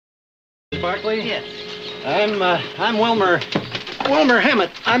Barkley? Yes. I'm Wilmer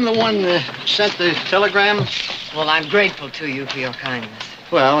Hammett. I'm the one that sent the telegram. Well, I'm grateful to you for your kindness.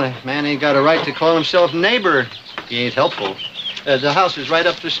 Well, a man ain't got a right to call himself neighbor. He ain't helpful. The house is right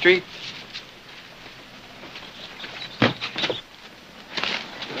up the street.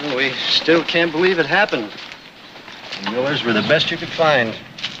 Well, we still can't believe it happened. The Millers were the best you could find.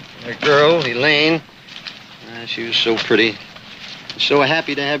 Their girl, Elaine, she was so pretty. So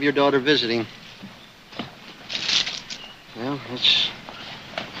happy to have your daughter visiting. Well,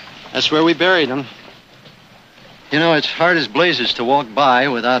 that's where we buried them. You know, it's hard as blazes to walk by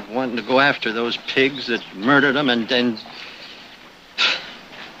without wanting to go after those pigs that murdered them and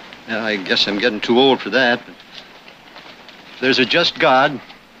well, I guess I'm getting too old for that, but if there's a just God,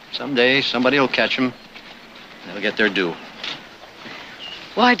 someday somebody will catch them. They'll get their due.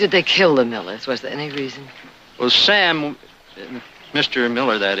 Why did they kill the Millers? Was there any reason? Well, Sam, Mr.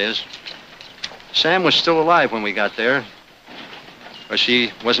 Miller, that is, Sam was still alive when we got there. Well,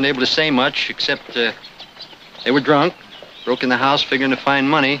 she wasn't able to say much, except they were drunk, broke in the house figuring to find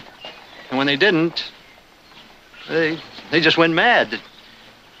money. And when they didn't, they just went mad.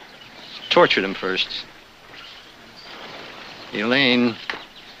 Tortured him first. Elaine,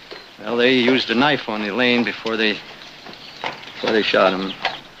 well, they used a knife on Elaine before they shot him.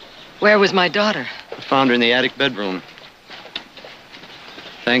 Where was my daughter? I found her in the attic bedroom.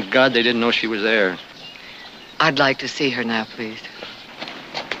 Thank God they didn't know she was there. I'd like to see her now, please.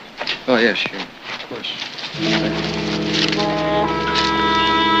 Oh, yes, sure. Of course.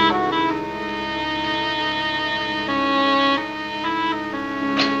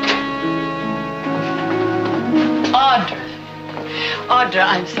 Audra,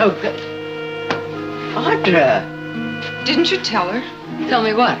 I'm so good. Audra. Didn't you tell her? Tell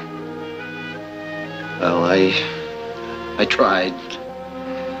me what? Well, I tried.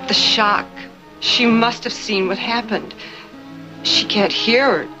 The shock. She must have seen what happened. She can't hear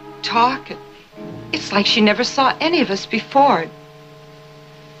or talk. It's like she never saw any of us before.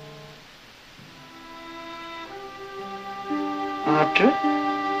 Audra?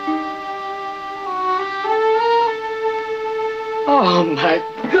 Oh, my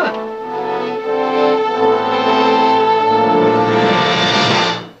God.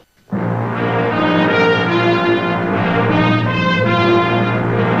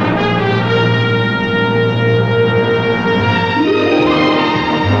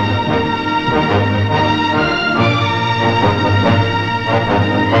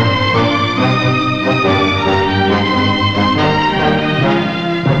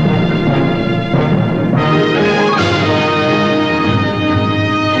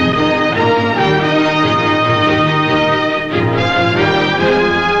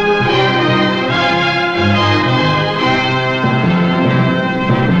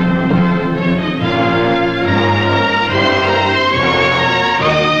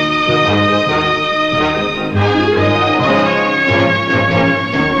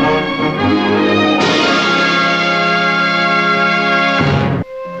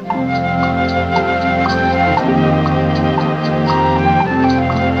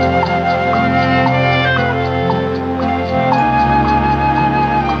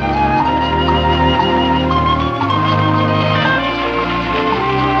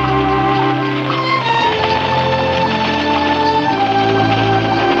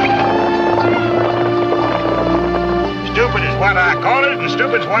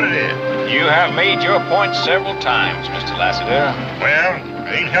 Several times, Mr. Lassiter. Well,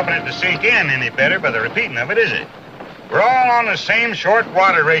 it ain't helping it to sink in any better by the repeating of it, is it? We're all on the same short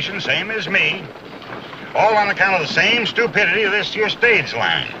water ration, same as me. All on account of the same stupidity of this here stage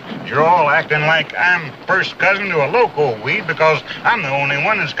line. You're all acting like I'm first cousin to a loco weed because I'm the only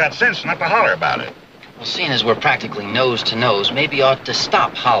one that's got sense enough to holler about it. Well, seeing as we're practically nose to nose, maybe you ought to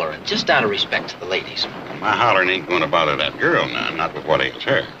stop hollering, just out of respect to the ladies. My hollering ain't going to bother that girl now, not with what ails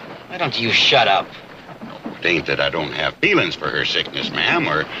her. Why don't you shut up? It ain't that I don't have feelings for her sickness, ma'am,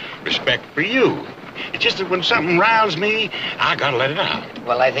 or respect for you. It's just that when something riles me, I gotta let it out.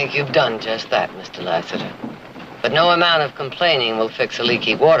 Well, I think you've done just that, Mr. Lassiter. But no amount of complaining will fix a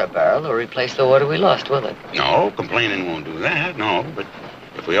leaky water barrel or replace the water we lost, will it? No, complaining won't do that, no. But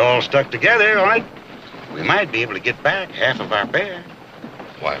if we all stuck together on it, we might be able to get back half of our bear.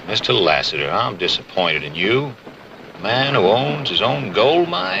 Why, Mr. Lassiter, I'm disappointed in you. A man who owns his own gold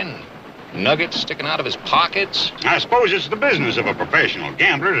mine, nuggets sticking out of his pockets. I suppose it's the business of a professional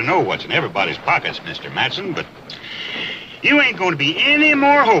gambler to know what's in everybody's pockets, Mr. Matson, but You ain't going to be any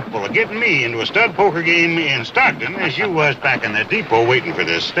more hopeful of getting me into a stud poker game in Stockton as you was back in that depot waiting for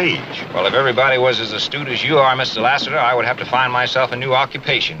this stage. Well, if everybody was as astute as you are, Mr. Lassiter, I would have to find myself a new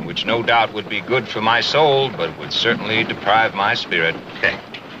occupation, which no doubt would be good for my soul, but would certainly deprive my spirit.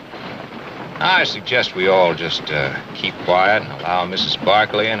 I suggest we all just keep quiet and allow Mrs.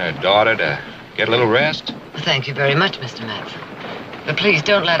 Barkley and her daughter to get a little rest. Well, thank you very much, Mr. Matson. But please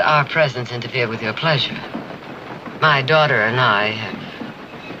don't let our presence interfere with your pleasure. My daughter and I have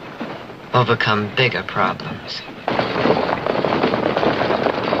overcome bigger problems.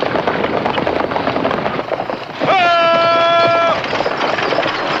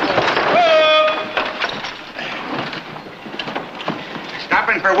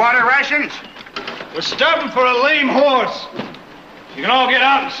 Stopping for water rations? We're stopping for a lame horse. You can all get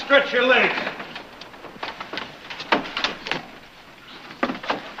out and stretch your legs.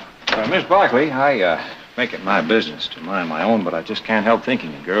 Miss Barkley, I make it my business to mind my own, but I just can't help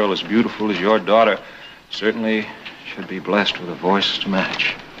thinking a girl as beautiful as your daughter certainly should be blessed with a voice to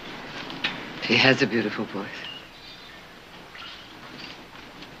match. She has a beautiful voice.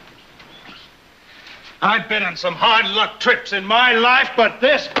 I've been on some hard luck trips in my life, but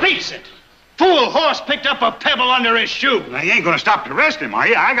this beats it. Fool horse picked up a pebble under his shoe. Now, you ain't going to stop to rest him, are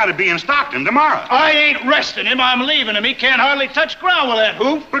you? I got to be in Stockton tomorrow. I ain't resting him. I'm leaving him. He can't hardly touch ground with that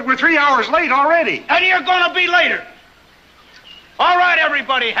hoof. But we're 3 hours late already. And you're going to be later. All right,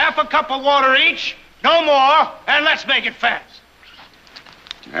 everybody, half a cup of water each. No more, and let's make it fast.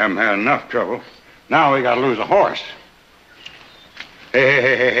 I haven't had enough trouble. Now we got to lose a horse.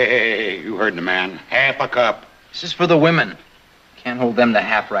 Hey, you heard the man. Half a cup. This is for the women. Can't hold them to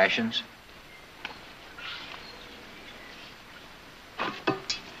half rations.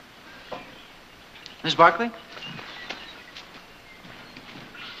 Miss Barkley?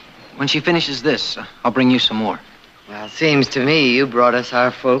 When she finishes this, I'll bring you some more. Well, seems to me you brought us our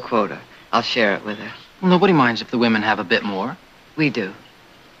full quota. I'll share it with her. Well, nobody minds if the women have a bit more. We do.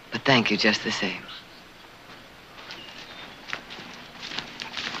 But thank you just the same.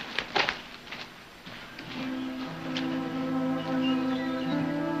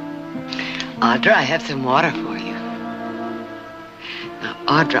 Audra, I have some water for you. Now,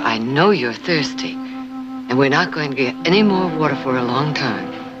 Audra, I know you're thirsty, and we're not going to get any more water for a long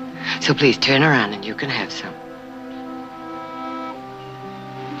time. So please turn around and you can have some.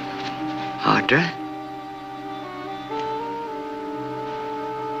 Audra?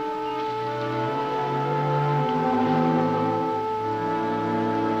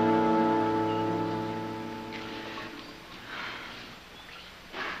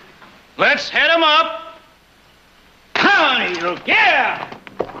 Let's head him up. Connie, look, yeah!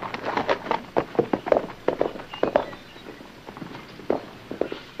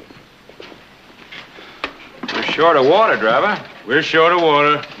 We're short of water, driver. We're short of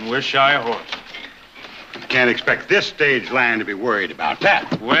water, and we're shy of horse. Can't expect this stage line to be worried about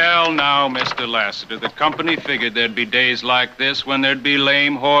that. Well, now, Mr. Lassiter, the company figured there'd be days like this when there'd be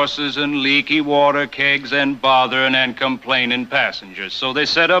lame horses and leaky water kegs and bothering and complaining passengers. So they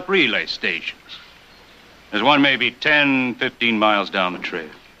set up relay stations. There's one maybe 10, 15 miles down the trail.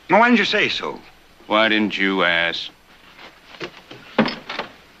 Now, why didn't you say so? Why didn't you ask?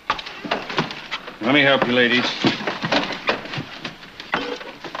 Let me help you, ladies.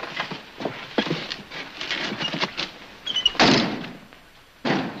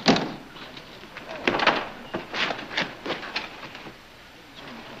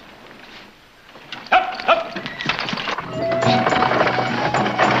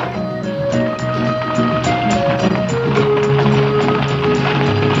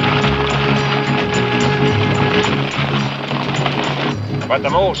 But the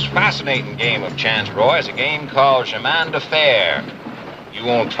most fascinating game of chance, Roy, is a game called Chemin de Fer. You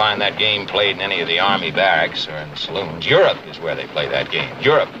won't find that game played in any of the army barracks or in the saloons. Europe is where they play that game.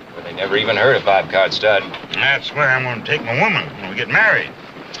 Europe, where they never even heard of five-card stud. That's where I'm going to take my woman when we get married.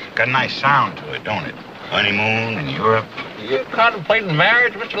 Got a nice sound to it, don't it? Honeymoon in Europe. You're contemplating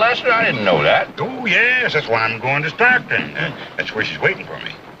marriage, Mr. Lassiter? I didn't know that. Oh, yes, that's why I'm going to Stockton. That's where she's waiting for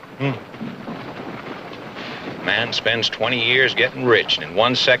me. Man spends 20 years getting rich, and in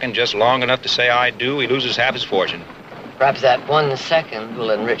 1 second, just long enough to say I do, he loses half his fortune. Perhaps that 1 second will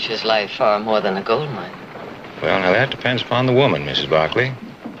enrich his life far more than a gold mine. Well, now that depends upon the woman, Mrs. Barkley.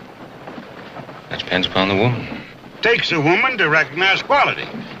 That depends upon the woman. Takes a woman to recognize quality.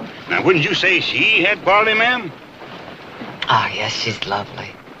 Now, wouldn't you say she had quality, ma'am? Ah, yes, she's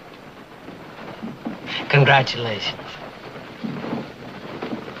lovely. Congratulations.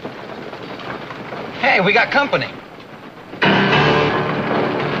 Hey, we got company.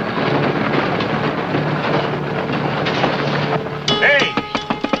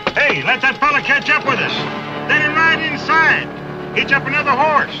 Hitch up another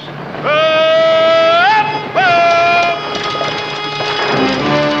horse.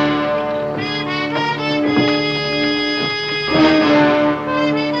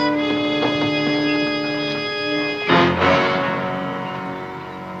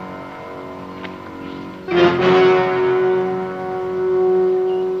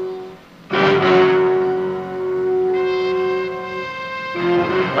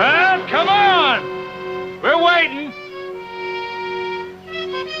 Well, come on. We're waiting.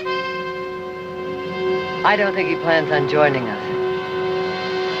 I don't think he plans on joining us.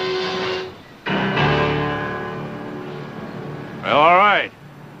 Well, all right.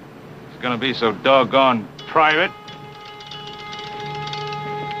 It's gonna be so doggone private.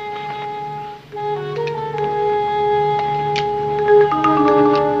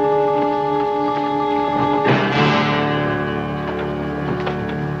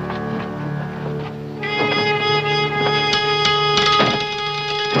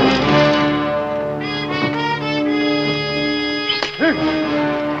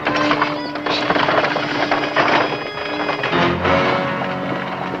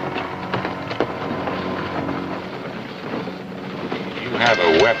 Have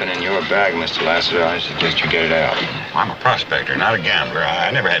a weapon in your bag, Mr. Lassiter. I suggest you get it out. I'm a prospector, not a gambler.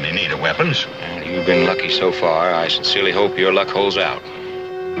 I never had any need of weapons. And you've been lucky so far. I sincerely hope your luck holds out.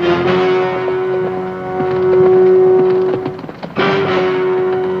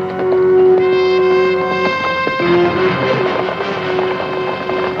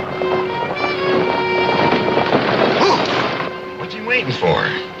 What's he waiting for?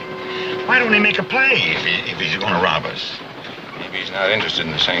 Why don't he make a play if he's going to rob us? Maybe he's not interested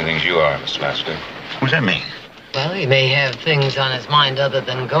in the same things you are, Mr. Lassiter. What's that mean? Well, he may have things on his mind other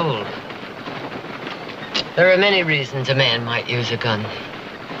than gold. There are many reasons a man might use a gun.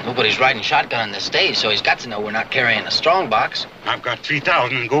 Nobody's riding shotgun in this stage, so he's got to know we're not carrying a strong box. I've got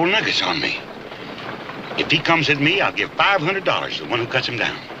 3,000 in gold nuggets on me. If he comes at me, I'll give $500 to the one who cuts him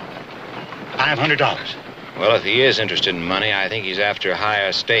down. $500. Well, if he is interested in money, I think he's after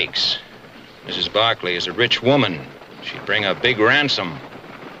higher stakes. Mrs. Barkley is a rich woman. She'd bring a big ransom.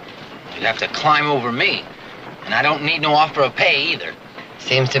 You'd have to climb over me. And I don't need no offer of pay either.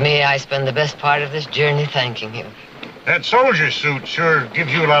 Seems to me I spend the best part of this journey thanking him. That soldier suit sure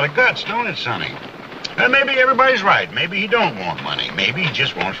gives you a lot of guts, don't it, Sonny? Maybe everybody's right. Maybe he don't want money. Maybe he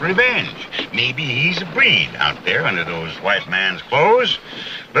just wants revenge. Maybe he's a breed out there under those white man's clothes,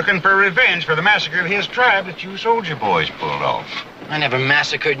 looking for revenge for the massacre of his tribe that you soldier boys pulled off. I never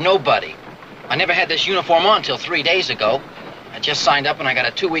massacred nobody. I never had this uniform on till 3 days ago. I just signed up and I got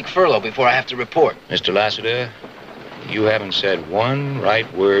a 2-week furlough before I have to report. Mr. Lassiter, you haven't said one right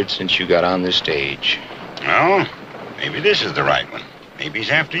word since you got on this stage. Well, maybe this is the right one. Maybe he's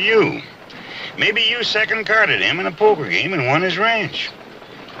after you. Maybe you second-carded him in a poker game and won his ranch.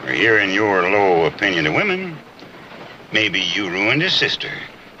 Or hearing your low opinion of women, maybe you ruined his sister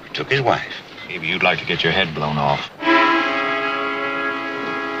or took his wife. Maybe you'd like to get your head blown off.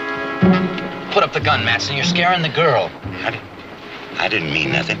 Put up the gun, Matson. You're scaring the girl. I didn't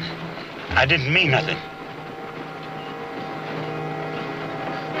mean nothing. I didn't mean nothing.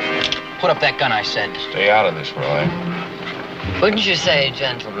 Put up that gun, I said. Stay out of this, Roy. Wouldn't you say,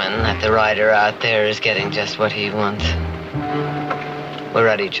 gentlemen, that the rider out there is getting just what he wants? We're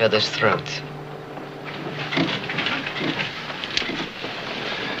at each other's throats.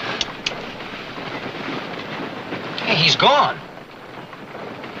 Hey, he's gone.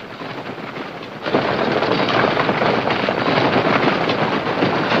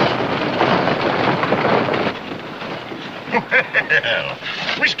 Well,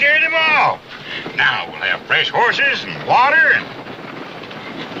 we scared him off. Now we'll have fresh horses and water and...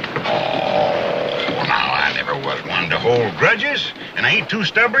 Oh, now I never was one to hold grudges, and I ain't too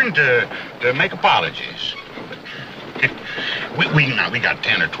stubborn to make apologies. We got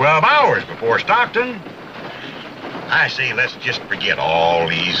 10 or 12 hours before Stockton. I say let's just forget all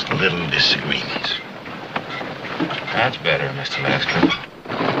these little disagreements. That's better, Mr. Lassiter.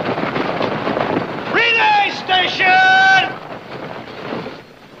 Relay station!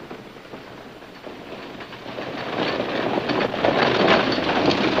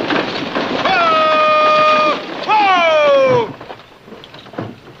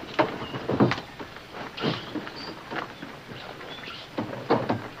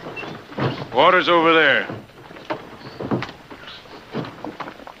 Water's over there.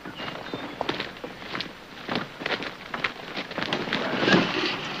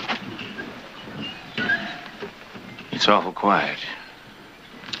 It's awful quiet.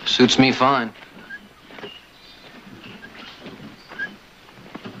 Suits me fine.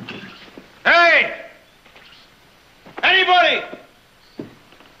 Hey! Anybody!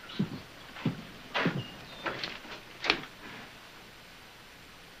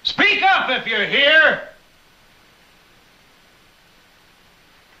 up if you're here.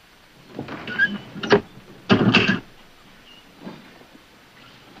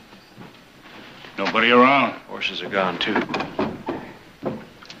 Nobody around. Horses are gone, too.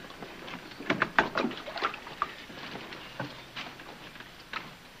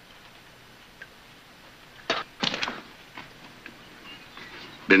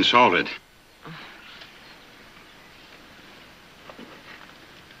 Been salted.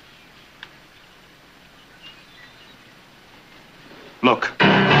 Look. You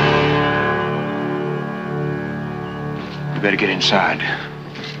better get inside.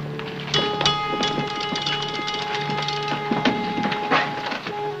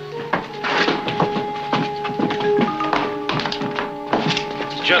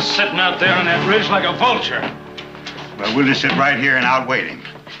 It's just sitting out there on that ridge like a vulture. Well, we'll just sit right here and outwait him.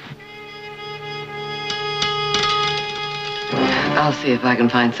 I'll see if I can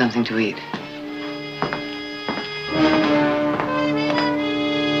find something to eat.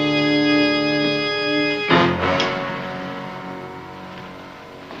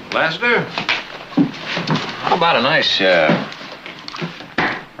 Lassiter? How about a nice,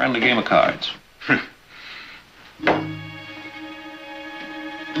 friendly game of cards?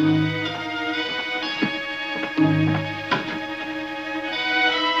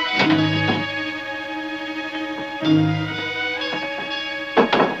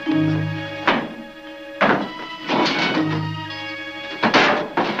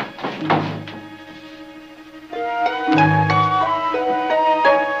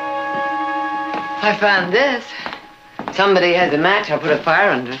 I found this. Somebody has a match. I'll put a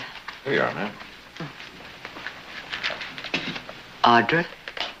fire under it. Here you are, man. Audra?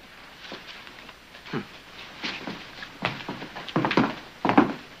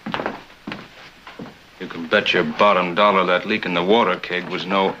 You can bet your bottom dollar that leak in the water keg was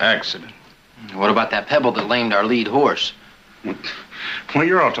no accident. What about that pebble that lamed our lead horse? Well,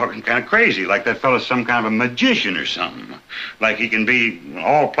 you're all talking kind of crazy, like that fella's some kind of a magician or something. Like he can be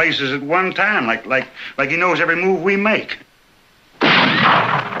all places at one time, like he knows every move we make.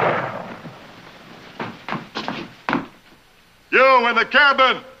 You in the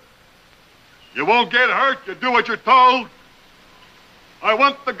cabin! You won't get hurt, you do what you're told. I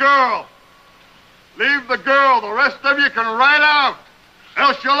want the girl. Leave the girl, the rest of you can ride out,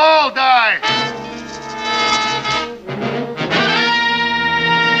 else you'll all die.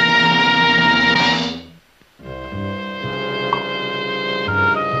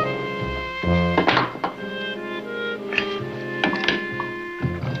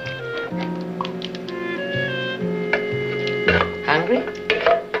 Hungry?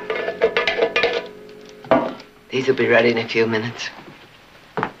 These will be ready in a few minutes.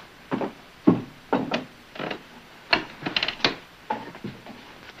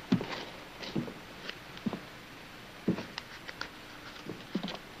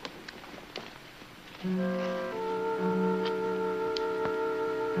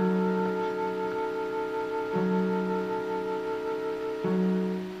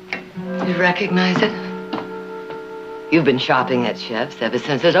 You recognize it? You've been shopping at Chef's ever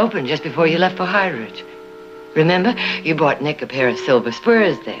since it opened, just before you left for High Ridge. Remember, you bought Nick a pair of silver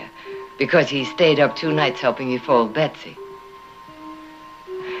spurs there because he stayed up 2 nights helping you fold Betsy.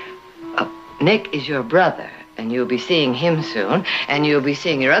 Nick is your brother, and you'll be seeing him soon, and you'll be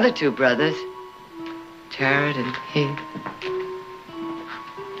seeing your other 2 brothers, Jared and he.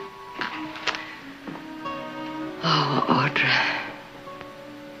 Oh, Audra.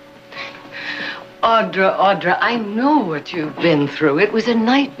 Audra, I know what you've been through. It was a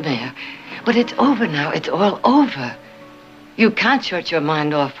nightmare. But it's over now. It's all over. You can't shut your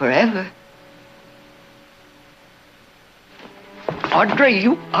mind off forever. Audra,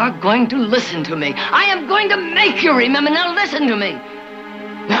 you are going to listen to me. I am going to make you remember. Now listen to me.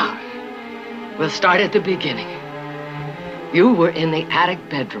 Now, we'll start at the beginning. You were in the attic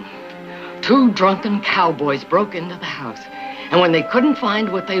bedroom. 2 drunken cowboys broke into the house. And when they couldn't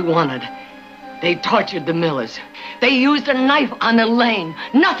find what they wanted, they tortured the Millers. They used a knife on Elaine.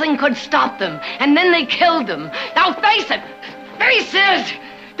 Nothing could stop them. And then they killed them. Now face it! Face it!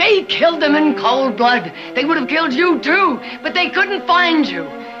 They killed them in cold blood. They would have killed you too, but they couldn't find you.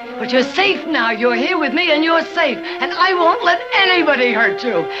 But you're safe now. You're here with me and you're safe. And I won't let anybody hurt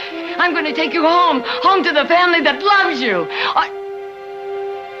you. I'm going to take you home. Home to the family that loves you.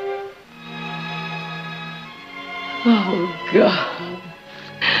 Oh, God.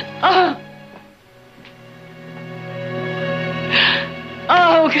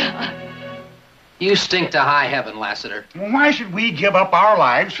 Oh, God. You stink to high heaven, Lassiter. Well, why should we give up our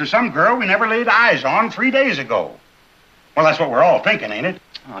lives for some girl we never laid eyes on 3 days ago? Well, that's what we're all thinking, ain't it?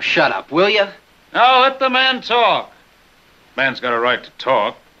 Oh, shut up, will you? Now let the man talk. Man's got a right to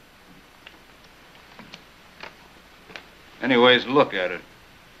talk. Anyways, look at it.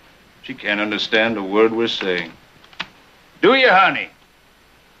 She can't understand a word we're saying. Do you, honey?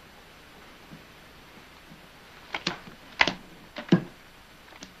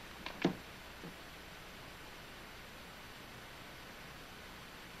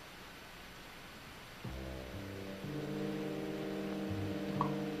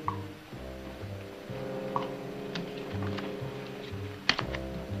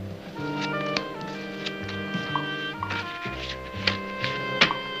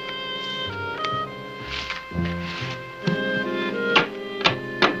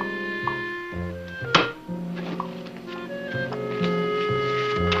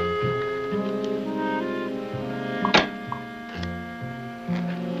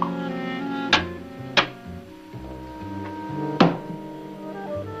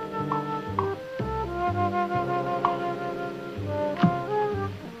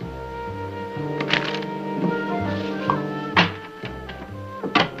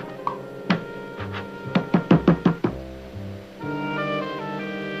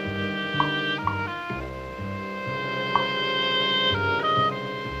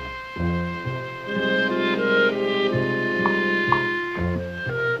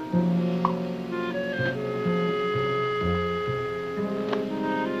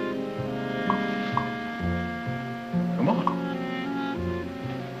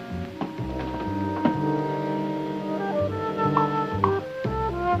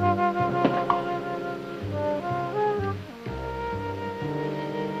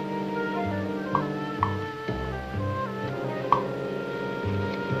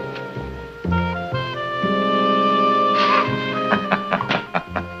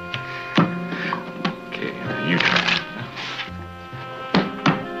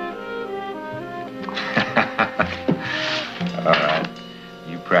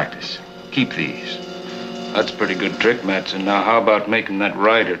 Keep these. That's a pretty good trick, Matson. Now, how about making that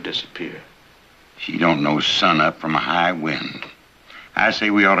rider disappear? She don't know sun up from a high wind. I say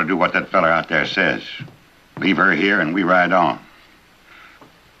we ought to do what that fella out there says. Leave her here and we ride on.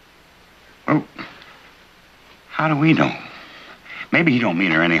 Well, how do we know? Maybe he don't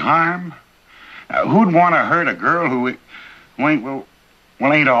mean her any harm. Who'd want to hurt a girl who ain't, well,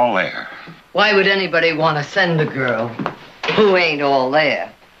 ain't all there? Why would anybody want to send a girl who ain't all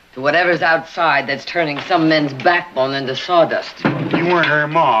there to whatever's outside that's turning some men's backbone into sawdust? If you weren't her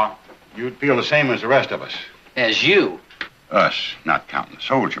ma, you'd feel the same as the rest of us. As you? Us, not counting the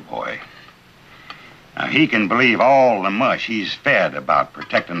soldier boy. Now, he can believe all the mush he's fed about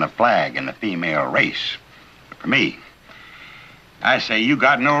protecting the flag and the female race. But for me, I say you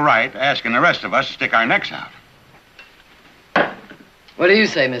got no right asking the rest of us to stick our necks out. What do you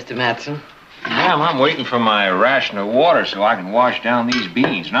say, Mr. Matson? Ma'am, I'm waiting for my ration of water so I can wash down these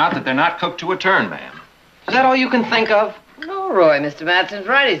beans. Not that they're not cooked to a turn, ma'am. Is that all you can think of? No, Roy. Mr. Matson's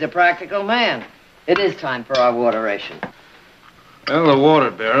right. He's a practical man. It is time for our water ration. Well, the water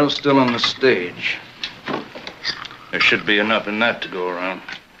barrel's still on the stage. There should be enough in that to go around.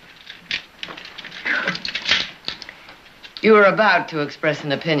 You were about to express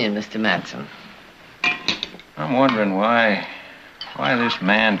an opinion, Mr. Matson. I'm wondering why this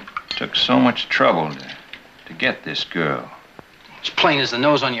man took so much trouble to get this girl. It's plain as the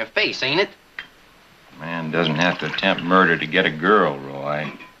nose on your face, ain't it? A man doesn't have to attempt murder to get a girl,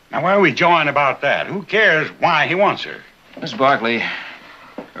 Roy. Now, why are we jawing about that? Who cares why he wants her? Miss Barkley,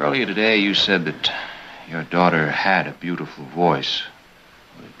 earlier today you said that your daughter had a beautiful voice.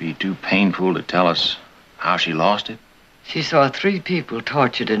 Would it be too painful to tell us how she lost it? She saw 3 people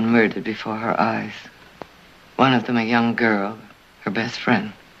tortured and murdered before her eyes. One of them a young girl, her best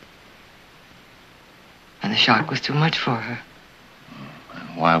friend. And the shock was too much for her.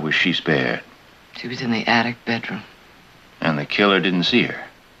 And why was she spared? She was in the attic bedroom. And the killer didn't see her.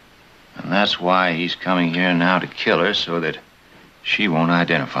 And that's why he's coming here now to kill her, so that she won't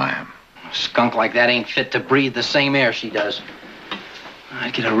identify him. A skunk like that ain't fit to breathe the same air she does.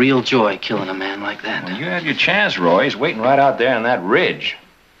 I'd get a real joy killing a man like that. Well, you have your chance, Roy. He's waiting right out there on that ridge.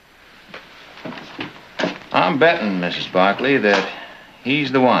 I'm betting, Mrs. Barkley, that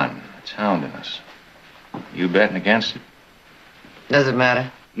he's the one that's hounding us. You betting against it? Does it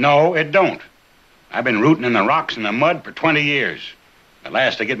matter? No, it don't. I've been rooting in the rocks and the mud for 20 years. At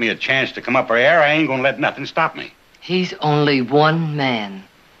last they get me a chance to come up for air, I ain't gonna let nothing stop me. He's only one man.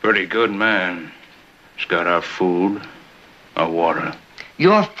 Pretty good man. He's got our food, our water.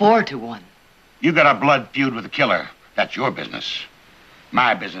 You're 4 to 1. You got a blood feud with the killer. That's your business.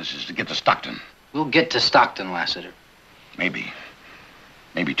 My business is to get to Stockton. We'll get to Stockton, Lassiter. Maybe.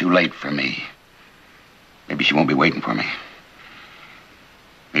 Maybe too late for me. Maybe she won't be waiting for me.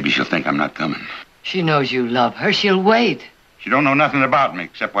 Maybe she'll think I'm not coming. She knows you love her. She'll wait. She don't know nothing about me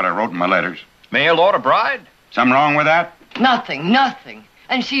except what I wrote in my letters. Mail order bride? Something wrong with that? Nothing, nothing.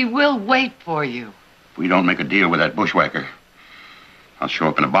 And she will wait for you. If we don't make a deal with that bushwhacker, I'll show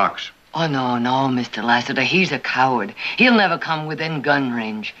up in a box. Oh, no, Mr. Lassiter. He's a coward. He'll never come within gun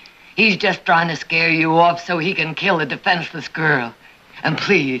range. He's just trying to scare you off so he can kill a defenseless girl. And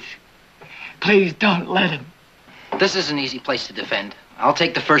please don't let him. This is an easy place to defend. I'll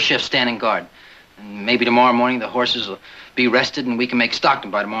take the first shift standing guard. And maybe tomorrow morning the horses will be rested and we can make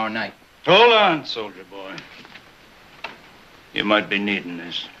Stockton by tomorrow night. Hold on, soldier boy. You might be needing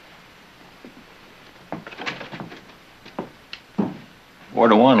this.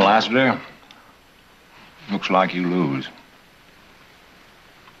 4-1, Lassiter. Looks like you lose.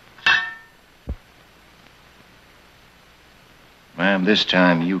 Ma'am, this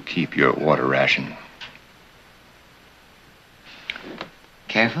time you keep your water ration.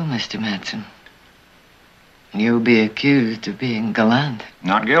 Careful, Mr. Matson. You'll be accused of being gallant.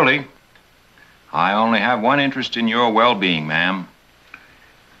 Not guilty. I only have one interest in your well-being, ma'am.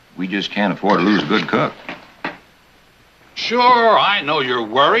 We just can't afford to lose a good cook. Sure, I know you're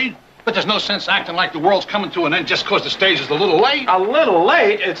worried, but there's no sense acting like the world's coming to an end just because the stage is a little late. A little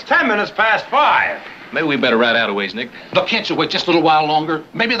late? It's 10 minutes past 5. Maybe we better ride out a ways, Nick. Look, can't you wait just a little while longer?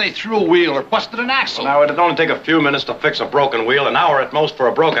 Maybe they threw a wheel or busted an axle. Now, it'd only take a few minutes to fix a broken wheel, an hour at most for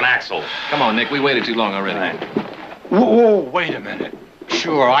a broken axle. Come on, Nick. We waited too long already. Right. Whoa, wait a minute.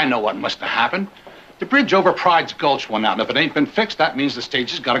 Sure, I know what must have happened. The bridge over Pride's Gulch went out, and if it ain't been fixed, that means the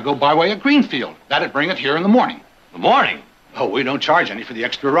stage has got to go by way of Greenfield. That'd bring it here in the morning. The morning? Oh, we don't charge any for the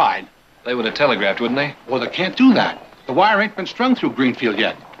extra ride. They would have telegraphed, wouldn't they? Well, they can't do that. The wire ain't been strung through Greenfield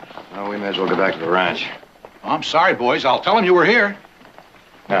yet. Well, we may as well go back to the ranch. I'm sorry, boys. I'll tell them you were here.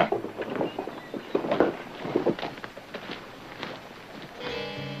 Yeah.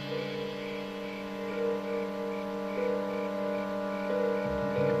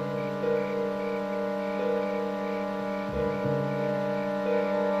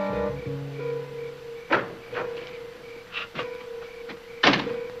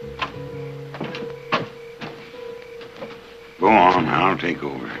 Go on, I'll take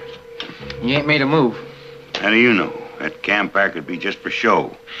over. You ain't made a move. How do you know? That campfire could be just for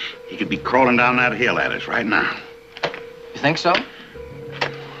show. He could be crawling down that hill at us right now. You think so?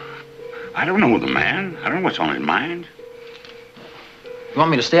 I don't know the man. I don't know what's on his mind. You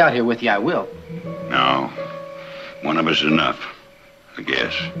want me to stay out here with you, I will. No. One of us is enough, I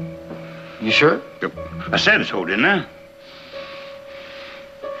guess. You sure? I said so, didn't I?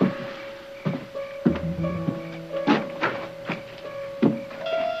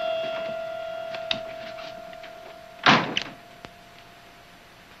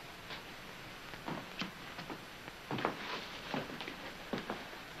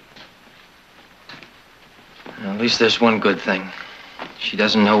 At least there's one good thing. She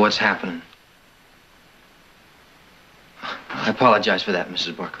doesn't know what's happening. I apologize for that,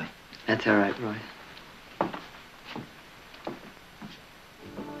 Mrs. Barkley. That's all right, Roy.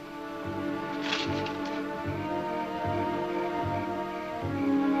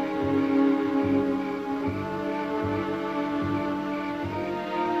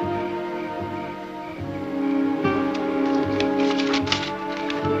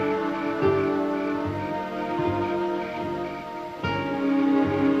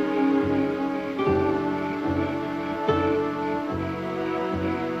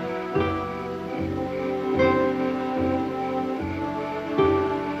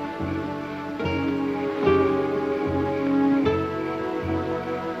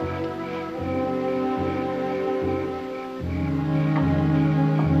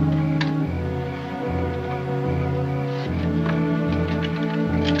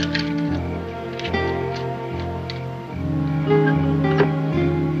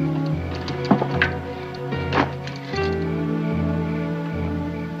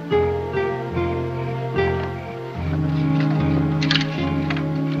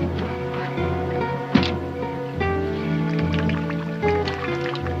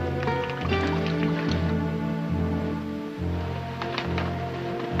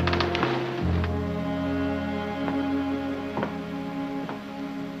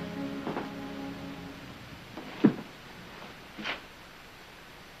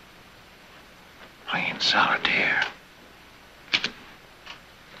 Playing solitaire. Would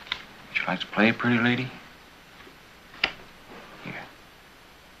you like to play, pretty lady? Here.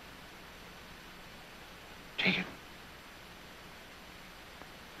 Take it.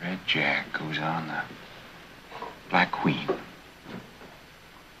 Red Jack goes on the Black Queen.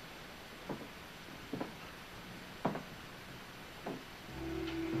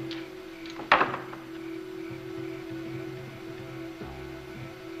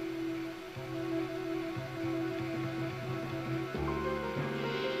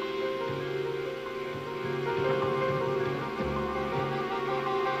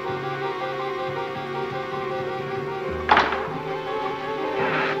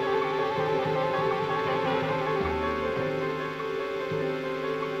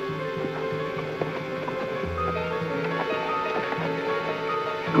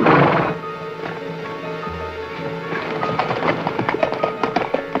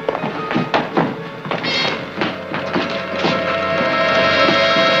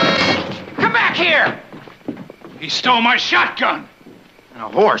 stole my shotgun. And a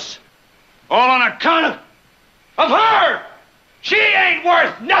horse. All on account of her! She ain't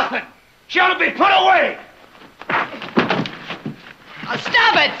worth nothing! She ought to be put away!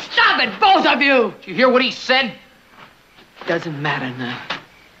 Stop it! Stop it, both of you! Did you hear what he said? Doesn't matter now.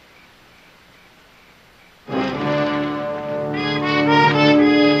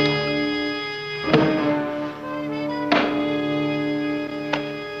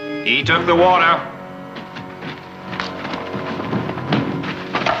 He took the water.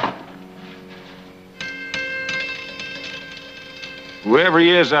 Whoever he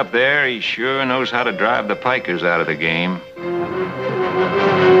is up there, he sure knows how to drive the pikers out of the game.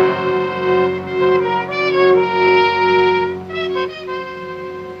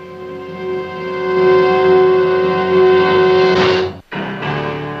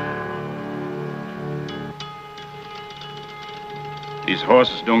 These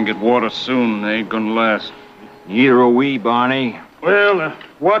horses don't get water soon, they ain't gonna last. Neither are we, Barney. Well,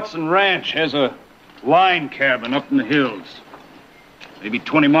 Watson Ranch has a line cabin up in the hills. Maybe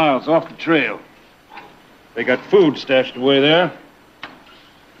 20 miles off the trail. They got food stashed away there.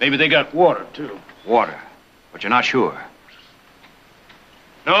 Maybe they got water, too. Water, but you're not sure.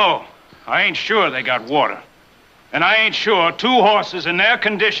 No, I ain't sure they got water. And I ain't sure 2 horses in their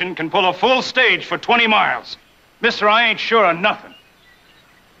condition can pull a full stage for 20 miles. Mister, I ain't sure of nothing.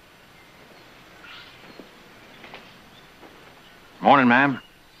 Morning, ma'am.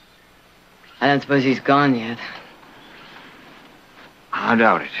 I don't suppose he's gone yet. I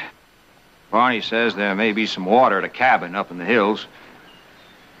doubt it. Barney says there may be some water at a cabin up in the hills.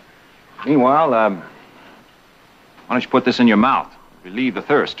 Meanwhile, why don't you put this in your mouth? Relieve the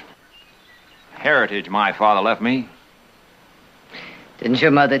thirst. Heritage my father left me. Didn't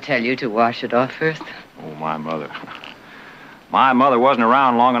your mother tell you to wash it off first? Oh, my mother. My mother wasn't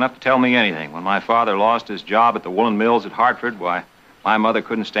around long enough to tell me anything. When my father lost his job at the woolen mills at Hartford, why, my mother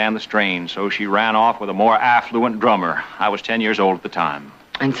couldn't stand the strain, so she ran off with a more affluent drummer. I was 10 years old at the time.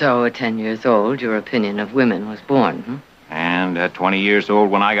 And so at 10 years old, your opinion of women was born, hmm? And at 20 years old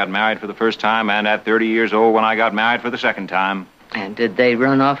when I got married for the first time, and at 30 years old when I got married for the second time. And did they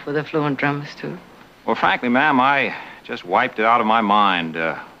run off with affluent drummers, too? Well, frankly, ma'am, I just wiped it out of my mind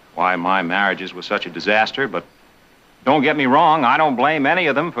why my marriages were such a disaster, but don't get me wrong, I don't blame any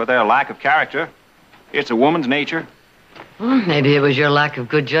of them for their lack of character. It's a woman's nature. Well, maybe it was your lack of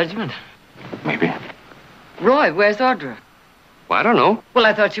good judgment. Maybe. Roy, where's Audra? Well, I don't know. Well,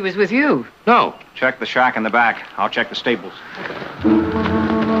 I thought she was with you. No. Check the shack in the back. I'll check the stables.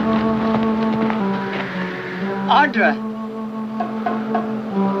 Audra.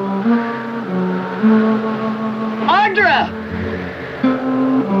 Audra!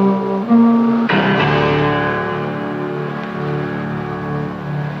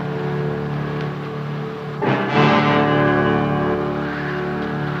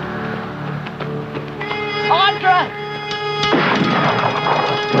 Audra!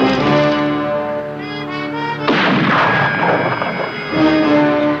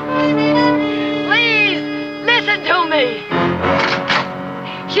 Please, listen to me.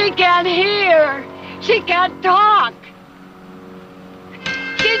 She can't hear. She can't talk.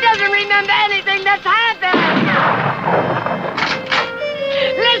 She doesn't remember anything that's happened.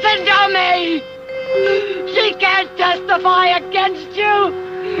 Listen to me. She can't testify against you.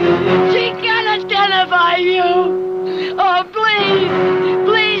 She can't identify you. Oh, please,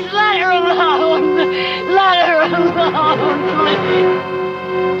 please let her alone. Let her alone, please.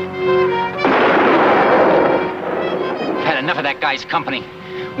 I've had enough of that guy's company.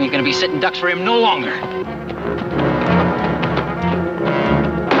 We ain't gonna be sitting ducks for him no longer.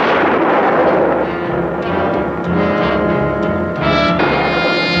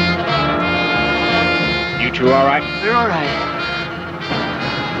 You two all right? We're all right.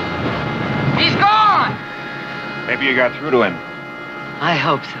 He's gone! Maybe you got through to him. I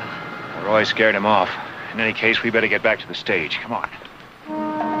hope so. Roy scared him off. In any case, we better get back to the stage. Come on.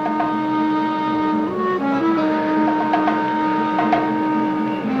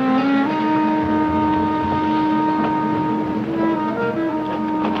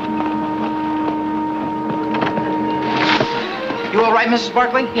 You all right, Mrs.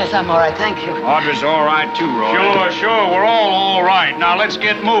 Barkley? Yes, I'm all right, thank you. Audra's all right, too, Roy. Sure, we're all right. Now let's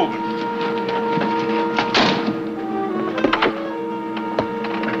get moving.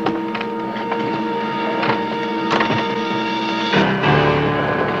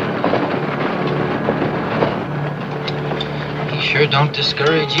 You sure don't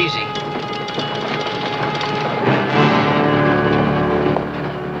discourage easy.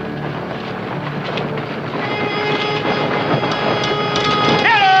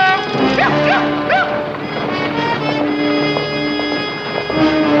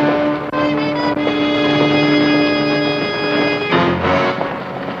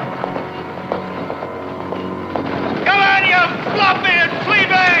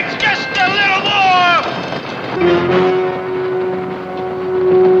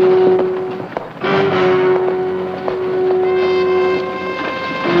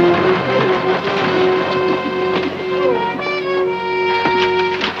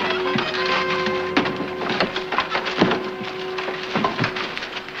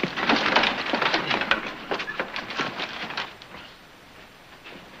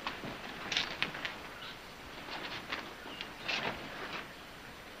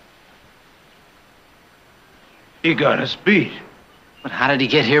 He got us beat. But how did he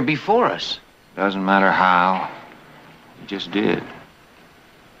get here before us? Doesn't matter how. He just did.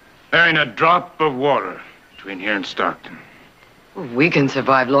 There ain't a drop of water between here and Stockton. We can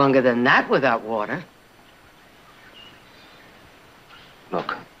survive longer than that without water.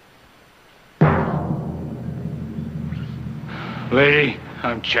 Look. Lady,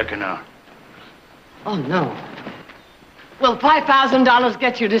 I'm checking out. Oh, no. Will $5,000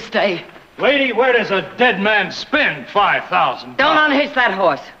 get you to stay? Lady, where does a dead man spend $5,000? Don't unhitch that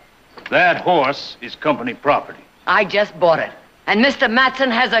horse. That horse is company property. I just bought it. And Mr. Matson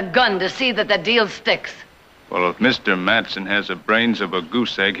has a gun to see that the deal sticks. Well, if Mr. Matson has the brains of a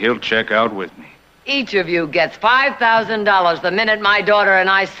goose egg, he'll check out with me. Each of you gets $5,000 the minute my daughter and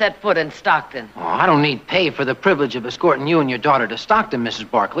I set foot in Stockton. Oh, I don't need pay for the privilege of escorting you and your daughter to Stockton,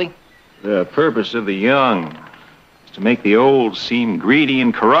 Mrs. Barkley. The purpose of the young is to make the old seem greedy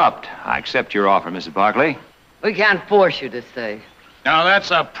and corrupt. I accept your offer, Mrs. Barkley. We can't force you to stay. Now,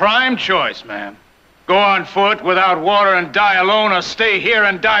 that's a prime choice, ma'am. Go on foot without water and die alone, or stay here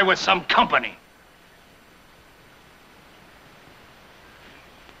and die with some company.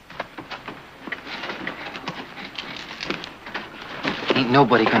 Ain't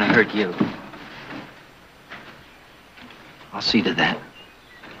nobody gonna hurt you. I'll see to that.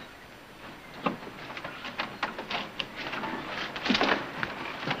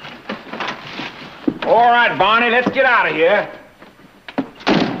 All right, Barney, let's get out of here.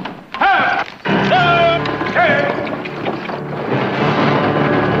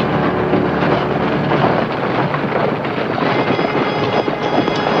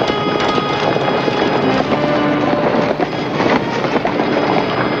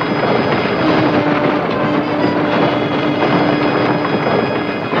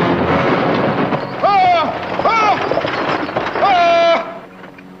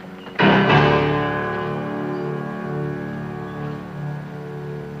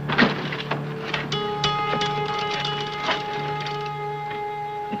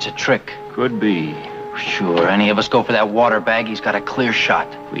 It's a trick. Could be. Sure, any of us go for that water bag, he's got a clear shot.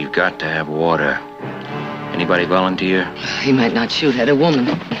 We've got to have water. Anybody volunteer? He might not shoot at a woman.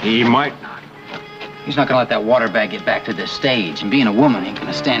 He might not. He's not gonna let that water bag get back to this stage, and being a woman ain't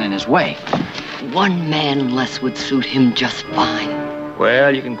gonna stand in his way. One man less would suit him just fine.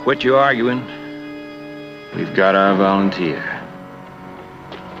 Well, you can quit your arguing. We've got our volunteer.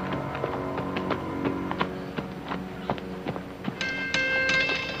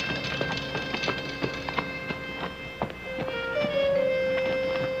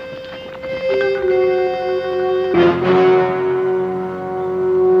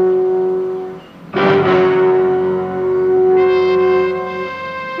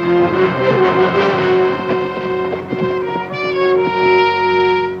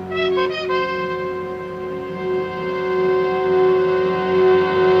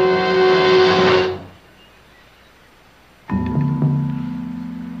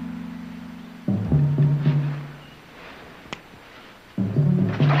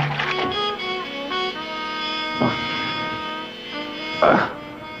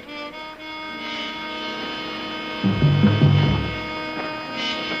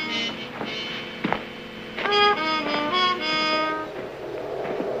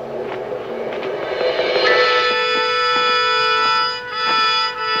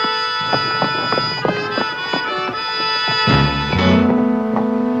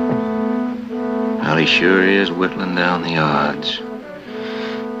 Well, he sure is whittling down the odds.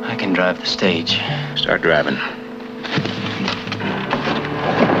 I can drive the stage. Start driving.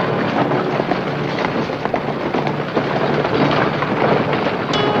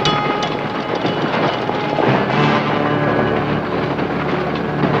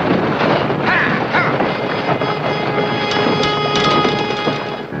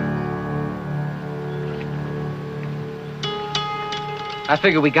 I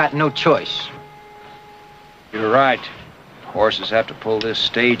figure we got no choice. You're right. Horses have to pull this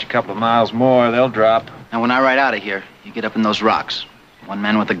stage a couple of miles more, they'll drop. Now, when I ride out of here, you get up in those rocks. One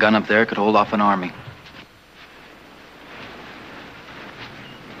man with a gun up there could hold off an army.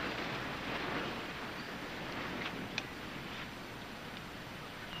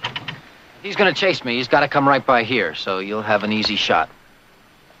 He's gonna chase me. He's gotta come right by here, so you'll have an easy shot.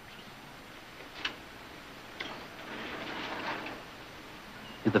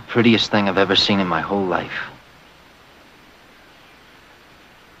 You're the prettiest thing I've ever seen in my whole life.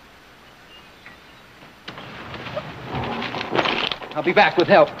 I'll be back with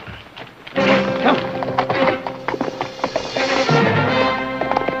help. Come.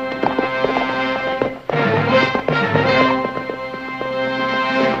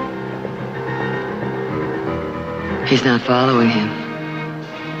 He's not following him.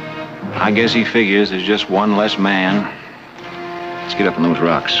 I guess he figures there's just one less man. Let's get up on those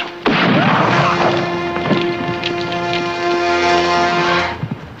rocks.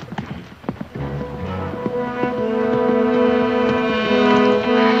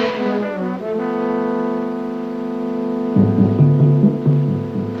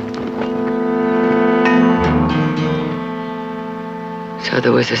 So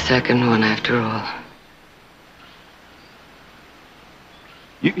there was a second one after all.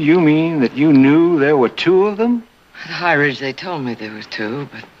 You mean that you knew there were two of them? At High Ridge, they told me there was two,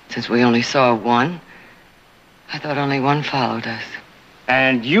 but since we only saw one, I thought only one followed us.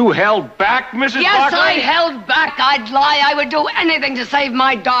 And you held back, Mrs. Yes, Barkley? I held back. I'd lie. I would do anything to save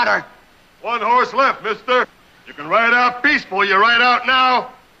my daughter. One horse left, mister. You can ride out peaceful. You ride out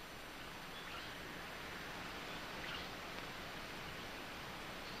now.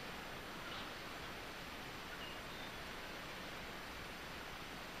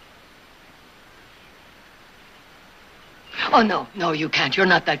 Oh, no, you can't. You're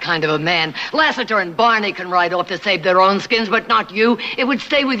not that kind of a man. Lassiter and Barney can ride off to save their own skins, but not you. It would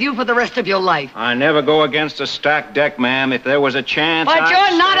stay with you for the rest of your life. I never go against a stacked deck, ma'am. If there was a chance, But I'd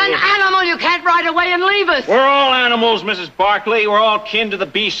you're not stay. an animal. You can't ride away and leave us. We're all animals, Mrs. Barkley. We're all kin to the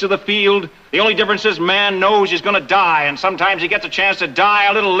beasts of the field. The only difference is man knows he's going to die, and sometimes he gets a chance to die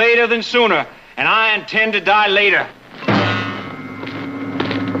a little later than sooner. And I intend to die later.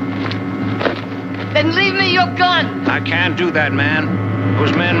 Then leave me your gun. I can't do that, man.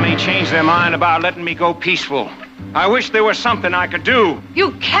 Those men may change their mind about letting me go peaceful. I wish there was something I could do.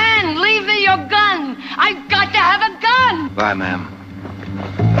 You can. Leave me your gun. I've got to have a gun. Bye, ma'am.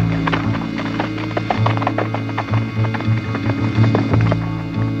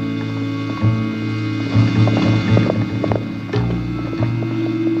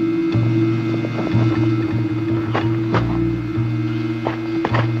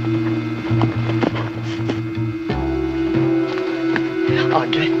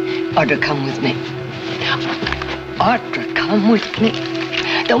 Audra, come with me. Audra, come with me.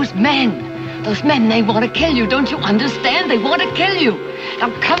 Those men, they want to kill you. Don't you understand? They want to kill you. Now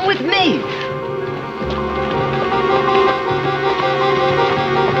come with me.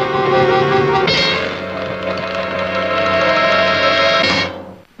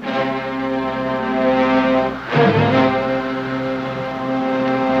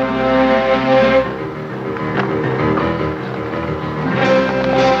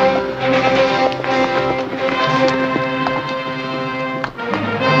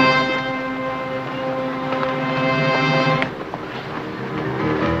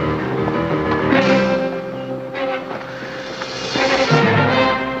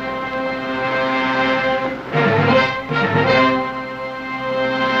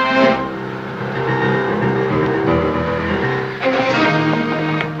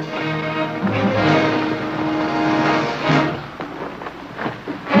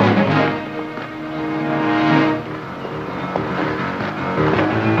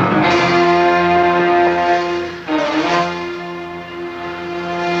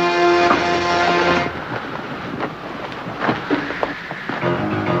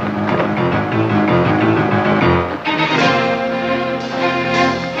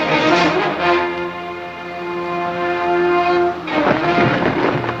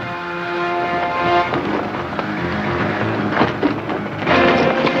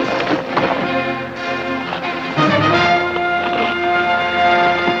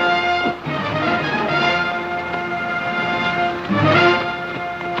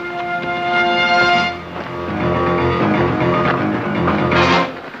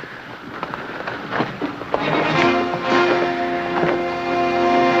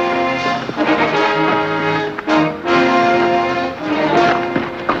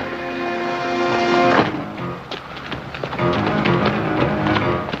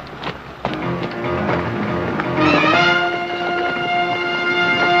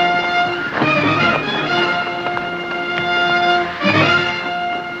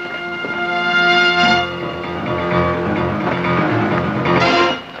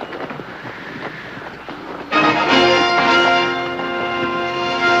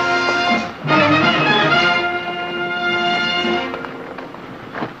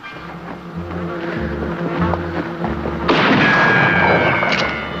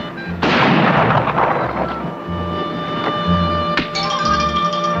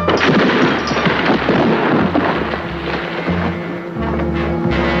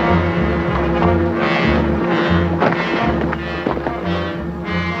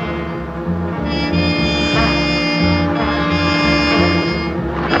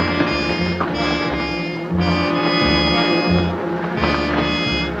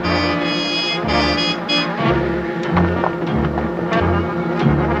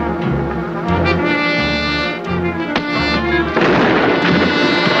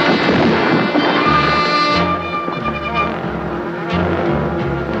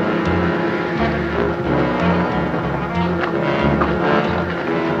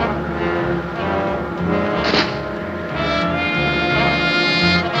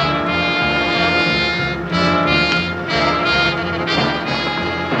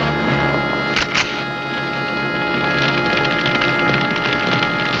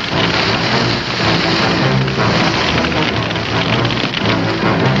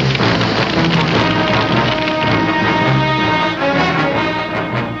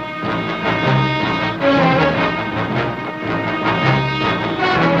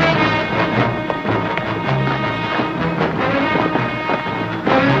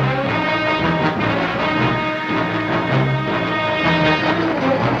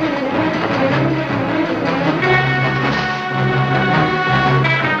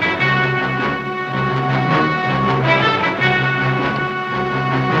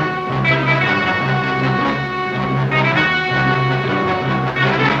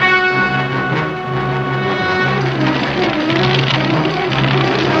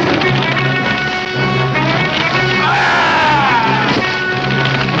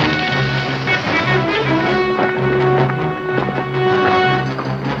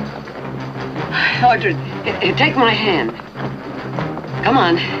 Audrey, take my hand. Come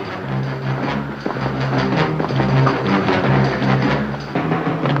on.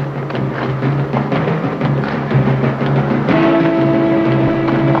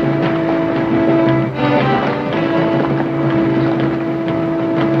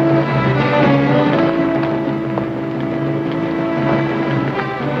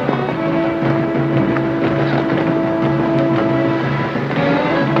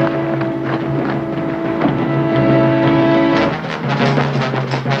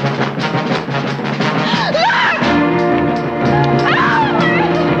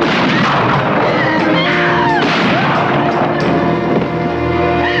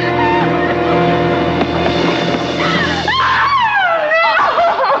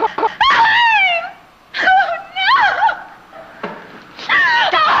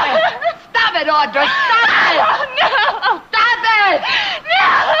 Audrey, stop it! Oh, no! Stop it! No!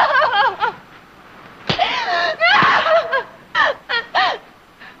 No!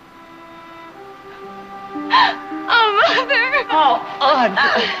 Oh, Mother! Oh,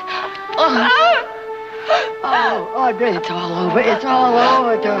 Audrey. Oh, Audrey, it's all over. It's all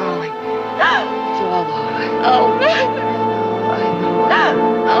over, darling. It's all over. Oh, Mother!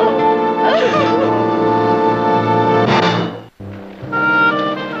 Oh.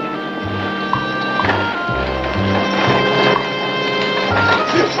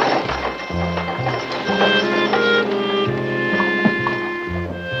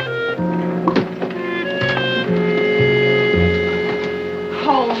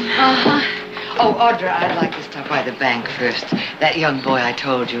 Oh, Audrey, I'd like to stop by the bank first. That young boy I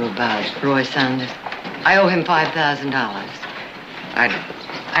told you about, Roy Sanders. I owe him $5,000.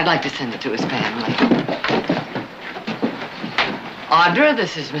 I'd like to send it to his family. Audrey,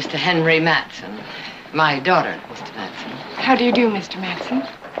 this is Mr. Henry Matson. My daughter, Mr. Matson. How do you do, Mr. Matson?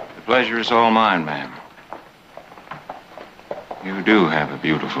 The pleasure is all mine, ma'am. You do have a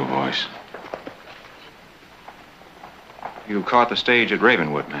beautiful voice. You caught the stage at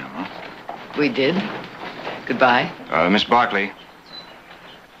Ravenwood, ma'am, huh? We did. Goodbye. Miss Barkley.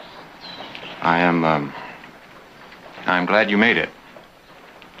 I'm glad you made it.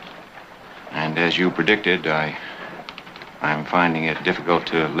 And as you predicted, I'm finding it difficult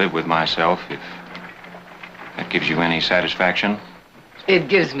to live with myself, if that gives you any satisfaction. It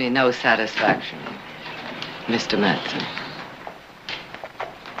gives me no satisfaction, Mr. Matson.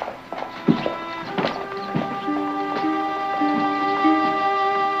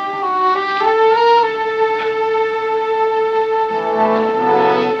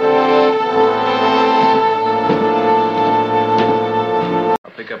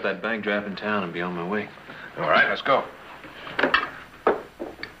 Pick up that bank draft in town and be on my way. All right, let's go.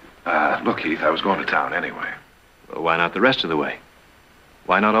 Look, Heath, I was going to town anyway. Well, why not the rest of the way?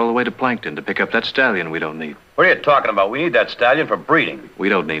 Why not all the way to Plankton to pick up that stallion we don't need? What are you talking about? We need that stallion for breeding. We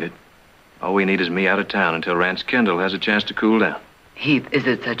don't need it. All we need is me out of town until Rance Kendall has a chance to cool down. Heath, is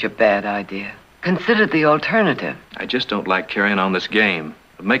it such a bad idea? Consider the alternative. I just don't like carrying on this game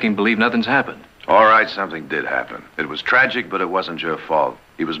of making believe nothing's happened. All right, something did happen. It was tragic, but it wasn't your fault.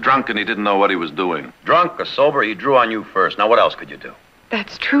 He was drunk and he didn't know what he was doing. Drunk or sober, he drew on you first. Now, what else could you do?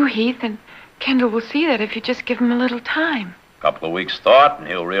 That's true, Heath, and Kendall will see that if you just give him a little time. Couple of weeks' thought, and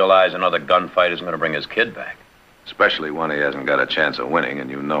he'll realize another gunfight isn't going to bring his kid back. Especially when he hasn't got a chance of winning, and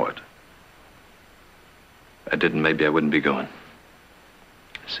you know it. If I didn't, maybe I wouldn't be going.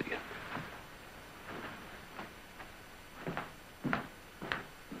 See you.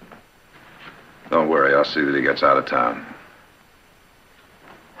 Don't worry, I'll see that he gets out of town.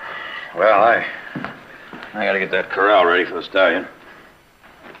 Well, I gotta get that corral ready for the stallion.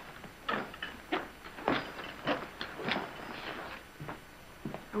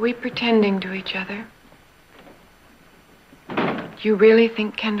 Are we pretending to each other? Do you really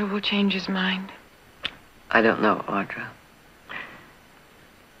think Kendall will change his mind? I don't know, Audra.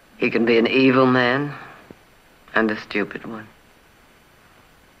 He can be an evil man and a stupid one.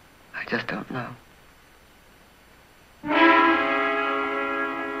 I just don't know.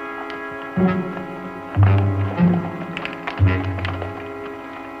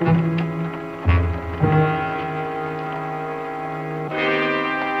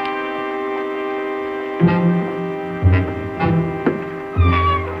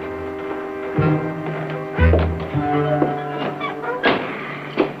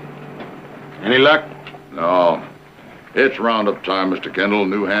 Any luck? No. It's roundup time, Mr. Kendall.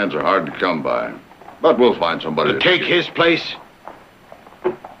 New hands are hard to come by. But we'll find somebody To take his place?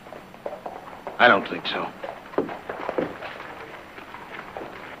 I don't think so.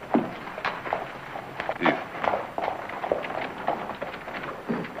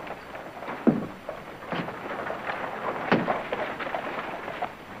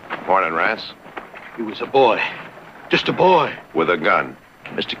 Morning, Rance. He was a boy. Just a boy. With a gun.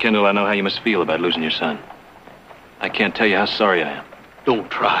 Mr. Kendall, I know how you must feel about losing your son. I can't tell you how sorry I am. Don't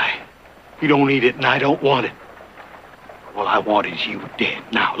try. You don't need it, and I don't want it. All I want is you dead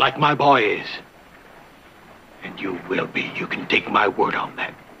now, like my boy is. And you will be. You can take my word on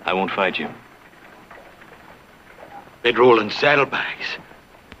that. I won't fight you. Bedroll and saddlebags.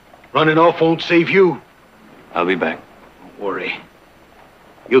 Running off won't save you. I'll be back. Don't worry.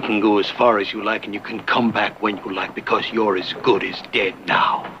 You can go as far as you like, and you can come back when you like, because you're as good as dead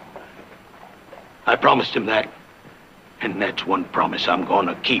now. I promised him that. And that's one promise I'm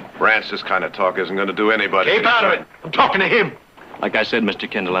gonna keep. Rance, this kind of talk isn't gonna do anybody. Keep out of it. I'm talking to him. Like I said, Mr.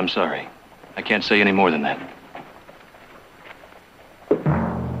 Kendall, I'm sorry. I can't say any more than that.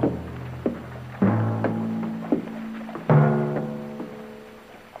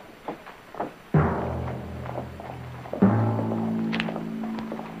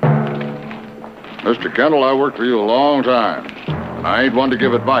 Mr. Kendall, I worked for you a long time, and I ain't one to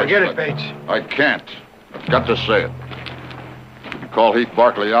give advice. Forget it, Bates. I can't. I've got to say it. You call Heath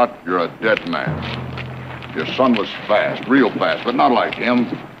Barkley out, you're a dead man. Your son was fast, real fast, but not like him.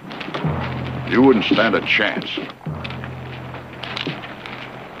 You wouldn't stand a chance.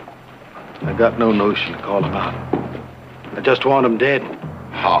 I got no notion to call him out. I just want him dead.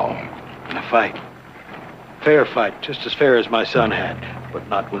 How? In a fight. Fair fight, just as fair as my son had, but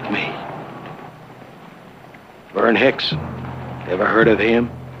not with me. Vern Hickson. Ever heard of him?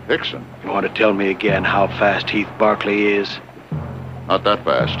 Hickson? You want to tell me again how fast Heath Barkley is? Not that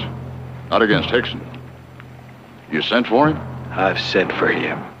fast. Not against Hickson. You sent for him? I've sent for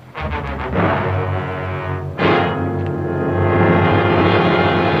him.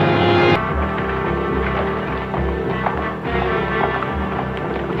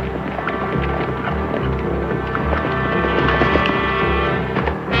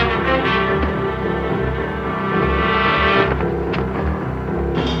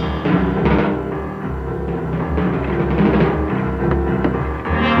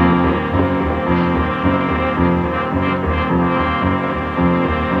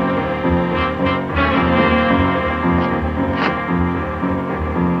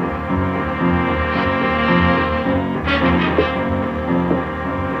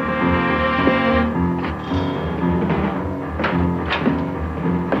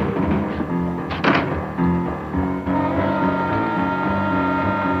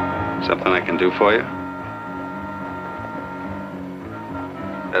 Something I can do for you?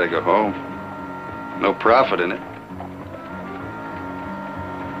 Better go home. No profit in it.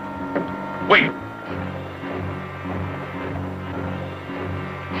 Wait.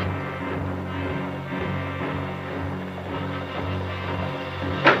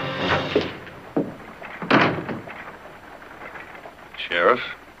 Sheriff?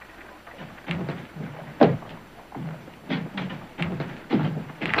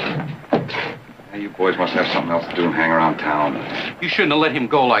 You boys must have something else to do and hang around town. You shouldn't have let him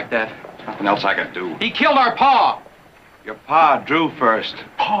go like that. Nothing else I can do. He killed our pa. Your pa drew first.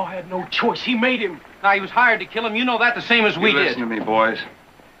 Pa had no choice. He made him. Now, he was hired to kill him. You know that the same as we did. Listen to me, boys.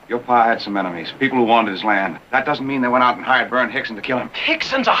 Your pa had some enemies, people who wanted his land. That doesn't mean they went out and hired Vern Hickson to kill him.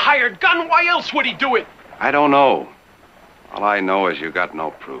 Hickson's a hired gun. Why else would he do it? I don't know. All I know is you got no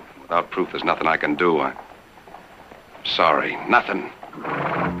proof. Without proof, there's nothing I can do. I'm sorry. Nothing.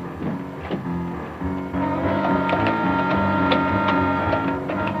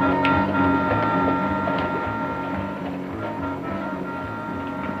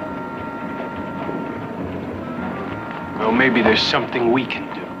 Well, maybe there's something we can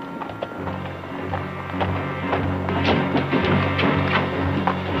do.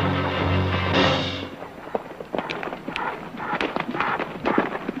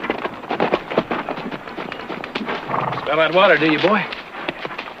 Smell that water, do you, boy?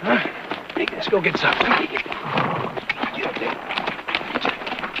 Huh? Hey, let's go get some. Come on. Get up there.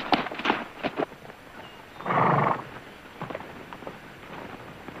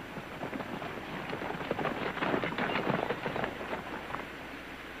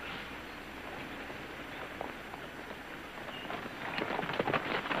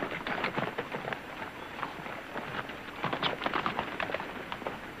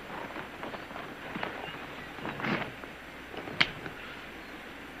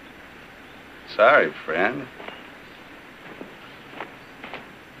 Sorry, friend.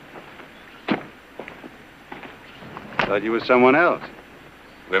 Thought you were someone else.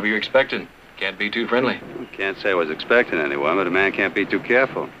 Whoever you're expecting. Can't be too friendly. Can't say I was expecting anyone, but a man can't be too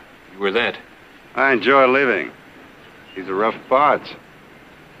careful. You were that. I enjoy living. These are rough parts.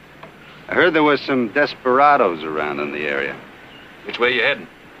 I heard there was some desperados around in the area. Which way you heading?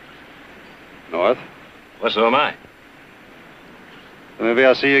 North. Well, so am I. Maybe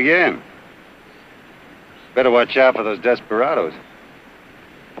I'll see you again. Better watch out for those desperados.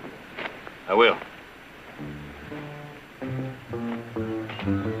 I will.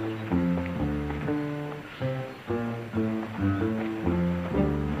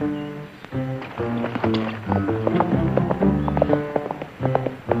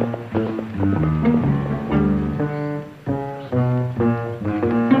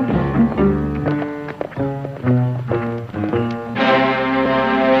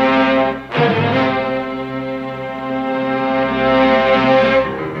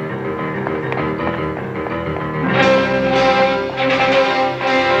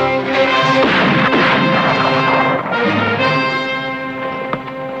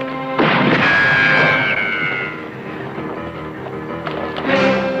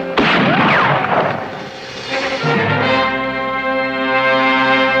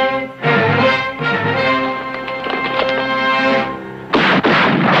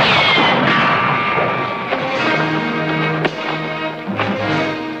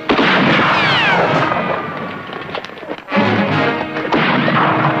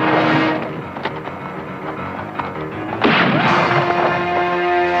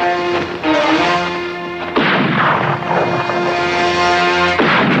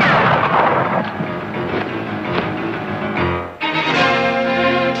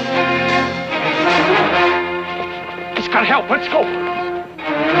 Help, let's go.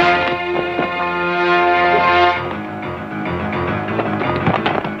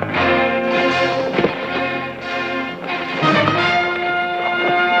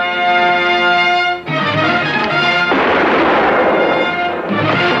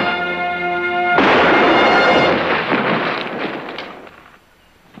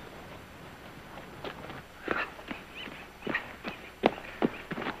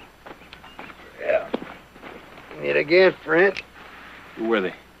 Meet again, friend. Who were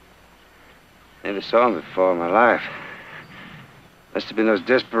they? Never saw them before in my life. Must have been those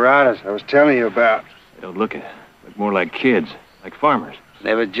desperados I was telling you about. They don't look more like kids, like farmers.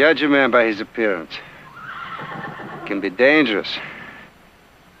 Never judge a man by his appearance. It can be dangerous.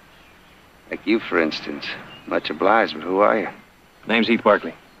 Like you, for instance. Much obliged, but who are you? Name's Heath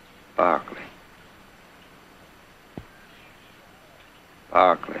Barkley. Barkley.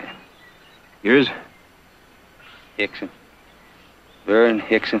 Barkley. Yours? Hickson. Vern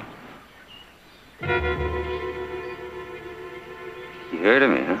Hickson. You heard of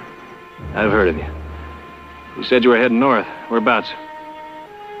me, huh? I've heard of you. You said you were heading north. Whereabouts?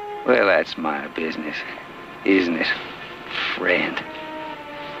 Well, that's my business, isn't it, friend?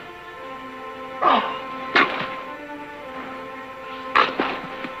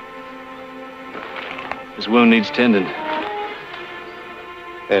 This wound needs tending.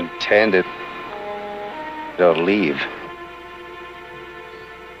 Then tend it. Don't leave.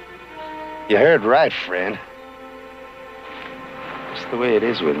 You heard right, friend. It's the way it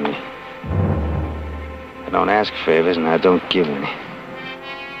is with me. I don't ask favors and I don't give any.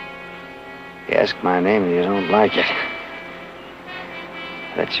 You ask my name and you don't like it.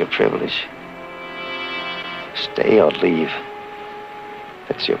 That's your privilege. Stay or leave.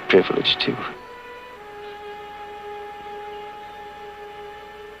 That's your privilege, too.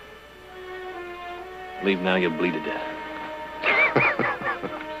 Leave now, you'll bleed to death.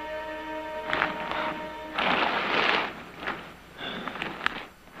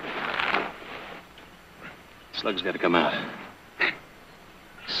 Slug's got to come out.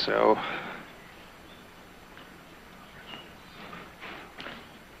 So?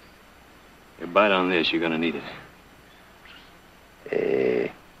 You bite on this, you're gonna need it.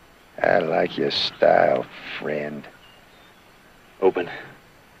 Hey, I like your style, friend. Open.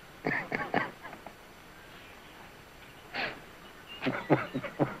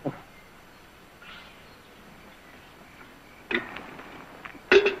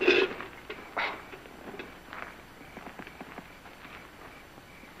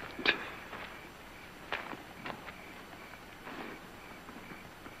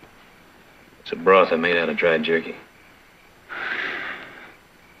 It's a broth I made out of dried jerky.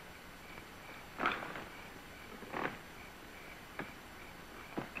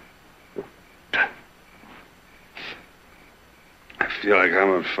 I feel like I'm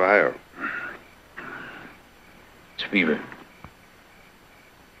on fire. It's fever.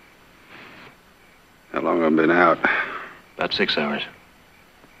 How long have I been out? About 6 hours.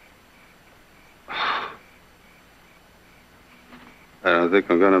 I don't think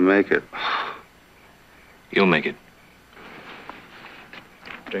I'm gonna make it. You'll make it.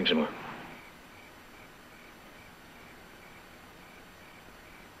 Drink some more.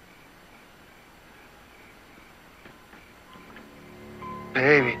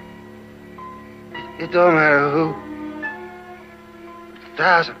 Baby. It don't matter who.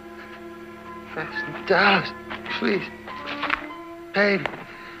 $1,000. Please. Baby.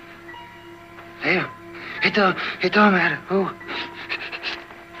 Baby. It don't matter who.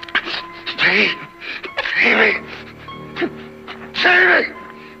 Baby. Baby. Baby.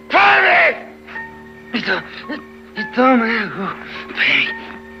 Baby. It don't matter who. Baby.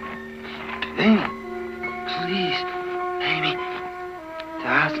 Baby. Please. Baby.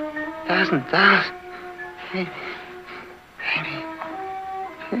 $1,000. Baby. Baby.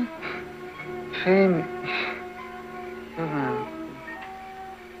 Baby.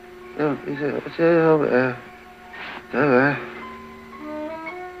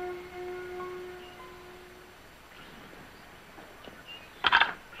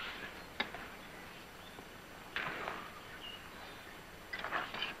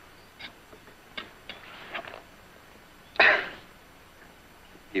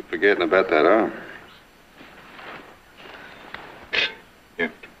 Keep forgetting about that arm.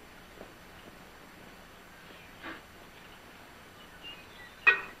 Here.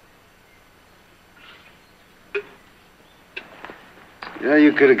 Yeah,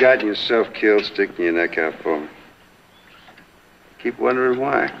 you could have gotten yourself killed sticking your neck out for me. Keep wondering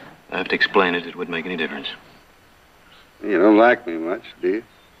why. I have to explain it. It wouldn't make any difference. You don't like me much, do you?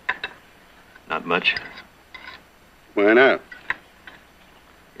 Not much. Why not?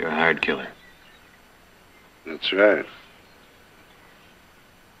 You're a hired killer. That's right.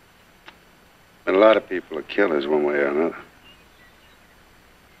 But a lot of people are killers one way or another.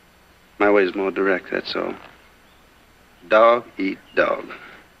 My way's more direct, that's all. Dog eat dog.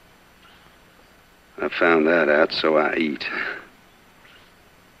 I found that out, so I eat.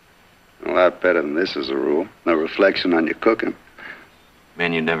 A lot better than this as a rule. No reflection on your cooking.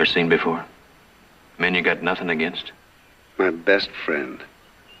 Men you'd never seen before. Men you got nothing against. My best friend.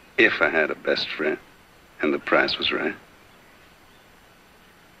 If I had a best friend. And the price was right.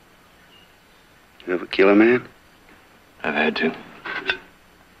 You ever kill a man? I've had to.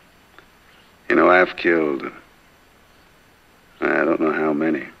 You know, I've killed... I don't know how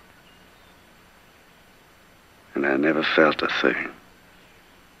many. And I never felt a thing.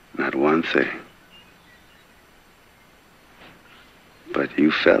 Not one thing. But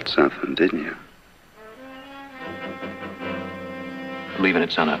you felt something, didn't you? Leaving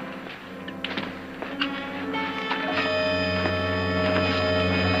at sunup.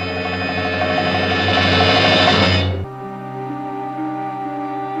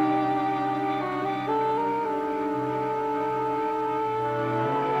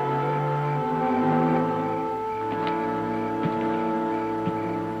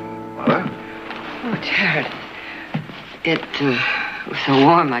 It was so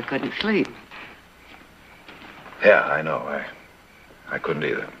warm I couldn't sleep. Yeah, I know. I couldn't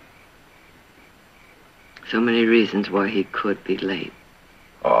either. So many reasons why he could be late.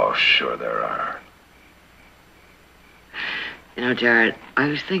 Oh, sure there are. You know, Jared, I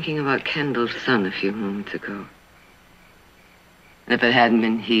was thinking about Kendall's son a few moments ago. And if it hadn't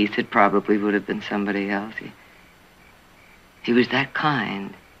been Heath, it probably would have been somebody else. He was that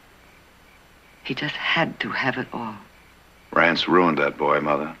kind. He just had to have it all. Rance ruined that boy,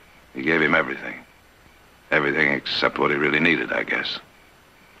 Mother. He gave him everything. Everything except what he really needed, I guess.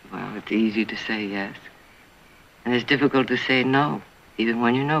 Well, it's easy to say yes. And it's difficult to say no, even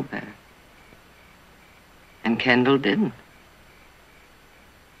when you know better. And Kendall didn't.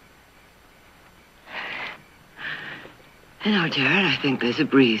 You know, Jared, I think there's a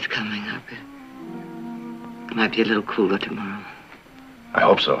breeze coming up. It might be a little cooler tomorrow. I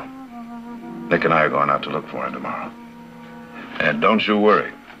hope so. Nick and I are going out to look for him tomorrow. And don't you worry.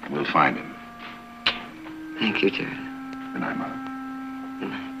 We'll find him. Thank you, Jared. Good night, Mother. Good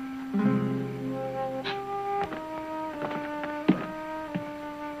night.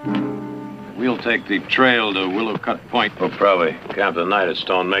 We'll take the trail to Willow Cut Point. We'll probably camp the night at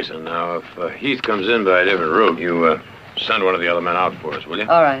Stone Mason. Now, if Heath comes in by a different route, you send one of the other men out for us, will you?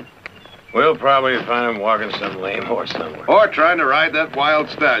 All right. We'll probably find him walking some lame horse somewhere. Or trying to ride that wild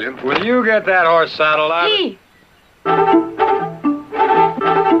stallion. Will you get that horse saddled out? Heath!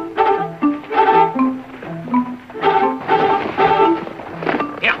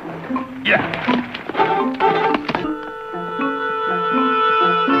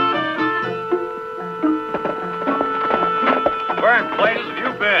 Where in places have you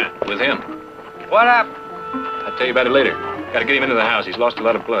been? With him. What happened? I'll tell you about it later. Gotta get him into the house. He's lost a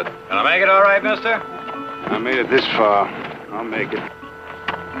lot of blood. Can I make it all right, mister? I made it this far. I'll make it.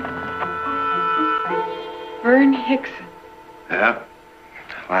 Vern Hickson. Yeah?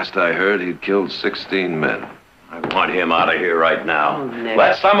 Last I heard, he'd killed 16 men. I want him out of here right now. Oh, Nick.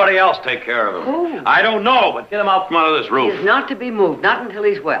 Let somebody else take care of him. Who? I don't know, but get him out from under this roof. He is not to be moved, not until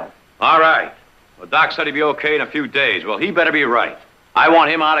he's well. All right. Well, Doc said he'd be okay in a few days. Well, he better be right. I want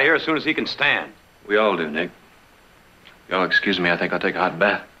him out of here as soon as he can stand. We all do, Nick. Y'all excuse me, I think I'll take a hot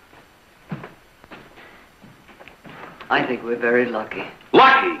bath. I think we're very lucky.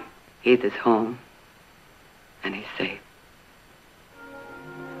 Lucky? Heath is home, and he's safe.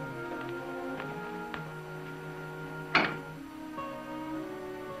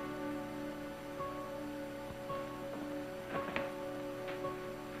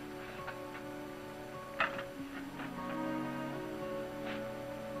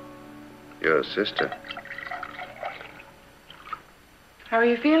 Your sister. How are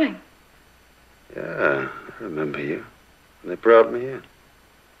you feeling? Yeah, I remember you. They brought me in.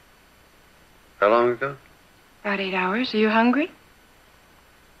 How long ago? About 8 hours. Are you hungry?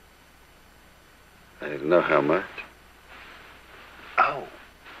 I didn't know how much. Oh.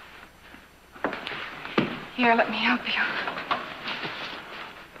 Here, let me help you.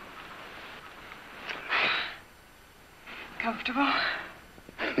 Comfortable?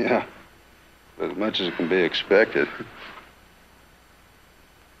 Yeah. As much as can be expected.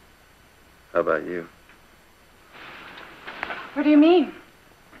 How about you? What do you mean?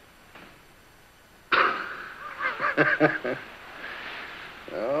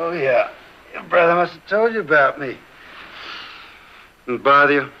 Oh, yeah. Your brother must have told you about me. Didn't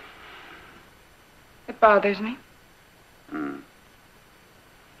bother you? It bothers me.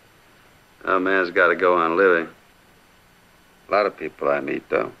 A man's got to go on living. A lot of people I meet,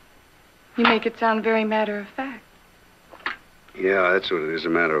 though. You make it sound very matter of fact. Yeah, that's what it is, a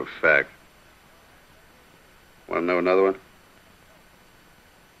matter of fact. Want to know another one?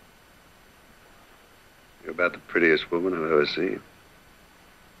 You're about the prettiest woman I've ever seen.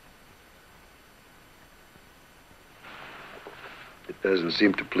 It doesn't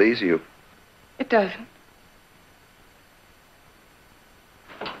seem to please you. It doesn't.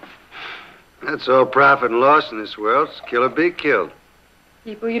 That's all profit and loss in this world. It's kill or be killed.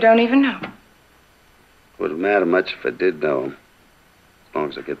 People you don't even know. Wouldn't matter much if I did know them. As long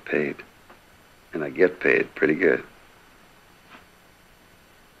as I get paid. And I get paid pretty good.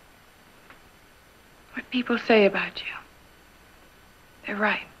 What people say about you, they're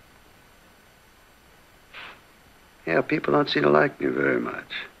right. Yeah, people don't seem to like me very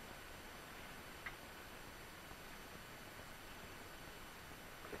much.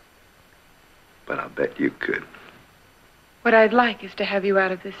 But I'll bet you could. What I'd like is to have you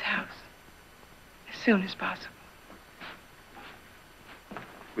out of this house as soon as possible.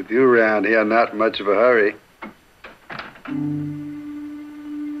 With you around here, not much of a hurry.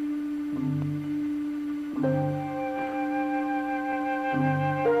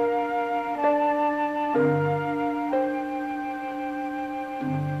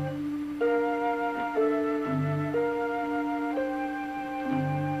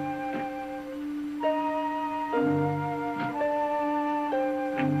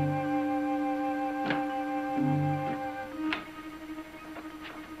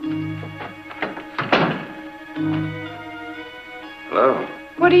 Hello.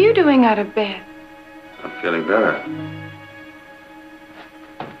 What are you doing out of bed? I'm feeling better.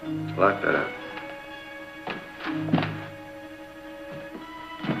 A lot better.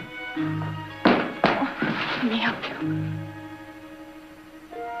 Let me help you.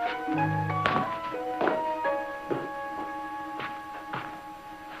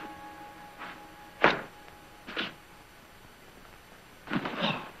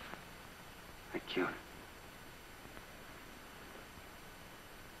 Thank you.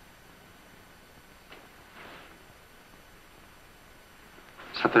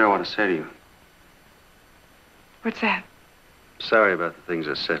 Something I want to say to you. What's that? Sorry about the things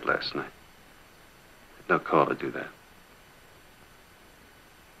I said last night. Had no call to do that.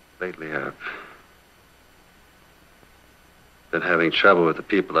 Lately, I've been having trouble with the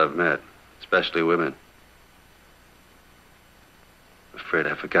people I've met, especially women. I'm afraid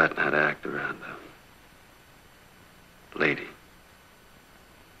I've forgotten how to act around a lady.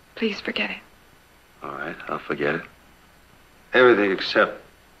 Please forget it. All right, I'll forget it. Everything except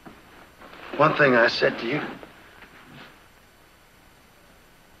one thing I said to you.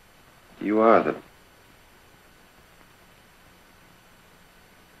 You are the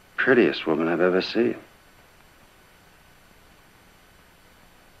prettiest woman I've ever seen.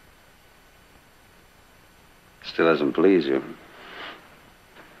 Still doesn't please you.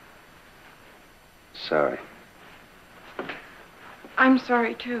 Sorry. I'm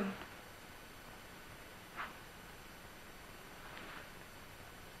sorry, too.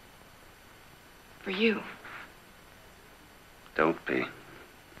 For you. Don't be.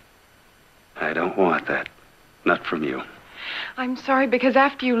 I don't want that. Not from you. I'm sorry, because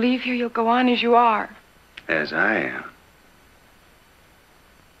after you leave here, you'll go on as you are. As I am.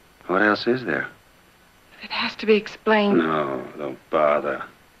 What else is there? It has to be explained. No, don't bother.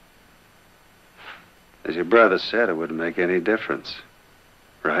 As your brother said, it wouldn't make any difference.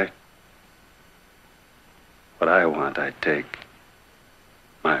 Right? What I want, I take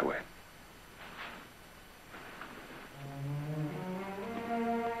my way.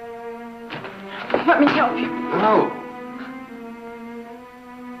 Let me help you. No.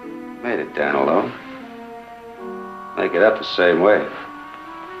 Made it down alone. Make it up the same way.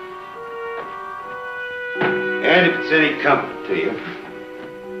 And if it's any comfort to you,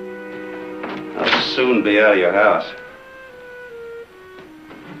 I'll soon be out of your house.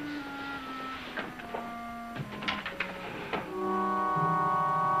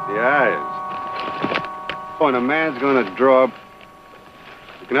 The eyes. When a man's gonna draw,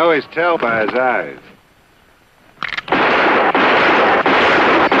 you can always tell by his eyes.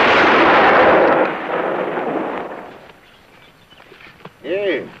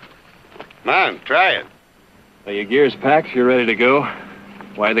 Hey, come on, try it. Are your gears packed? You're ready to go?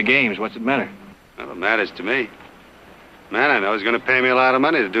 Why the games? What's it matter? Well, it matters to me. Man I know is going to pay me a lot of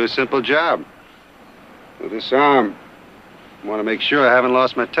money to do a simple job. With this arm, I want to make sure I haven't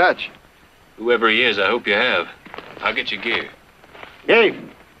lost my touch. Whoever he is, I hope you have. I'll get your gear. Hey!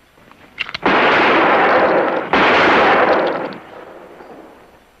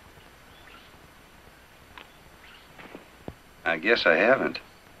 I guess I haven't.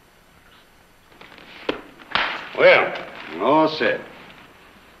 Well, I'm all set.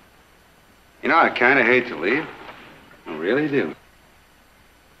 You know, I kind of hate to leave. I really do.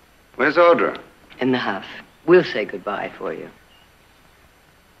 Where's Audra? In the house. We'll say goodbye for you.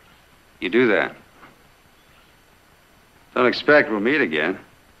 You do that. Don't expect we'll meet again.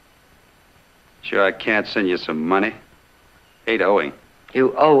 Sure I can't send you some money? Ain't owing.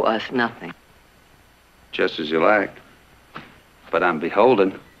 You owe us nothing. Just as you like. But I'm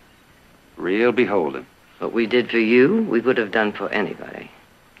beholden. Real beholden. What we did for you, we would have done for anybody.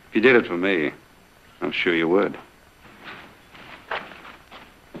 If you did it for me, I'm sure you would.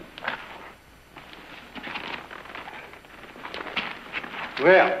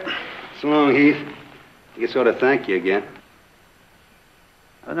 Well, so long, Heath. I guess I ought to thank you again.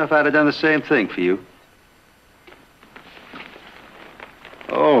 I don't know if I'd have done the same thing for you.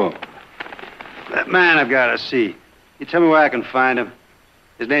 Oh, that man I've got to see. You tell me where I can find him.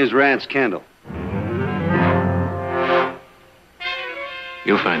 His name's Rance Kendall.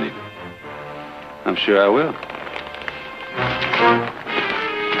 You'll find him. I'm sure I will.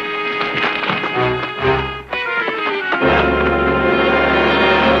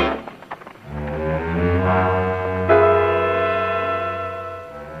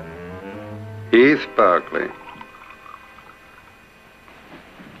 Heath Barkley.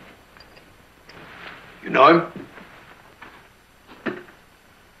 You know him?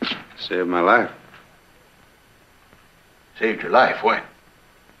 Saved my life. Saved your life, when?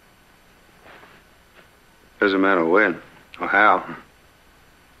 Doesn't matter when or how.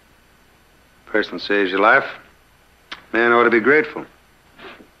 Person saves your life, man ought to be grateful.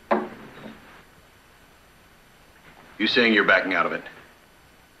 You saying you're backing out of it?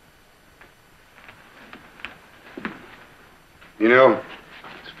 You know,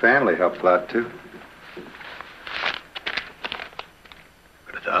 his family helped a lot, too.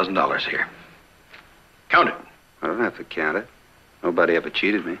 Got $1,000 here. Count it. I don't have to count it. Nobody ever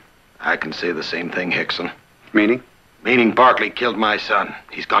cheated me. I can say the same thing, Hickson. Meaning? Meaning Barkley killed my son.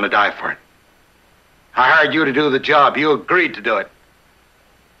 He's gonna die for it. I hired you to do the job. You agreed to do it.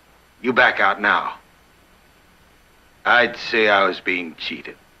 You back out now. I'd say I was being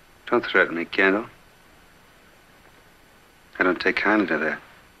cheated. Don't threaten me, Kendall. I don't take kindly to that.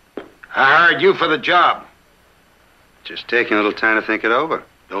 I hired you for the job. Just taking a little time to think it over.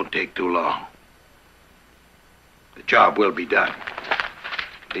 Don't take too long. The job will be done.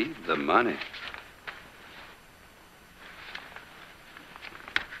 Leave the money.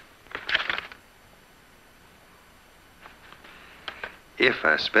 If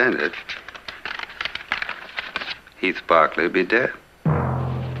I spend it, Heath Barkley will be dead.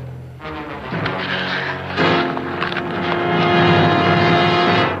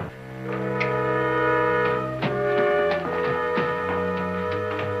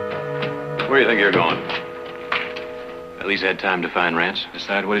 Where do you think you're going? At least had time to find Rance.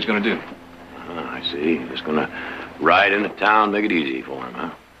 Decide what he's going to do. I see. Just going to ride into town, make it easy for him, huh?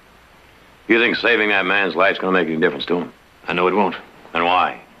 You think saving that man's life's going to make any difference to him? I know it won't. And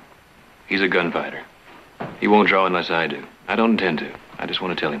why? He's a gunfighter. He won't draw unless I do. I don't intend to. I just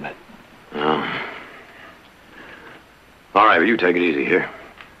want to tell him that. Oh. All right, well, you take it easy here.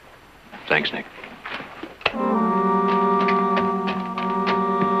 Thanks, Nick.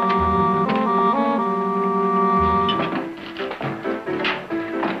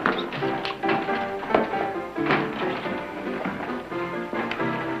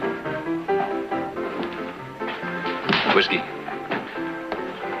 Whiskey.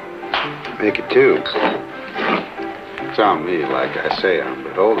 Make it two. It's on me, like I say, I'm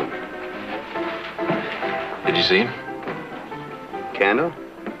beholden. Did you see him? Kendall?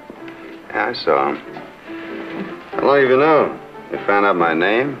 Yeah, I saw him. How long have you known? He found out my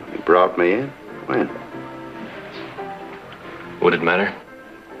name. He brought me in. When? Would it matter?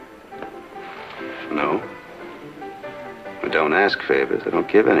 No. I don't ask favors. I don't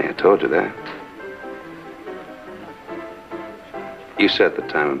give any. I told you that. You set the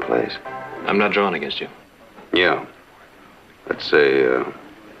time and place. I'm not drawing against you. Yeah. Let's say, the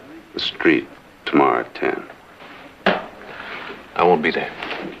street tomorrow at 10. I won't be there.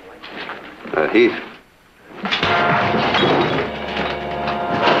 Heath.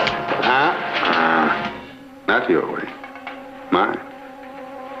 Not your way. Mine.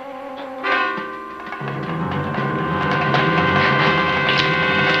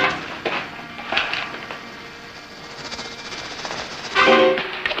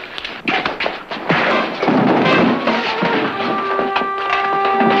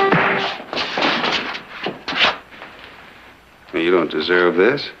 You don't deserve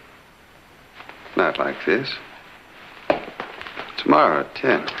this. Not like this. Tomorrow at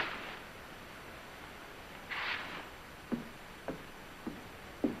 10.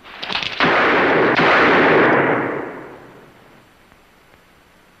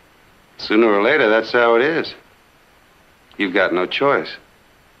 Sooner or later, that's how it is. You've got no choice.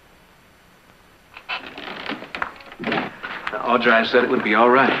 Audrey said it would be all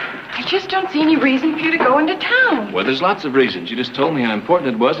right. I just don't see any reason for you to go into town. Well, there's lots of reasons. You just told me how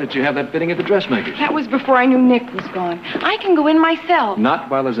important it was that you have that fitting at the dressmaker's. That was before I knew Nick was gone. I can go in myself. Not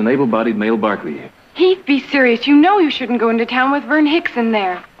while there's an able-bodied male Barkley here. Heath, be serious. You know you shouldn't go into town with Vern Hickson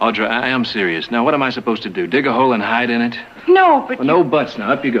there. Audrey, I am serious. Now, what am I supposed to do? Dig a hole and hide in it? No, but well, no buts.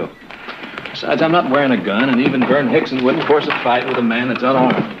 Now, up you go. Besides, I'm not wearing a gun, and even Vern Hickson wouldn't force a fight with a man that's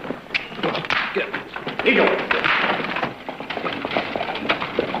unarmed. Get. Here you go.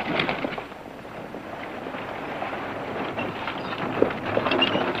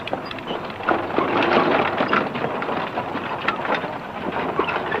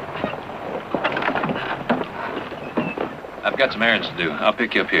 I've got some errands to do. I'll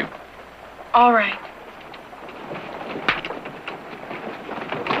pick you up here. All right.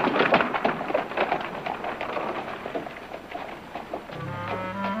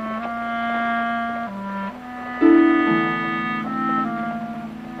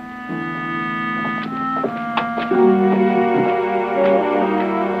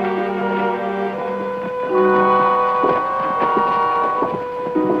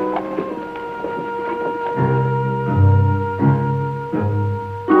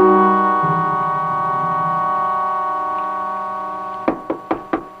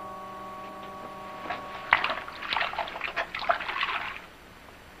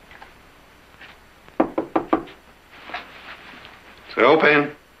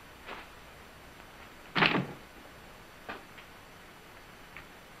 Open.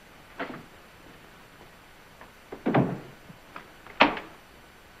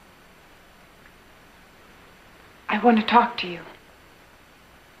 I want to talk to you.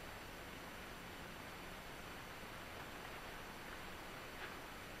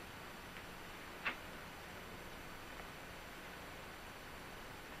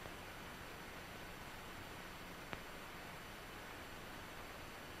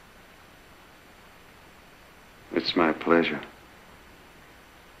 It's my pleasure.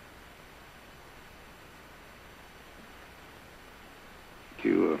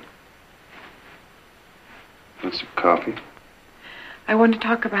 You, want some coffee? I want to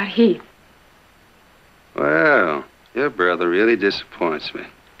talk about Heath. Well, your brother really disappoints me.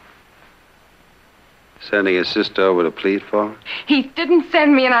 Sending his sister over to plead for him? Heath didn't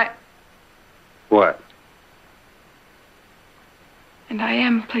send me, and I... What? And I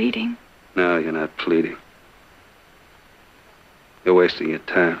am pleading. No, you're not pleading. You're wasting your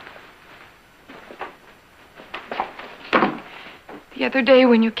time. The other day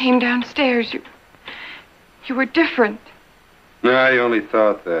when you came downstairs, you were different. No, I only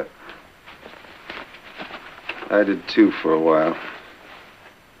thought that. I did too for a while.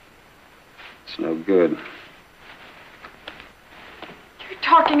 It's no good. You're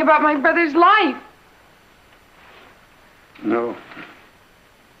talking about my brother's life. No.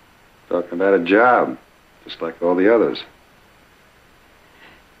 Talking about a job, just like all the others.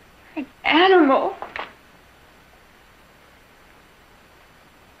 An animal.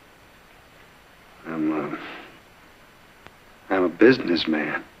 I'm a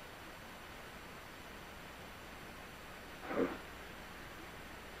businessman.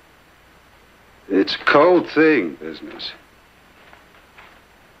 It's a cold thing, business.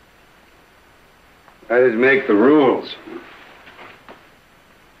 I didn't make the rules.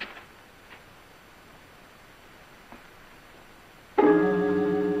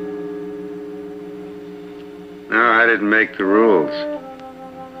 No, I didn't make the rules.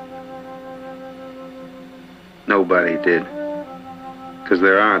 Nobody did. Because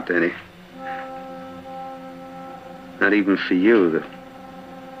there aren't any. Not even for you, the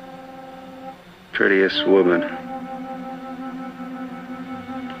prettiest woman.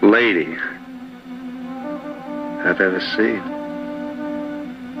 Lady I've ever seen.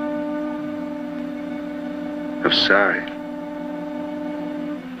 I'm sorry.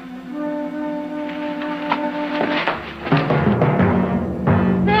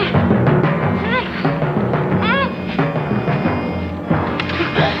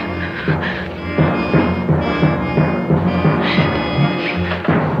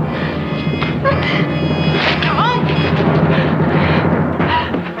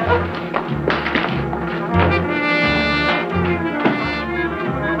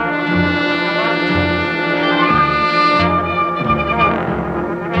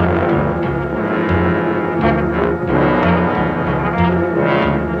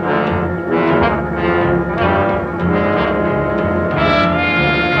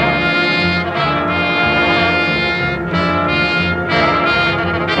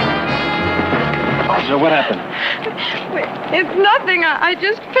 What happened? It's nothing. I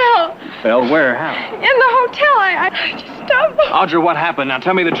just fell. Fell where? How? In the hotel. I just stumbled. Audra, what happened? Now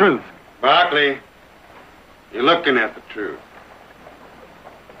tell me the truth. Barkley, you're looking at the truth.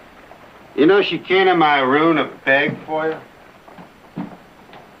 You know she came to my room to beg for you?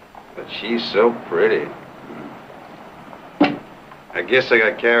 But she's so pretty. I guess I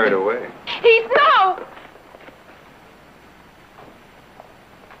got carried away. Heath, no!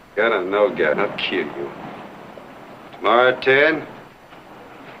 Got a no guy, not kill you. Tomorrow at 10?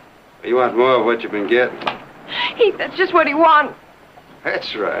 You want more of what you've been getting? Heath, that's just what he wants.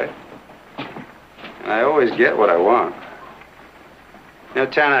 That's right. And I always get what I want. In the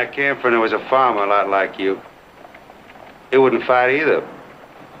town I came from, there was a farmer a lot like you. He wouldn't fight either.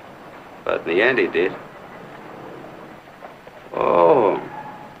 But in the end, he did. Oh,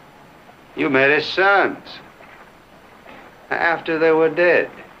 you met his sons. After they were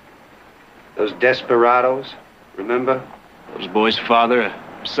dead. Those desperados, remember? Those boys' father, a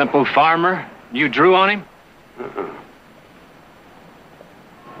simple farmer. You drew on him?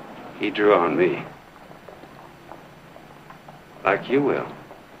 He drew on me. Like you will.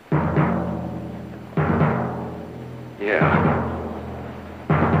 Yeah.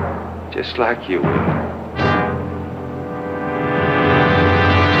 Just like you will.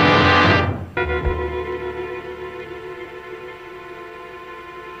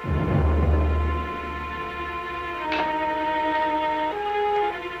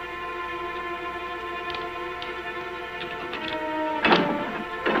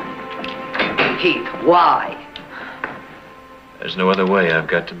 Heath, why? There's no other way. I've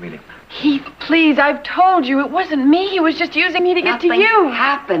got to meet him. Heath, please, I've told you. It wasn't me. He was just using me to get to you. Nothing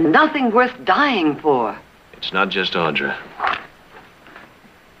happened. Nothing worth dying for. It's not just Audra. I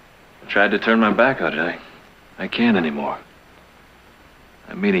tried to turn my back on it. I can't anymore.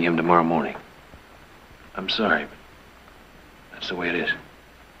 I'm meeting him tomorrow morning. I'm sorry, but that's the way it is.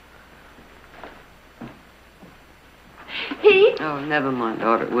 Heath? Oh, never mind,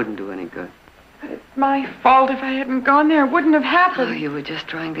 daughter. It wouldn't do any good. It's my fault. If I hadn't gone there, it wouldn't have happened. Oh, you were just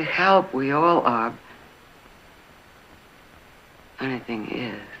trying to help. We all are. Funny thing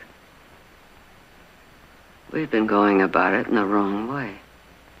is, we've been going about it in the wrong way.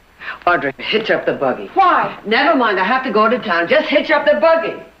 Audrey, hitch up the buggy. Why? Never mind. I have to go to town. Just hitch up the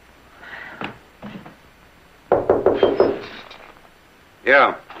buggy.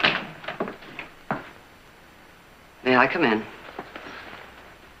 Yeah. May I come in?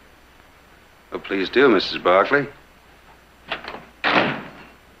 Oh, please do, Mrs. Barkley.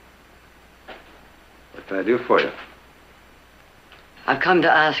 What can I do for you? I've come to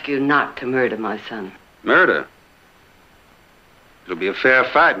ask you not to murder my son. Murder? It'll be a fair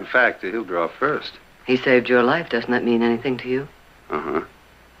fight. In fact, he'll draw first. He saved your life. Doesn't that mean anything to you? Uh-huh.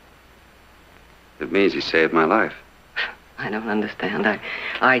 It means he saved my life. I don't understand.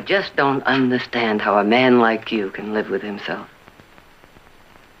 I just don't understand how a man like you can live with himself.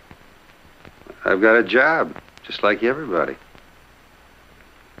 I've got a job, just like everybody.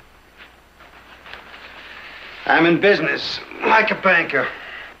 I'm in business, like a banker.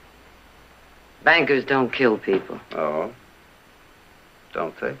 Bankers don't kill people. Oh?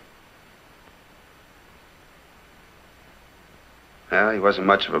 Don't they? Well, he wasn't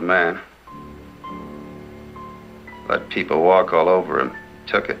much of a man. Let people walk all over him.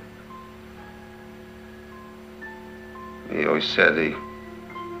 Took it. He always said he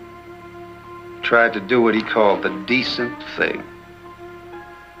tried to do what he called the decent thing.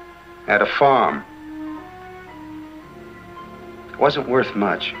 Had a farm. It wasn't worth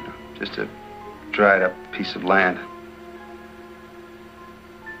much, just a dried up piece of land.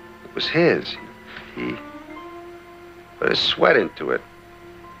 It was his. He put his sweat into it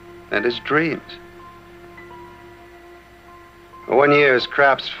and his dreams. One year his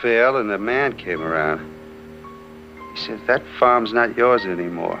crops failed and the man came around. He said, that farm's not yours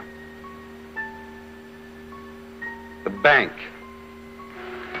anymore. The bank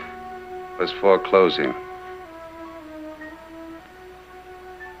was foreclosing.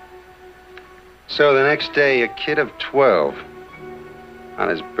 So the next day, a kid of 12, on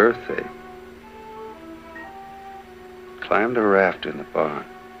his birthday, climbed a rafter in the barn,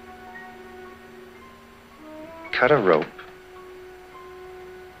 cut a rope.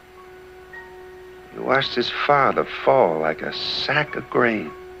 He watched his father fall like a sack of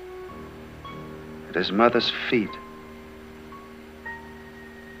grain at his mother's feet.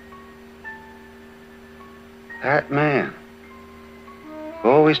 That man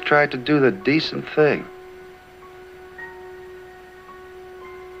always tried to do the decent thing.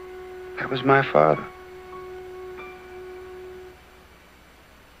 That was my father.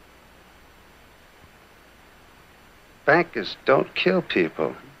 Bankers don't kill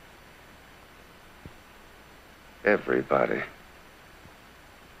people. Everybody.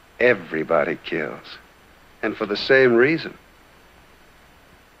 Everybody kills. And for the same reason.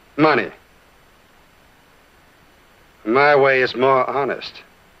 Money. My way is more honest.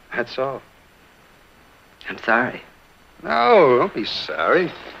 That's all. I'm sorry. No, don't be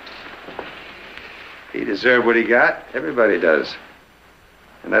sorry. He deserved what he got. Everybody does.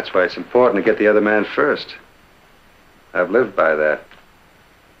 And that's why it's important to get the other man first. I've lived by that.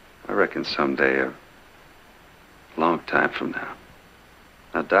 I reckon someday, a long time from now,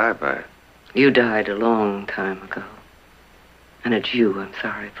 I'll die by it. You died a long time ago. And it's you I'm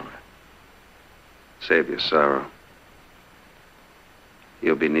sorry for. Save your sorrow.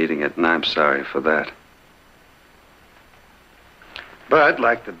 You'll be needing it, and I'm sorry for that. But,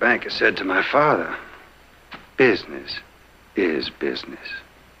 like the banker said to my father, business is business.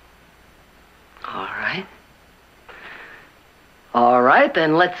 All right. All right,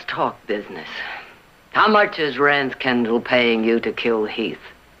 then let's talk business. How much is Rance Kendall paying you to kill Heath?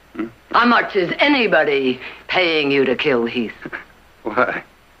 How much is anybody paying you to kill Heath? Why?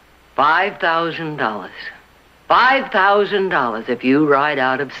 $5,000. $5,000 if you ride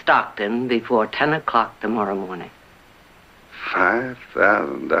out of Stockton before 10 o'clock tomorrow morning.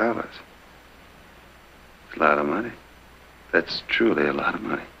 $5,000? It's a lot of money. That's truly a lot of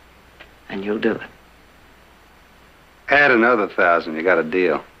money. And you'll do it. Add another 1,000, you got a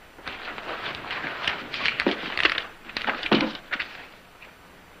deal.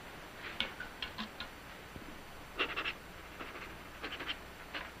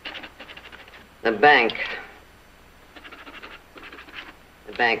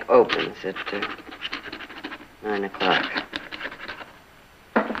 The bank opens at 9 o'clock.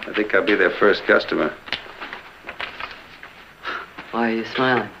 I think I'll be their first customer. Why are you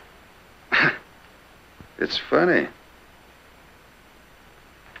smiling? It's funny.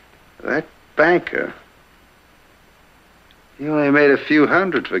 That banker, he only made a few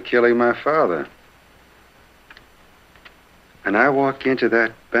hundred for killing my father. And I walk into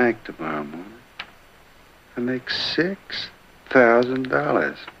that bank tomorrow morning and make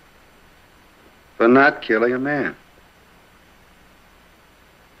 $6,000 for not killing a man.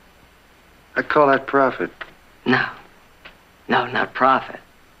 I call that profit. No. No, not profit.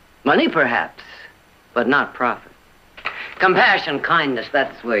 Money, perhaps, but not profit. Compassion, kindness,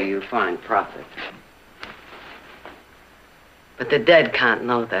 that's where you find profit. But the dead can't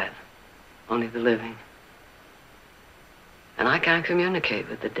know that. Only the living. And I can't communicate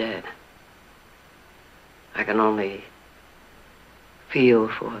with the dead. I can only feel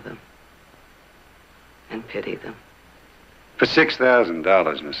for them and pity them. For $6,000,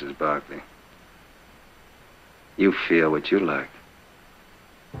 Mrs. Barkley, you feel what you like.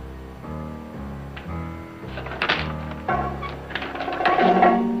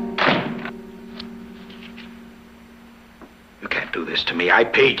 this to me. I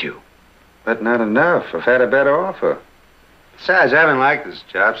paid you. But not enough. I've had a better offer. Besides, I haven't liked this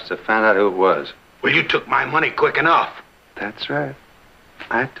job since I found out who it was. Well, you took my money quick enough. That's right.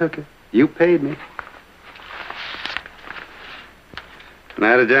 I took it. You paid me. And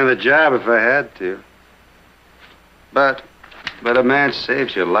I'd have done the job if I had to. But a man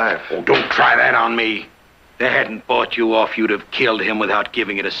saves your life. Oh, don't try that on me. They hadn't bought you off, you'd have killed him without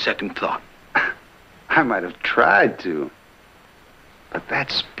giving it a second thought. I might have tried to. But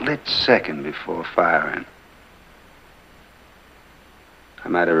that split second before firing, I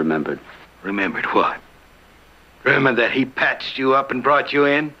might have remembered. Remembered what? Remember that he patched you up and brought you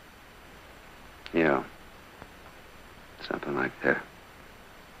in? Yeah. Something like that.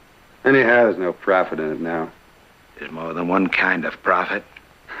 Anyhow, there's no profit in it now. There's more than one kind of profit.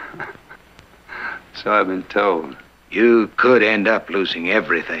 So I've been told. You could end up losing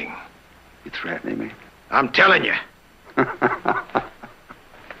everything. You threatening me? I'm telling you.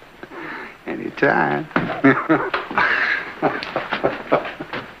 Anytime.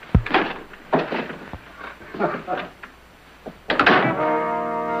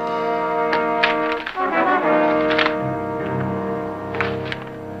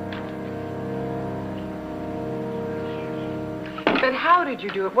 But how did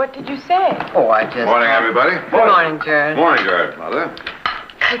you do it? What did you say? Oh, I just... Morning, everybody. Good morning, Jared. Morning, Jared. Mother.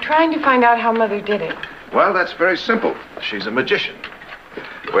 We're trying to find out how Mother did it. Well, that's very simple. She's a magician.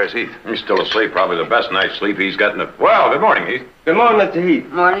 Where's Heath? He's still asleep. Probably the best night's sleep he's gotten. Well, good morning, Heath. Good morning, Mr. Heath.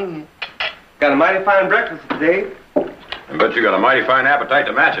 Morning. Got a mighty fine breakfast today. I bet you got a mighty fine appetite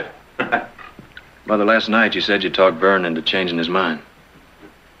to match it. Mother, last night you said you talked Vern into changing his mind.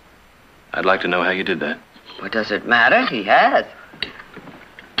 I'd like to know how you did that. What does it matter? He has.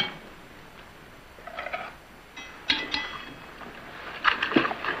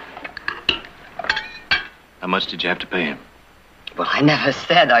 How much did you have to pay him? Well, I never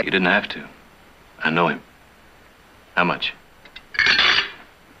said I... You didn't have to. I know him. How much?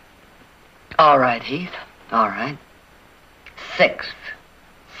 All right, Heath. All right.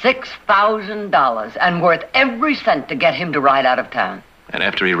 $6,000, and worth every cent to get him to ride out of town. And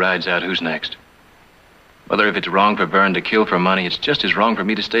after he rides out, who's next? Whether if it's wrong for Vern to kill for money, it's just as wrong for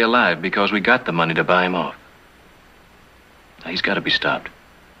me to stay alive because we got the money to buy him off. Now, he's got to be stopped.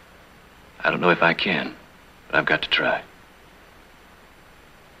 I don't know if I can, but I've got to try.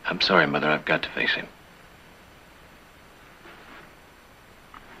 I'm sorry, Mother. I've got to face him.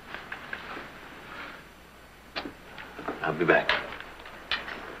 I'll be back.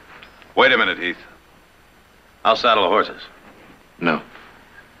 Wait a minute, Heath. I'll saddle the horses. No.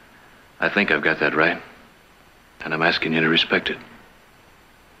 I think I've got that right. And I'm asking you to respect it.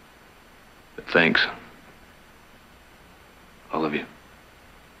 But thanks. All of you.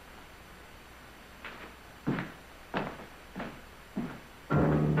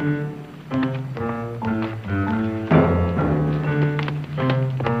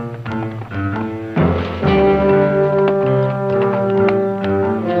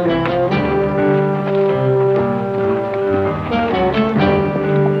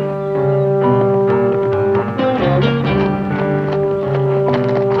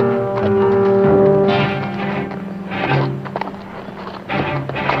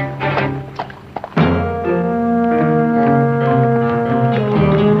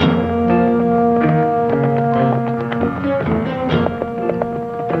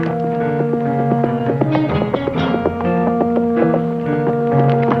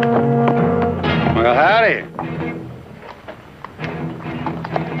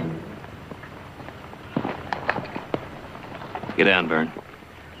 Get down, Vern.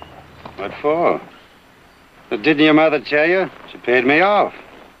 What for? Well, didn't your mother tell you? She paid me off.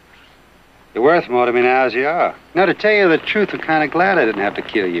 You're worth more to me now as you are. Now, to tell you the truth, I'm kind of glad I didn't have to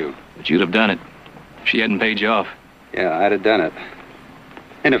kill you. But you'd have done it. If she hadn't paid you off. Yeah, I'd have done it.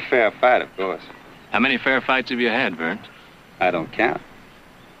 In a fair fight, of course. How many fair fights have you had, Vern? I don't count.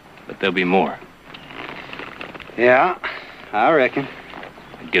 But there'll be more. Yeah, I reckon.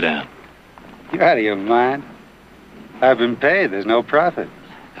 Get down. You're out of your mind. I've been paid. There's no profit.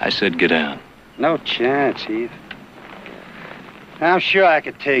 I said get down. No chance, Heath. I'm sure I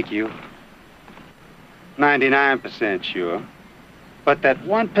could take you. 99% sure. But that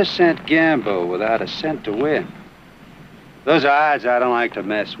 1% gamble without a cent to win. Those are odds I don't like to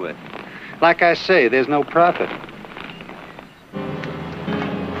mess with. Like I say, there's no profit.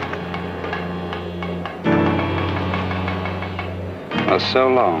 Well, so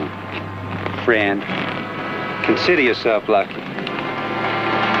long, friend. Consider yourself lucky.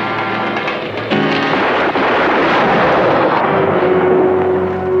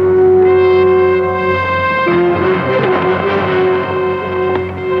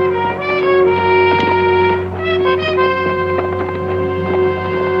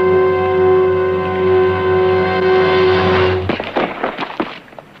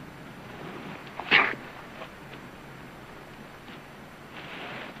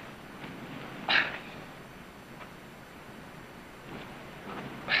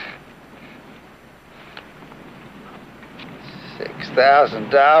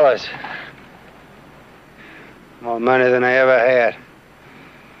 $6,000. More money than I ever had.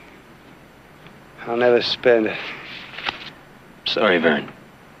 I'll never spend it. Sorry, Vern.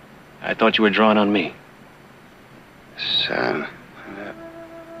 I thought you were drawing on me. Son, that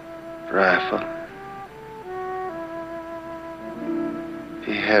rifle.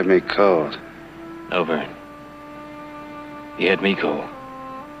 He had me cold. No, Vern. He had me cold.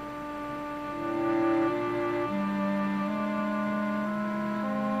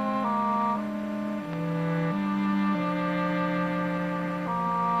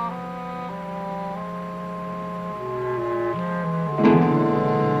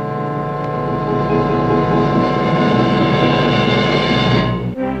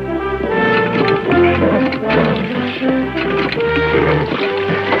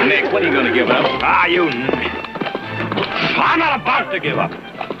 Nick, what are you going to give up? Ah, you... I'm not about to give up.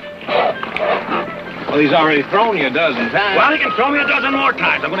 Well, he's already thrown you a dozen times. Well, he can throw me a dozen more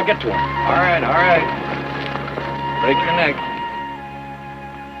times. I'm going to get to him. All right, all right. Break your neck.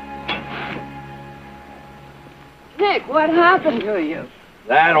 Nick, what happened to you?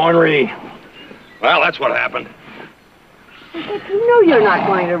 That ornery. Well, that's what happened. But you know you're not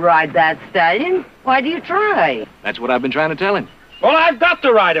going to ride that stallion. Why do you try? That's what I've been trying to tell him. Well, I've got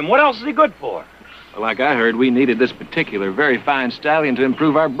to ride him. What else is he good for? Well, like I heard, we needed this particular very fine stallion to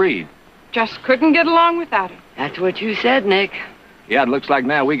improve our breed. Just couldn't get along without him. That's what you said, Nick. Yeah, it looks like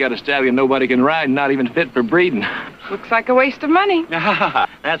now we got a stallion nobody can ride, not even fit for breeding. Looks like a waste of money.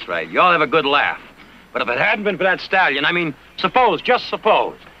 That's right. You all have a good laugh. But if it hadn't been for that stallion, I mean, suppose, just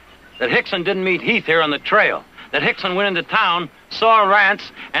suppose, that Hickson didn't meet Heath here on the trail, that Hickson went into town, saw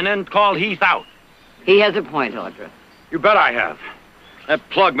Rance, and then called Heath out. He has a point, Audra. You bet I have. That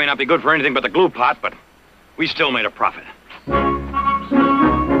plug may not be good for anything but the glue pot, but we still made a profit.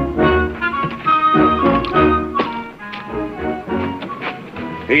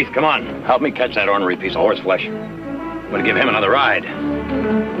 Heath, come on. Help me catch that ornery piece of horseflesh. I'm going to give him another ride.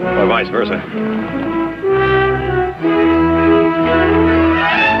 Or vice versa.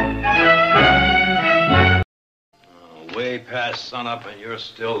 Way past sunup and you're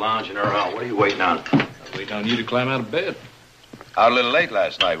still lounging around. What are you waiting on? Waiting on you to climb out of bed. Out a little late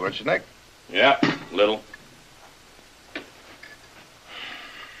last night, weren't you, Nick? Yeah, little.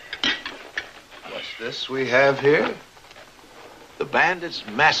 What's this we have here? The bandits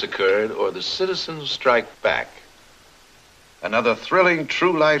massacred or the citizens strike back. Another thrilling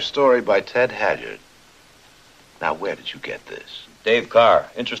true life story by Ted Halyard. Now, where did you get this? Dave Carr.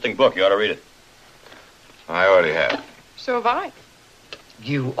 Interesting book. You ought to read it. I already have. So have I.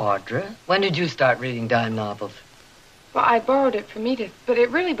 You, Audra? When did you start reading dime novels? Well, I borrowed it from Edith, but it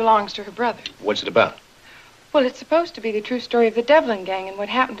really belongs to her brother. What's it about? Well, it's supposed to be the true story of the Devlin gang and what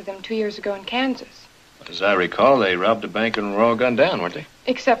happened to them 2 years ago in Kansas. As I recall, they robbed a bank and were all gunned down, weren't they?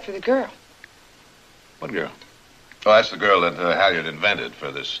 Except for the girl. What girl? Oh, that's the girl that Halyard invented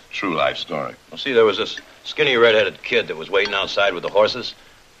for this true life story. Well, see, there was this skinny red-headed kid that was waiting outside with the horses,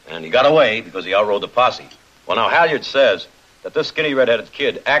 and he got away because he outrode the posse. Well, now, Halyard says that this skinny red-headed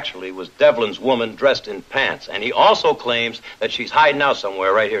kid actually was Devlin's woman dressed in pants, and he also claims that she's hiding out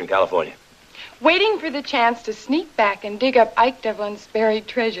somewhere right here in California. Waiting for the chance to sneak back and dig up Ike Devlin's buried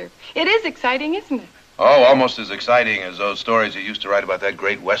treasure. It is exciting, isn't it? Oh, almost as exciting as those stories you used to write about that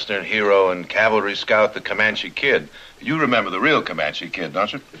great Western hero and cavalry scout, the Comanche Kid. You remember the real Comanche Kid,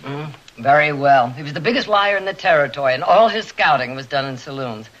 don't you? Very well. He was the biggest liar in the territory, and all his scouting was done in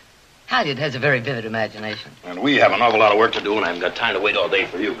saloons. Halyard has a very vivid imagination. And we have an awful lot of work to do, and I haven't got time to wait all day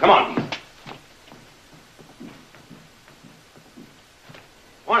for you. Come on.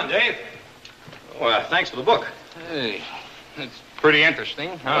 Morning, Dave. Well, thanks for the book. Hey, it's pretty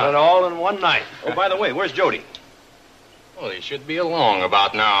interesting, huh? Got it all in one night. Oh, by the way, where's Jody? Well, he should be along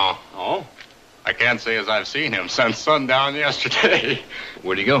about now. Oh? I can't say as I've seen him since sundown yesterday.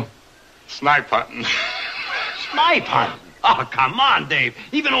 Where'd he go? Snipe hunting. Snipe hunting? Oh, come on, Dave.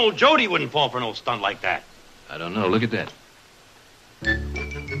 Even old Jody wouldn't fall for no stunt like that. I don't know. Look at that.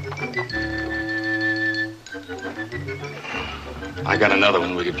 I got another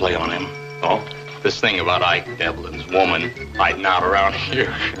one we could play on him. Oh? This thing about Ike Devlin's woman hiding out around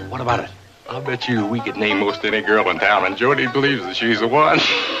here. What about it? I'll bet you we could name most any girl in town, and Jody believes that she's the one.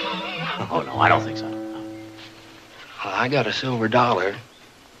 Oh, no, I don't think so. I got a silver dollar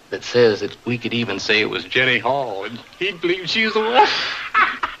that says that we could even say it was Jenny Hall, and he'd believe she's the one.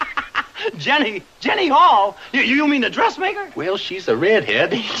 Jenny Hall? You mean the dressmaker? Well, she's a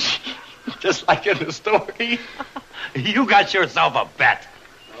redhead, just like in the story. You got yourself a bet.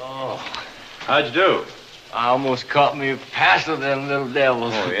 Oh. How'd you do? I almost caught me past of them little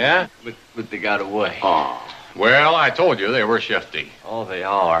devils. Oh, yeah? But they got away. Oh. Well, I told you they were shifty. Oh, they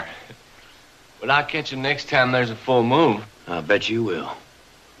are. But I'll catch 'em next time there's a full moon. I bet you will.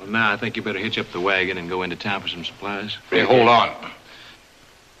 Well, now I think you better hitch up the wagon and go into town for some supplies. Hey, hold on.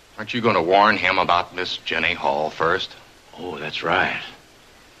 Aren't you going to warn him about Miss Jenny Hall first? Oh, that's right.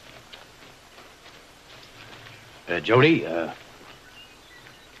 Jody, I'm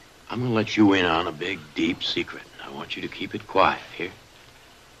going to let you in on a big, deep secret. I want you to keep it quiet, here?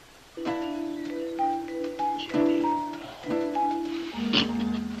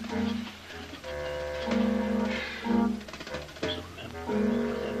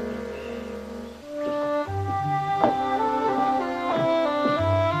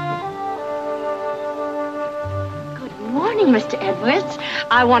 Mr. Edwards,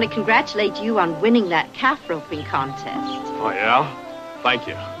 I want to congratulate you on winning that calf roping contest. Oh, yeah? Thank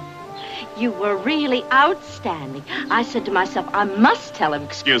you. You were really outstanding. I said to myself, I must tell him.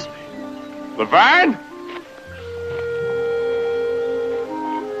 Excuse me. Laverne?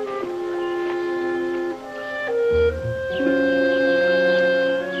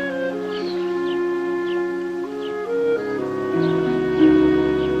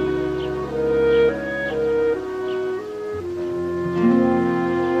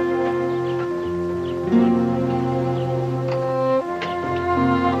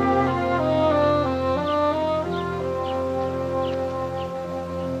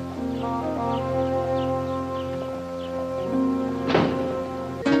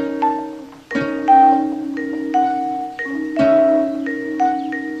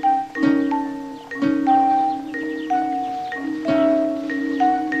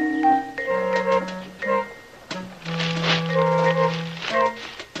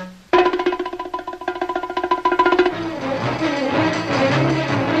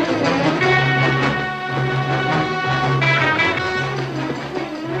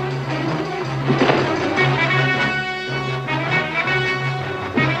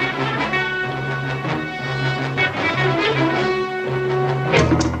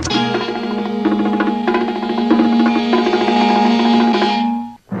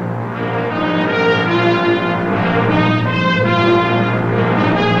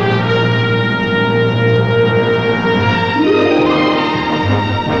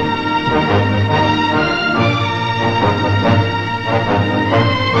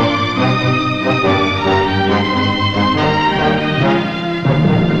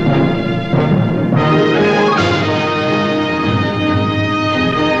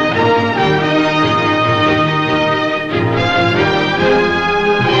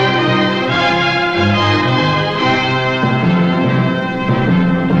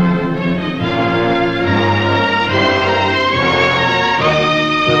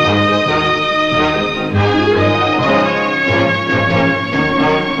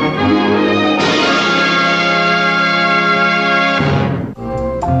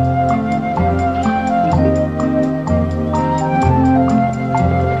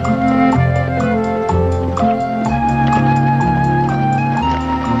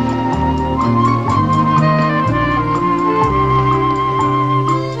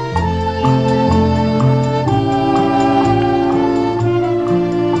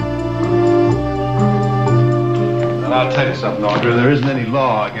 I'll tell you something, Audrey. There isn't any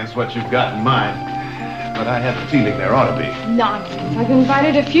law against what you've got in mind. But I have the feeling there ought to be. Nonsense. I've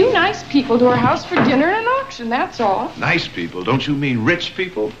invited a few nice people to our house for dinner and an auction, that's all. Nice people? Don't you mean rich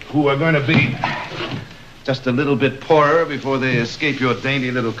people who are going to be just a little bit poorer before they escape your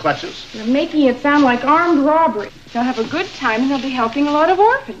dainty little clutches? You're making it sound like armed robbery. They'll have a good time and they'll be helping a lot of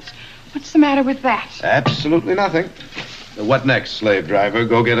orphans. What's the matter with that? Absolutely nothing. Now, what next, slave driver?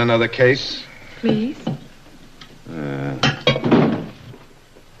 Go get another case? Please?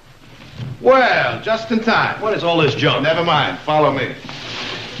 Well, just in time. What is all this junk? Never mind. Follow me.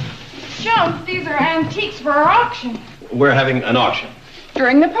 Junk, these are antiques for our auction. We're having an auction.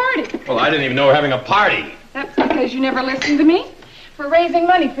 During the party. Well, I didn't even know we were having a party. That's because you never listened to me. We're raising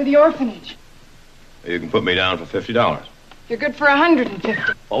money for the orphanage. You can put me down for $50. You're good for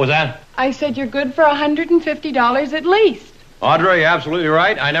 $150. What was that? I said you're good for $150 at least. Audrey, you're absolutely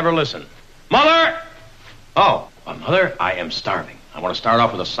right. I never listen. Mother! Oh, Mother, I am starving. I want to start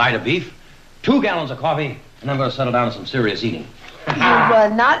off with a side of beef, 2 gallons of coffee, and I'm going to settle down to some serious eating. You were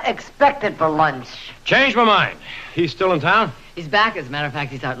not expected for lunch. Changed my mind. He's still in town? He's back. As a matter of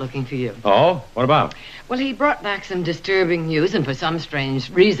fact, he's out looking for you. Oh? What about? Well, he brought back some disturbing news, and for some strange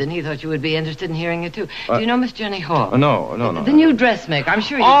reason, he thought you would be interested in hearing it, too. What? Do you know Miss Jenny Hall? No. The new dressmaker. I'm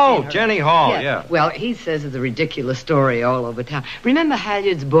sure you've Oh, seen her. Jenny Hall, yeah. Well, he says it's a ridiculous story all over town. Remember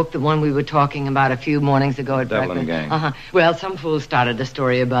Halyard's book, the one we were talking about a few mornings ago at Devlin breakfast? Gang. Uh-huh. Well, some fool started a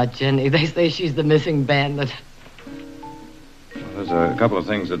story about Jenny. They say she's the missing bandit. There's a couple of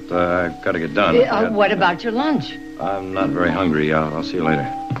things that I've got to get done. What about your lunch? I'm not very hungry. I'll see you later.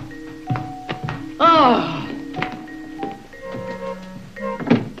 Oh.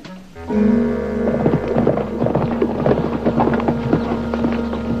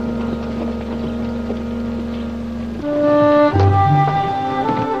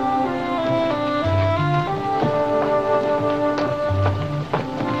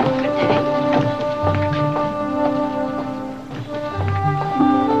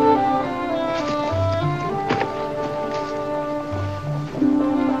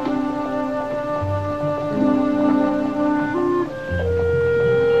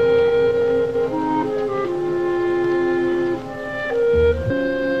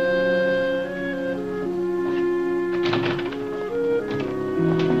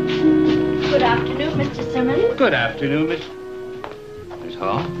 Good afternoon, Mr. Simmons. Good afternoon, Miss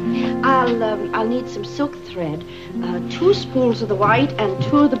Hall. I'll need some silk thread, 2 spools of the white and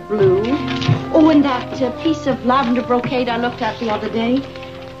 2 of the blue. Oh, and that piece of lavender brocade I looked at the other day,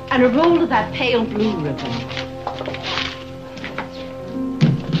 and a roll of that pale blue ribbon.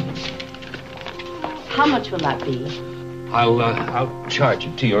 How much will that be? I'll charge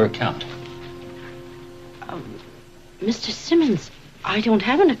it to your account. Mr. Simmons, I don't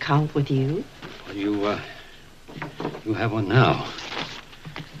have an account with you. Well, you have one now.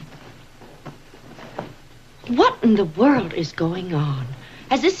 What in the world is going on?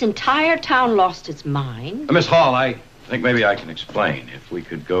 Has this entire town lost its mind? Miss Hall, I think maybe I can explain. If we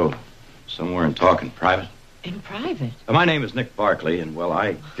could go somewhere and talk in private. In private? My name is Nick Barkley, and, well,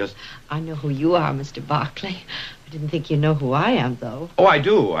 I just... I know who you are, Mr. Barkley. I didn't think you know who I am, though. Oh, I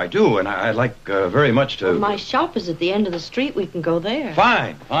do, and I'd like very much to... Well, my shop is at the end of the street. We can go there.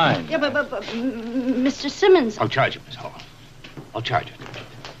 Fine. Yeah, but Mr. Simmons... I'll charge it, Miss Hall. I'll charge it.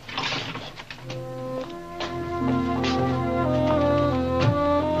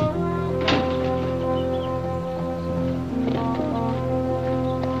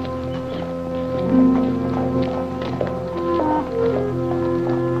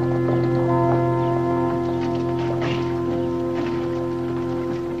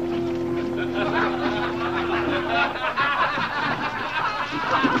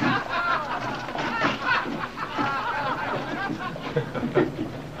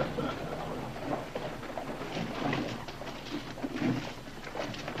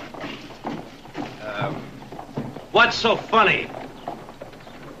 What's so funny?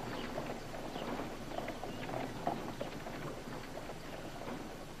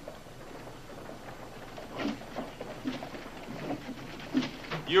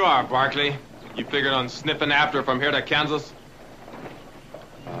 You are, Barkley. You figured on sniffing after her from here to Kansas?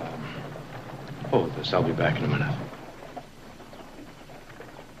 Hold this. I'll be back in a minute.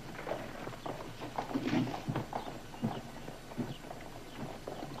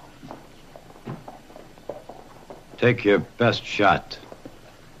 Take your best shot.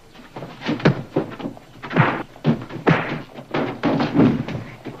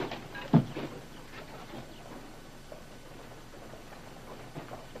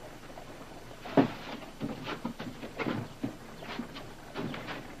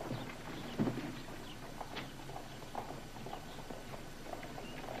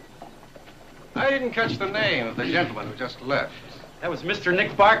 I didn't catch the name of the gentleman who just left. That was Mr.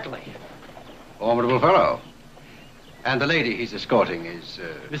 Nick Barkley. Formidable fellow. And the lady he's escorting is...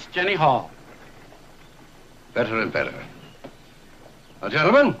 Miss Jenny Hall. Better and better. Now,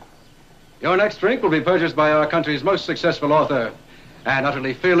 gentlemen, your next drink will be purchased by our country's most successful author and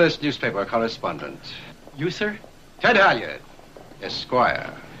utterly fearless newspaper correspondent. You, sir? Ted Halyard,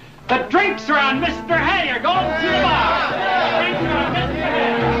 Esquire. The drinks are on Mr. Halyard. Go to the bar. The drinks are on Mr.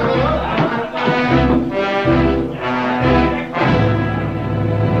 Halyard.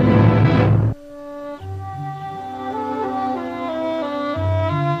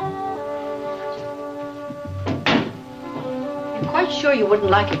 Quite sure you wouldn't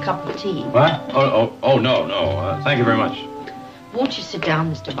like a cup of tea. What? No. Thank you very much. Won't you sit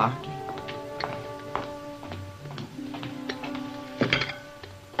down, Mr. Barkley?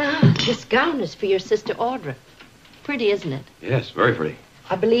 This gown is for your sister Audra. Pretty, isn't it? Yes, very pretty.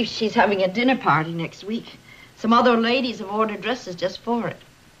 I believe she's having a dinner party next week. Some other ladies have ordered dresses just for it.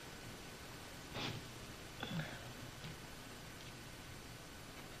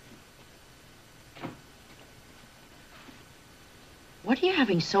 What are you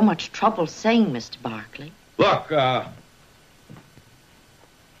having so much trouble saying, Mr. Barkley? Look,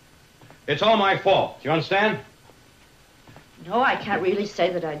 it's all my fault. You understand? No, I can't really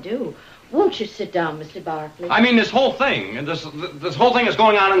say that I do. Won't you sit down, Mr. Barkley? I mean, this whole thing, and this whole thing is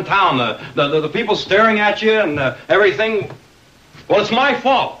going on in town. The people staring at you and everything. Well, it's my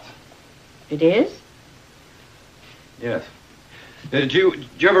fault. It is? Yes. Did you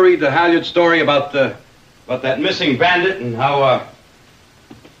ever read the Halyard story about that missing bandit and how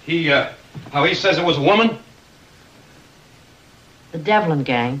he says it was a woman? The Devlin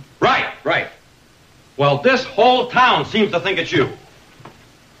gang. Right. Well, this whole town seems to think it's you.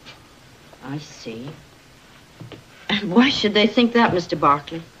 I see. And why should they think that, Mr.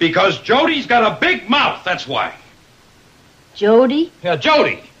 Barkley? Because Jody's got a big mouth, that's why. Jody? Yeah,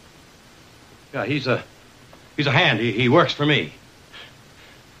 Jody. Yeah, he's a hand. He works for me.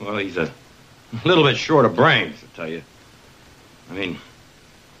 Well, he's a little bit short of brains, I tell you. I mean,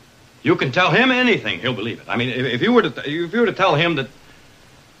 you can tell him anything, he'll believe it. I mean, if you were to tell him that,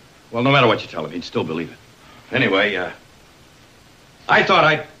 well, no matter what you tell him, he'd still believe it. Anyway, I thought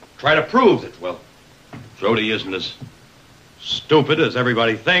I'd try to prove that, well, Jody isn't as stupid as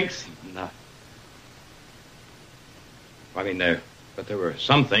everybody thinks. And, I mean, there were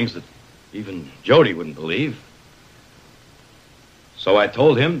some things that even Jody wouldn't believe. So I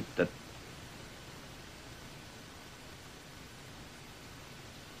told him that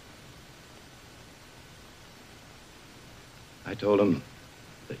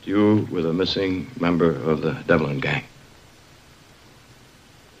you were the missing member of the Devlin gang.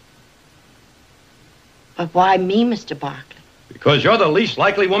 But why me, Mr. Barkley? Because you're the least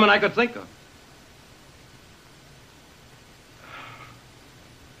likely woman I could think of.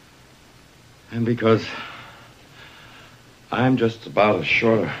 And because I'm just about as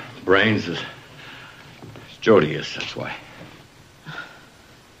short of brains as Jody is, that's why.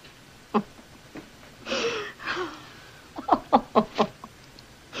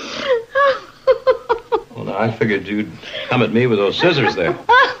 Well, now, I figured you'd come at me with those scissors there.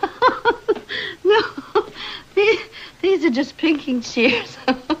 No, these are just pinking shears.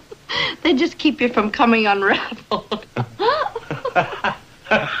 They just keep you from coming unraveled.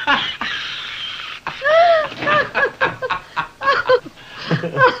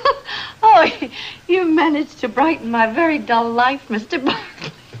 Oh, you managed to brighten my very dull life, Mr.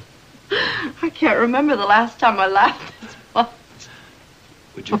 Barkley. I can't remember the last time I laughed this much.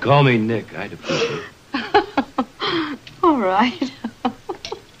 Would you call me Nick? I'd appreciate it. All right.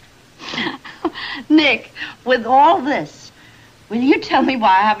 Nick, with all this, will you tell me why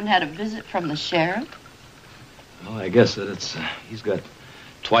I haven't had a visit from the sheriff? Well, I guess that he's got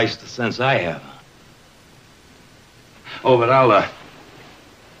twice the sense I have. Oh, but I'll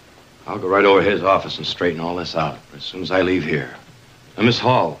go right over to his office and straighten all this out as soon as I leave here. Miss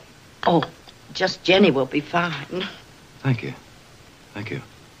Hall. Oh, just Jenny will be fine. Thank you.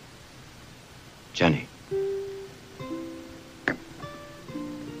 Jenny.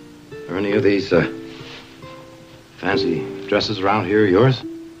 Are any of these fancy dresses around here yours?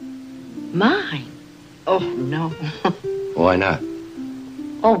 Mine? Oh, no. Why not?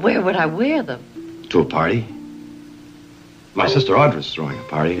 Oh, where would I wear them? To a party. My sister Audra's throwing a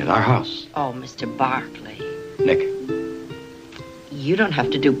party at our house. Oh, Mr. Barkley. Nick. You don't have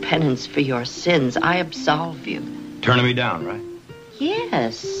to do penance for your sins. I absolve you. Turning me down, right?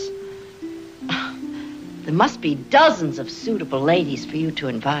 Yes. There must be dozens of suitable ladies for you to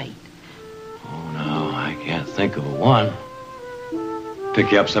invite. Oh, no, I can't think of one.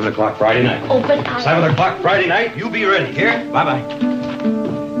 Pick you up 7 o'clock Friday night. Oh, but 7 o'clock Friday night, you be ready. Here? Bye-bye.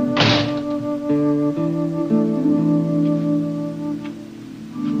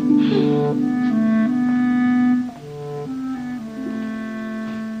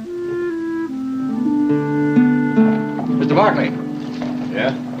 Mr. Barkley.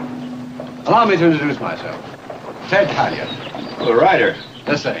 Yeah? Allow me to introduce myself. Ted Halyard. The writer.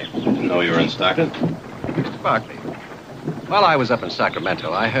 The same. Didn't know you were in Stockton. Mr. Barkley, while I was up in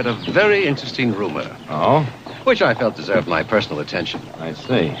Sacramento, I heard a very interesting rumor. Oh? Which I felt deserved my personal attention. I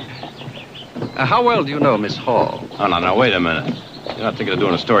see. How well do you know Miss Hall? Oh, no, wait a minute. You're not thinking of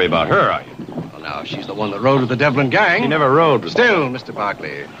doing a story about her, are you? Well, now, she's the one that rode with the Devlin gang. She never rode with Still, Mr.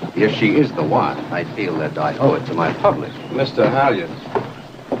 Barkley, if she is the one, I feel that I owe it to my public. Mr. Halyard.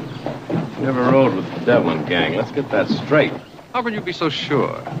 She never rode with the Devlin gang. Let's get that straight. How can you be so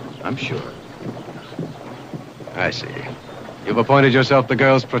sure? I'm sure. I see. You've appointed yourself the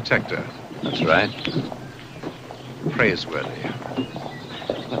girl's protector. That's right. Praiseworthy.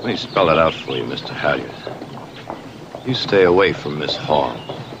 Let me spell it out for you, Mr. Halyard. You stay away from Miss Hall.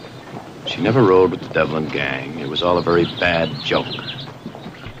 She never rode with the Devlin gang. It was all a very bad joke.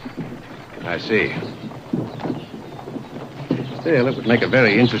 I see. Still, it would make a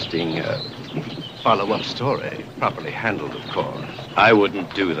very interesting follow-up story, properly handled, of course. I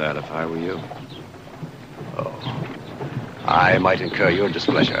wouldn't do that if I were you. Oh. I might incur your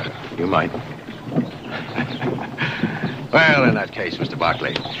displeasure. You might. Well, in that case, Mr.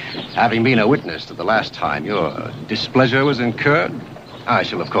 Barclay, having been a witness to the last time your displeasure was incurred, I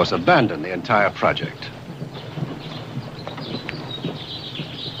shall, of course, abandon the entire project.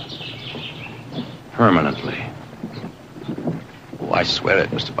 Permanently. Oh, I swear it,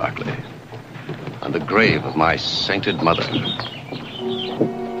 Mr. Barclay. On the grave of my sainted mother.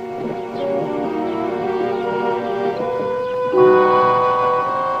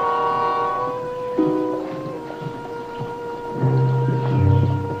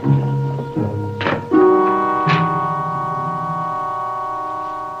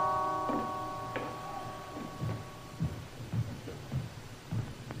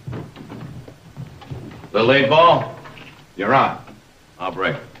 The late ball? You're on. I'll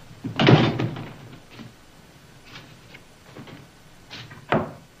break it.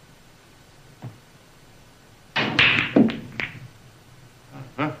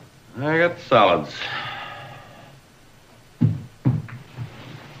 I got solids.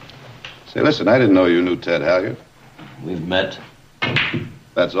 Say, listen, I didn't know you knew Ted Halyard. We've met.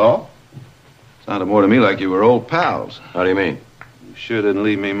 That's all? Sounded more to me like you were old pals. How do you mean? You sure didn't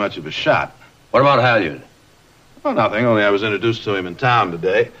leave me much of a shot. What about Halyard? Oh, nothing, only I was introduced to him in town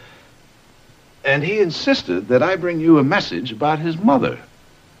today. And he insisted that I bring you a message about his mother.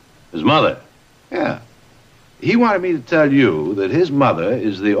 His mother? Yeah. He wanted me to tell you that his mother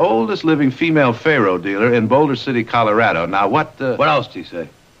is the oldest living female faro dealer in Boulder City, Colorado. Now, what else did he say?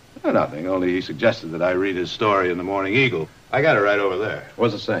 Oh, nothing, only he suggested that I read his story in the Morning Eagle. I got it right over there. What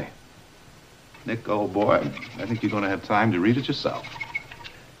does it say? Nick, old boy, I think you're going to have time to read it yourself.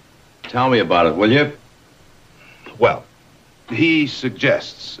 Tell me about it, will you? Well, he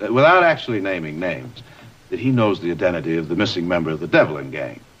suggests, without actually naming names, that he knows the identity of the missing member of the Devlin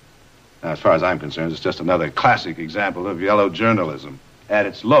gang. Now, as far as I'm concerned, it's just another classic example of yellow journalism. At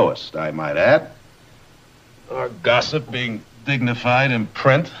its lowest, I might add. Our gossip being dignified in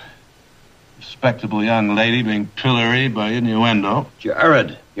print. Respectable young lady being pilloried by innuendo.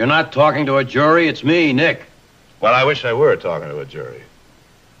 Jared, you're not talking to a jury. It's me, Nick. Well, I wish I were talking to a jury.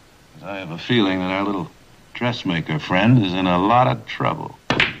 I have a feeling that our little dressmaker friend is in a lot of trouble.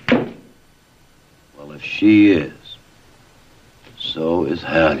 Well, if she is, so is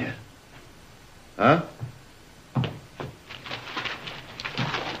Halyard. Huh?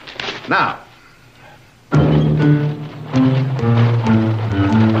 Now.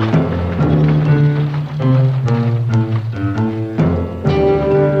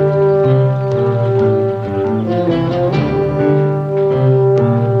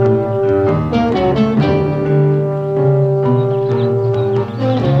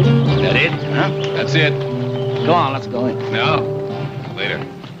 That's it. Go on, let's go in. No. Later.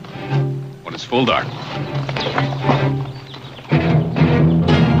 When it's full dark.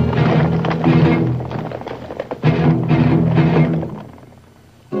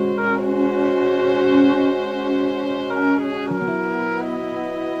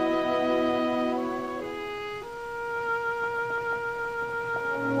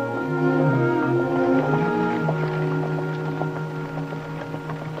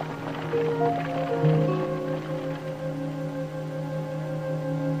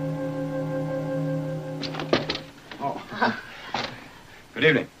 Good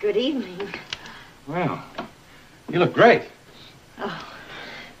evening. Good evening. Well, you look great. Oh,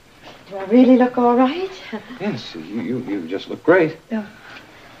 do I really look all right? Yes, you just look great. Oh,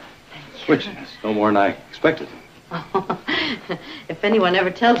 Which is no more than I expected. if anyone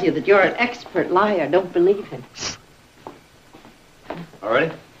ever tells you that you're an expert liar, don't believe him. All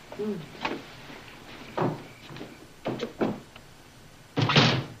ready? Mm.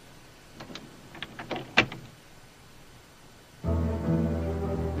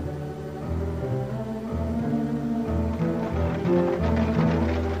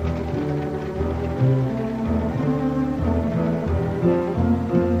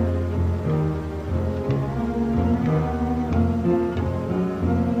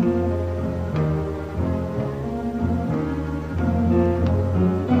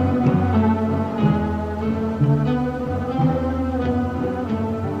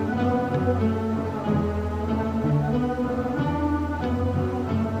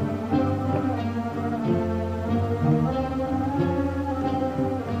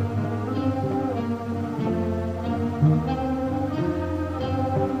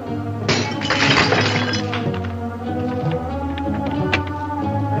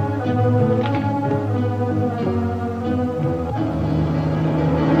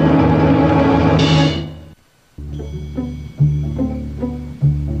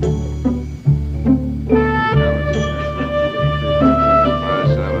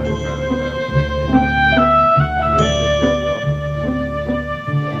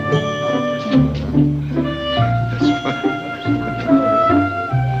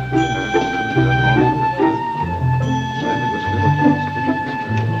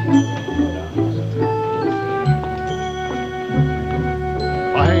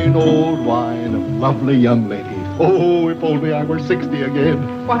 lovely young lady. Oh, if only I were 60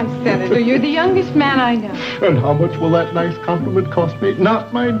 again. Why, Senator, you're the youngest man I know. And how much will that nice compliment cost me?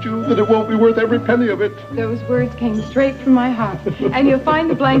 Not, mind you, that it won't be worth every penny of it. Those words came straight from my heart. And you'll find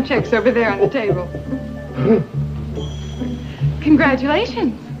the blank checks over there on the table.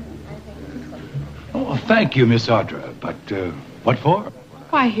 Congratulations. Oh, thank you, Miss Audra. But what for?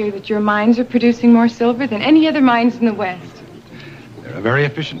 Why, I hear that your mines are producing more silver than any other mines in the West. They're a very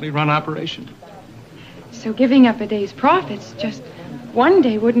efficiently run operation. So giving up a day's profits just one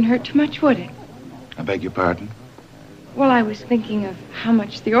day wouldn't hurt too much, would it? I beg your pardon? Well, I was thinking of how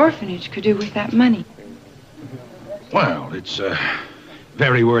much the orphanage could do with that money. Well, it's a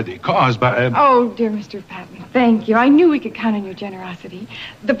very worthy cause, but... Oh, dear Mr. Patton, thank you. I knew we could count on your generosity.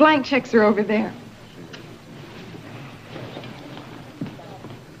 The blank checks are over there.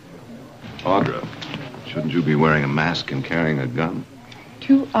 Audra, shouldn't you be wearing a mask and carrying a gun?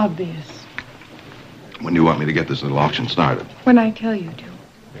 Too obvious. When do you want me to get this little auction started? When I tell you to.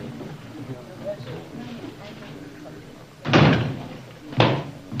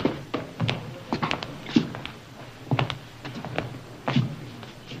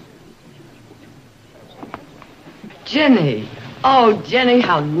 Jenny. Oh, Jenny,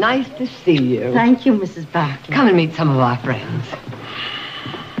 how nice to see you. Thank you, Mrs. Barkley. Come and meet some of our friends.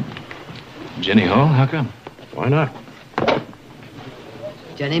 Jenny Hall, how come? Why not?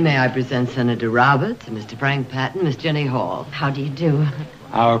 Jenny, may I present Senator Roberts and Mr. Frank Patton, Miss Jenny Hall. How do you do?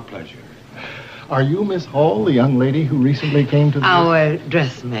 Our pleasure. Are you Miss Hall, the young lady who recently came to the... Our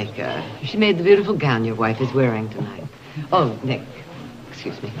dressmaker. She made the beautiful gown your wife is wearing tonight. Oh, Nick.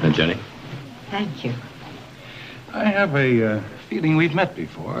 Excuse me. Jenny? Thank you. I have a feeling we've met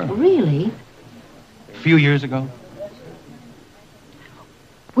before. Really? A few years ago?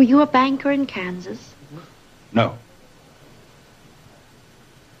 Were you a banker in Kansas? No.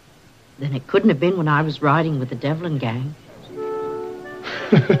 Then it couldn't have been when I was riding with the Devlin gang.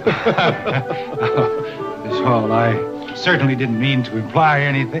 Miss Hall, I certainly didn't mean to imply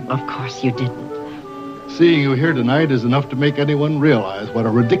anything. Of course you didn't. Seeing you here tonight is enough to make anyone realize what a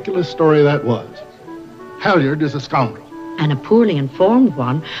ridiculous story that was. Halyard is a scoundrel. And a poorly informed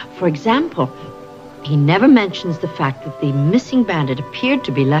one. For example, he never mentions the fact that the missing bandit appeared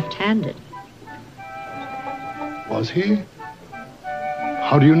to be left-handed. Was he?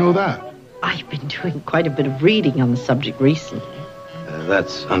 How do you know that? I've been doing quite a bit of reading on the subject recently.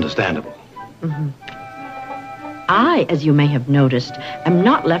 That's understandable. Mm-hmm. I, as you may have noticed, am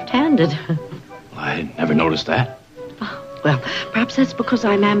not left-handed. I never noticed that. Well, perhaps that's because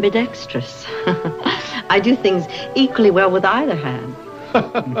I'm ambidextrous. I do things equally well with either hand.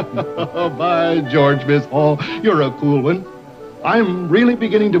 By George, Miss Hall, you're a cool one. I'm really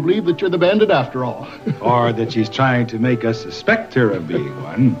beginning to believe that you're the bandit after all. Or that she's trying to make us suspect her of being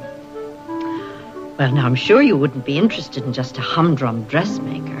one. Well, now, I'm sure you wouldn't be interested in just a humdrum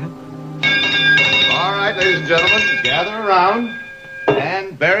dressmaker. All right, ladies and gentlemen, gather around.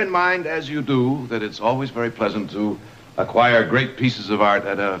 And bear in mind, as you do, that it's always very pleasant to acquire great pieces of art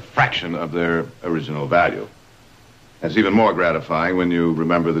at a fraction of their original value. It's even more gratifying when you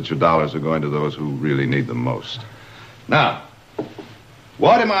remember that your dollars are going to those who really need them most. Now,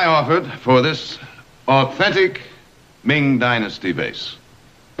 what am I offered for this authentic Ming Dynasty vase?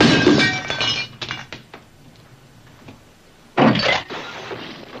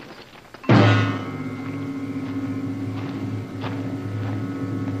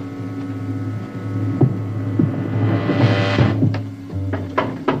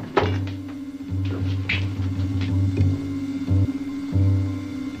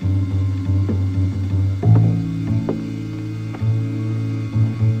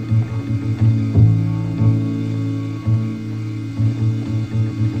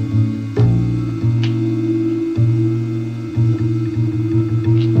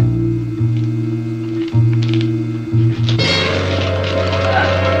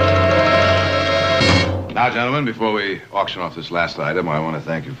 Gentlemen, before we auction off this last item, I want to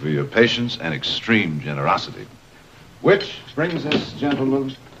thank you for your patience and extreme generosity. Which brings us,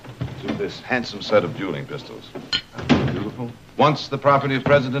 gentlemen, to this handsome set of dueling pistols. Beautiful. Once the property of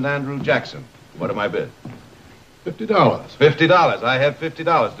President Andrew Jackson. What am I bid? $50. $50. I have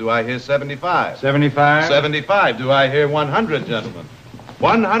 $50. Do I hear 75? 75? 75. Do I hear 100, gentlemen?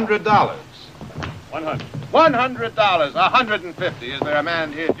 $100. 100. $100. 150. Is there a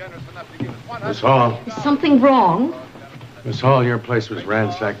man here generous enough to give us 100? Miss Hall. Is something wrong? Miss Hall, your place was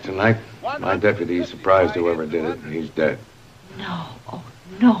ransacked tonight. My deputy surprised whoever did it, and he's dead. No. Oh,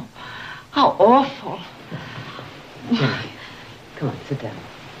 no. How awful. Come on, sit down.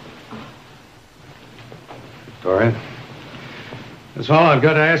 Victoria, That's all. I've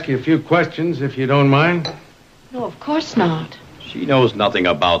got to ask you a few questions, if you don't mind. No, of course not. She knows nothing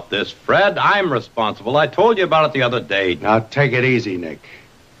about this, Fred. I'm responsible. I told you about it the other day. Now, take it easy, Nick.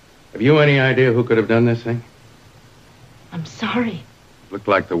 Have you any idea who could have done this thing? I'm sorry. Looked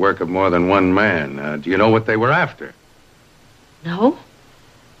like the work of more than one man. Do you know what they were after? No.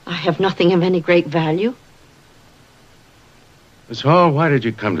 I have nothing of any great value. Miss Hall, why did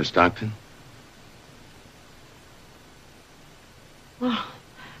you come to Stockton? Well,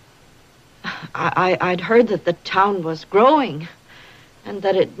 I'd heard that the town was growing and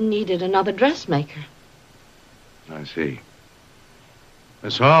that it needed another dressmaker. I see.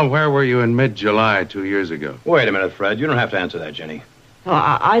 Miss Hall, where were you in mid-July 2 years ago? Wait a minute, Fred. You don't have to answer that, Jenny. No,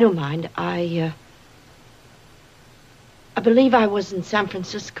 I don't mind. I believe I was in San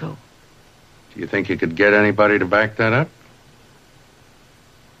Francisco. Do you think you could get anybody to back that up?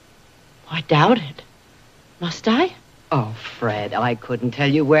 I doubt it. Must I? Oh, Fred, I couldn't tell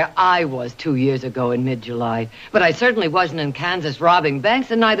you where I was 2 years ago in mid-July. But I certainly wasn't in Kansas robbing banks,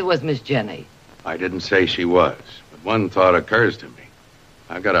 and neither was Miss Jenny. I didn't say she was, but one thought occurs to me.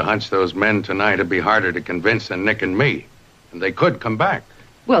 I've got a hunch those men tonight would be harder to convince than Nick and me. And they could come back.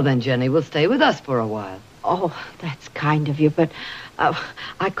 Well, then Jenny will stay with us for a while. Oh, that's kind of you, but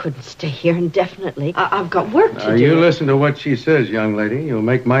I couldn't stay here indefinitely. I've got work to do. You listen to what she says, young lady. You'll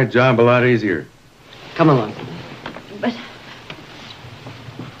make my job a lot easier. Come along. But...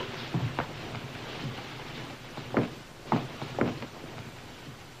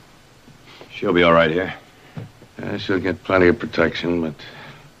 She'll be all right here. She'll get plenty of protection, but...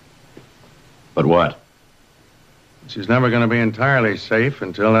 But what? She's never going to be entirely safe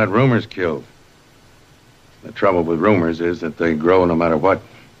until that rumor's killed. The trouble with rumors is that they grow no matter what.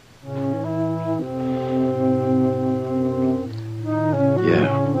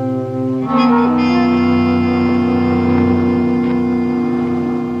 Yeah.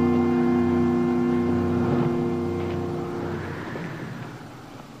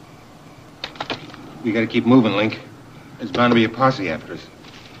 We gotta keep moving, Link. There's bound to be a posse after us.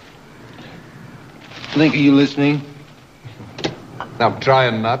 Link, are you listening? I'm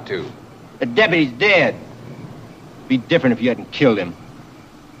trying not to. The deputy's dead. Be different if you hadn't killed him.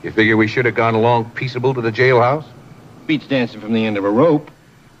 You figure we should have gone along peaceable to the jailhouse? Beats dancing from the end of a rope.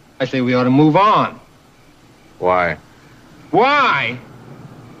 I say we ought to move on. Why? Why?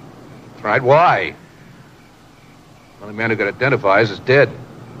 Right, why? The only man who could identify us is dead.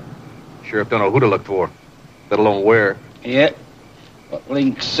 Sheriff don't know who to look for, let alone where. Yeah. What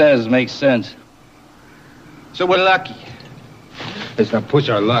Link says makes sense. So we're lucky. Let's not push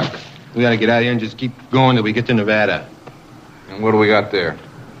our luck. We gotta get out of here and just keep going till we get to Nevada. And what do we got there?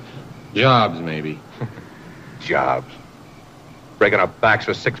 Jobs, maybe. Jobs. Breaking our backs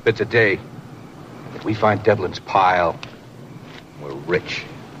for 6 bits a day. If we find Devlin's pile, we're rich.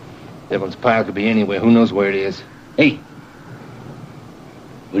 Devlin's pile could be anywhere. Who knows where it is? Hey.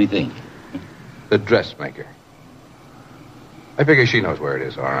 What do you think? The dressmaker. I figure she knows where it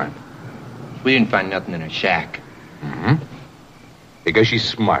is, all right. We didn't find nothing in her shack. Mm-hmm. Because she's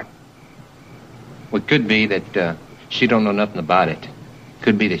smart. Well, it could be that she don't know nothing about it.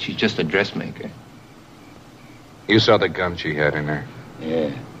 Could be that she's just a dressmaker. You saw the gun she had in her.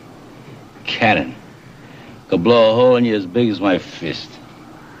 Yeah. Cannon. Could blow a hole in you as big as my fist.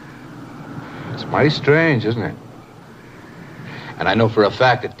 It's mighty strange, isn't it? And I know for a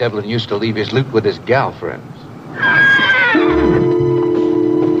fact that Devlin used to leave his loot with his gal friends.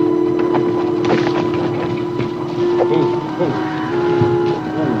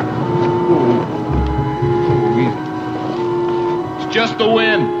 It's just the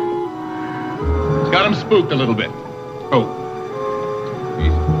wind. It's got him spooked a little bit. Oh.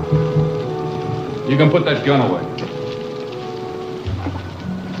 You can put that gun away.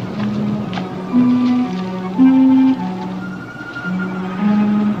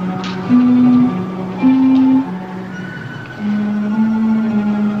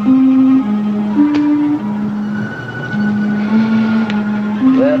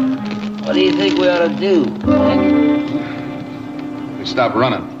 What do you think we ought to do? We stop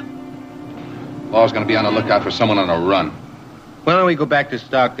running. Law's gonna be on the lookout for someone on a run. Why don't we go back to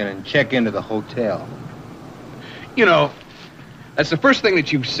Stockton and check into the hotel? You know, that's the first thing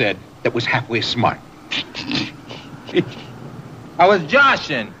that you said that was halfway smart. I was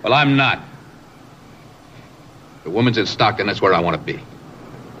joshing. Well, I'm not. The woman's in Stockton, that's where I want to be.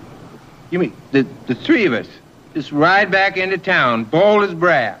 You mean the three of us just ride back into town, bold as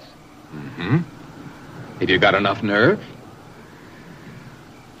brass? Mm-hmm. Have you got enough nerve?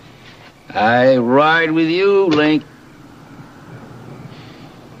 I ride with you, Link.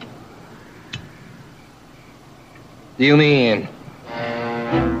 Deal me in.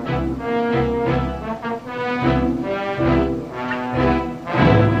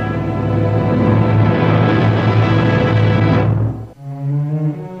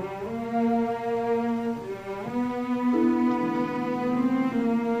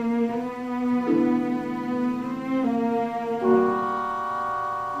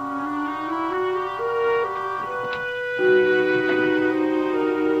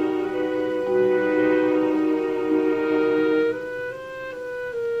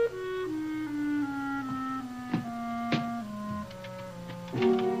 Good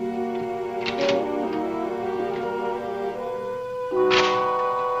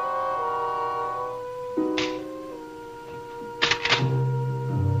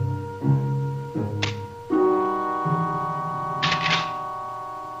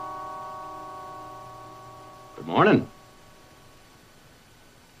morning.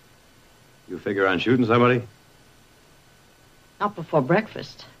 You figure on shooting somebody? Not before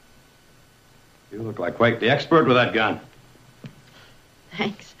breakfast. You look like quite the expert with that gun.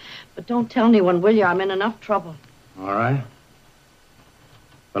 Thanks. But don't tell anyone, will you? I'm in enough trouble. All right.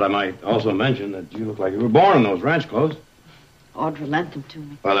 But I might also mention that you look like you were born in those ranch clothes. Audra lent them to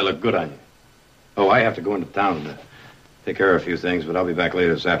me. Well, they look good on you. Oh, I have to go into town to take care of a few things, but I'll be back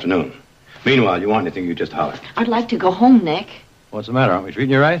later this afternoon. Meanwhile, you want anything, you just holler. I'd like to go home, Nick. What's the matter? Aren't we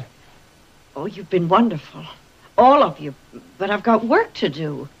treating you right? Oh, you've been wonderful. All of you. But I've got work to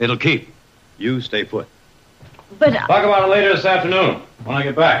do. It'll keep. You stay put. But Talk about it later this afternoon when I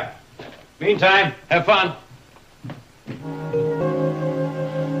get back. Meantime, have fun.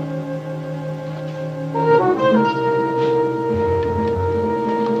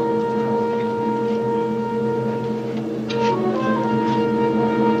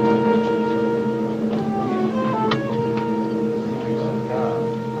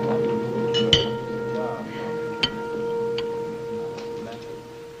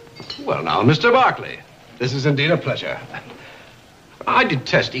 Well, now, Mr. Barkley, this is indeed a pleasure. I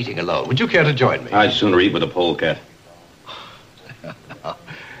detest eating alone. Would you care to join me? I'd sooner eat with a polecat.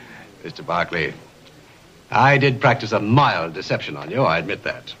 Mr. Barkley, I did practice a mild deception on you, I admit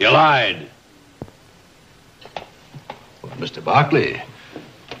that. You lied. Well, Mr. Barkley,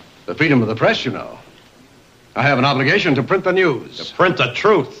 the freedom of the press, you know. I have an obligation to print the news. To print the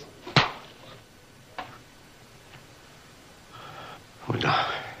truth. Well, now,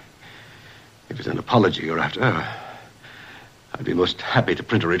 if it's an apology you're after, I'd be most happy to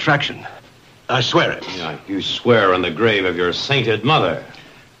print a retraction. I swear it. Yeah, you swear on the grave of your sainted mother.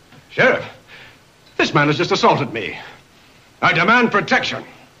 Sheriff, this man has just assaulted me. I demand protection.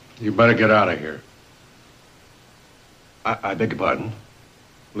 You better get out of here. I beg your pardon?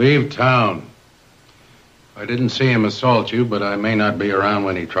 Leave town. I didn't see him assault you, but I may not be around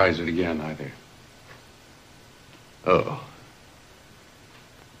when he tries it again either. Oh.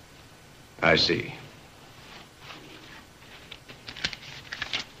 I see.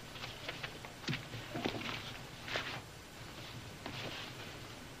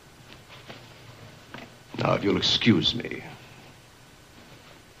 Now, if you'll excuse me.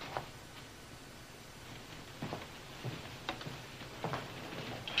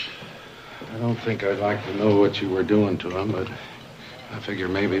 I don't think I'd like to know what you were doing to him, but I figure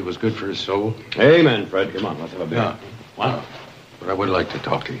maybe it was good for his soul. Amen, Fred. Come on, let's have a beer. Yeah. What? But I would like to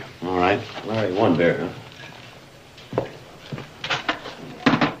talk to you. All right. Larry, one beer, huh?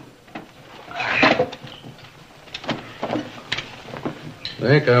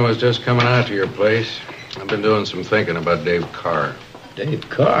 Nick, I was just coming out to your place. I've been doing some thinking about Dave Carr. Dave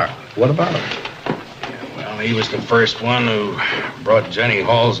Carr? What about him? Well, he was the first one who brought Jenny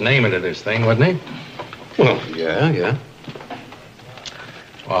Hall's name into this thing, wasn't he? Well, yeah.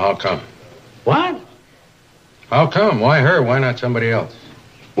 Well, how come? What? How come? Why her? Why not somebody else?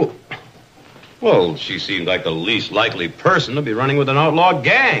 Well, she seemed like the least likely person to be running with an outlaw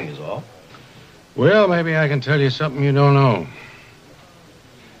gang, is all. Well, maybe I can tell you something you don't know.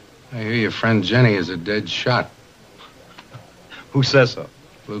 I hear your friend Jenny is a dead shot. Who says so?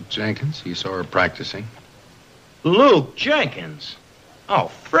 Luke Jenkins. He saw her practicing. Luke Jenkins? Oh,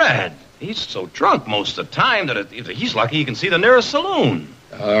 Fred. He's so drunk most of the time that if he's lucky, he can see the nearest saloon.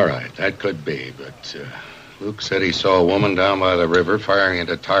 All right, that could be, but Luke said he saw a woman down by the river firing at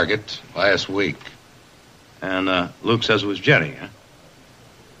a target last week. And Luke says it was Jenny, huh?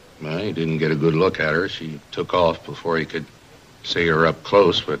 Well, he didn't get a good look at her. She took off before he could see her up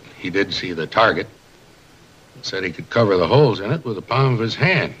close, but he did see the target. He said he could cover the holes in it with the palm of his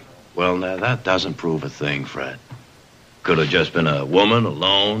hand. Well, now, that doesn't prove a thing, Fred. Could have just been a woman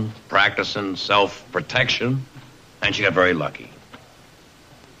alone, practicing self-protection, and she got very lucky.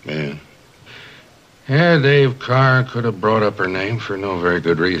 Yeah. Yeah, Dave Carr could have brought up her name for no very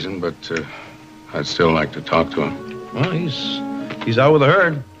good reason, but I'd still like to talk to him. Well, he's out with the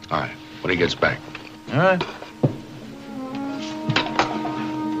herd. All right, when he gets back. All right.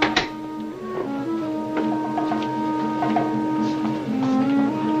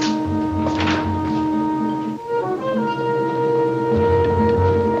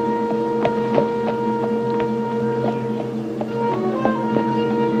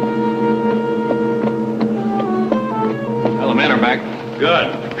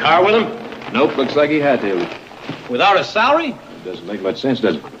 Good. Car with him? Nope, looks like he had to. Without a salary? It doesn't make much sense,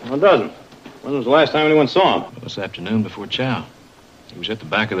 does it? Well, it doesn't. When was the last time anyone saw him? Well, this afternoon before chow. He was at the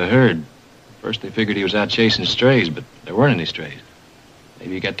back of the herd. First, they figured he was out chasing strays, but there weren't any strays.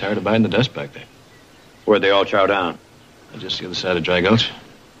 Maybe he got tired of biting the dust back there. Where'd they all chow down? Just the other side of Dry Gulch.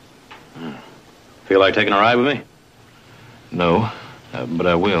 Feel like taking a ride with me? No, but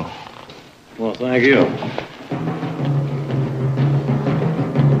I will. Well, thank you.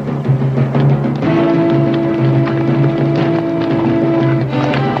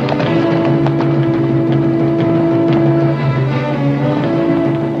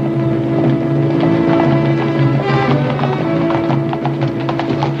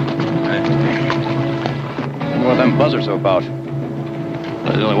 What are them buzzards about?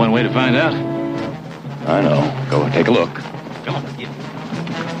 There's only one way to find out. I know. Go take a look. Come on.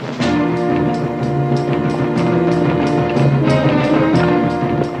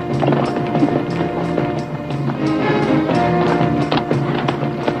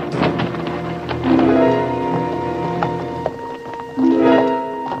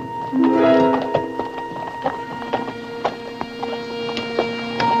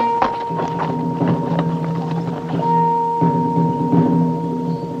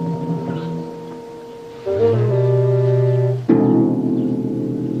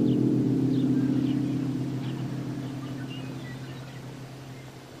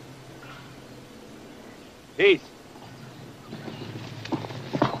 Heath.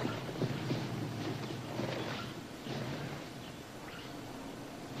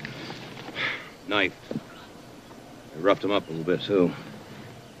 Knife. They roughed him up a little bit, too.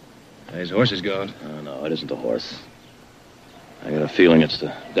 His horse is gone. Oh, no, it isn't the horse. I got a feeling it's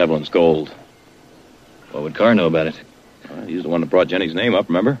the Devlin's gold. What would Carr know about it? Well, he's the one that brought Jenny's name up,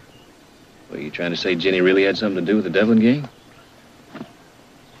 remember? Were you trying to say Jenny really had something to do with the Devlin gang?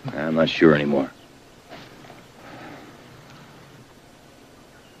 I'm not sure anymore.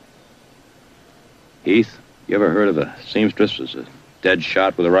 Heath, you ever heard of a seamstress who's a dead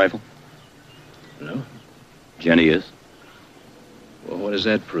shot with a rifle? No. Jenny is. Well, what does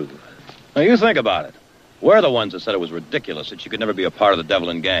that prove? Now, you think about it. We're the ones that said it was ridiculous that she could never be a part of the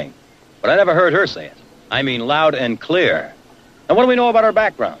Devlin gang. But I never heard her say it. I mean, loud and clear. And what do we know about her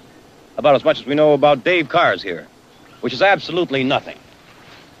background? About as much as we know about Dave Carr's here, which is absolutely nothing.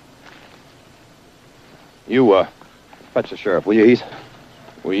 You, fetch the sheriff, will you, Heath?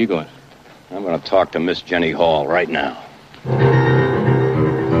 Where are you going? I'm going to talk to Miss Jenny Hall right now.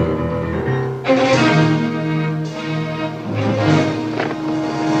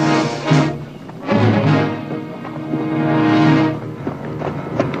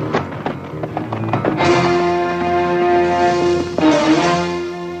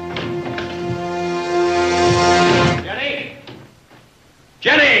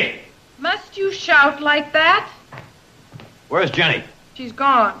 Jenny! Must you shout like that? Where's Jenny? She's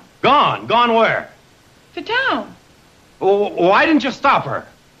gone. Gone? Gone where? To town. Why didn't you stop her?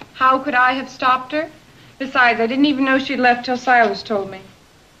 How could I have stopped her? Besides, I didn't even know she'd left till Silas told me.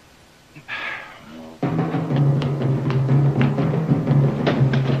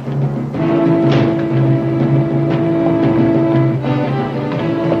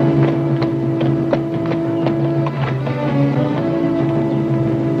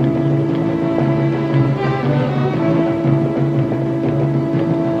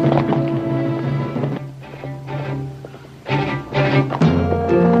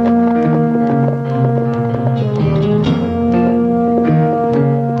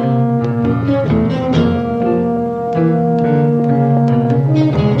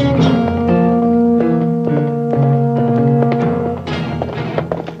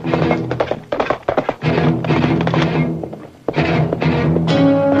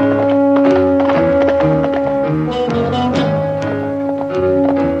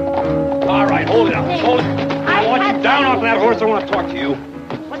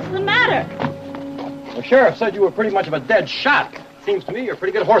 Sheriff said you were pretty much of a dead shot. Seems to me you're a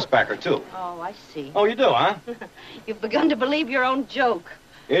pretty good horsebacker, too. Oh, I see. Oh, you do, huh? You've begun to believe your own joke.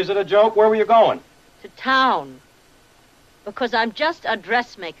 Is it a joke? Where were you going? To town. Because I'm just a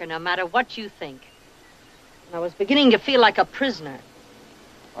dressmaker, no matter what you think. And I was beginning to feel like a prisoner.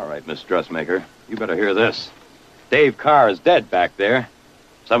 All right, Miss Dressmaker, you better hear this. Dave Carr is dead back there.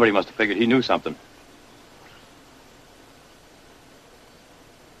 Somebody must have figured he knew something.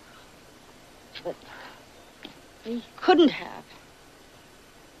 But he couldn't have.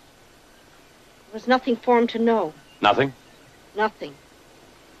 There was nothing for him to know. Nothing? Nothing.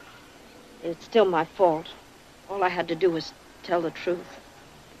 It's still my fault. All I had to do was tell the truth.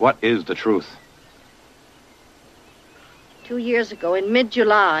 What is the truth? 2 years ago, in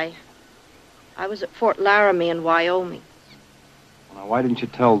mid-July, I was at Fort Laramie in Wyoming. Now, why didn't you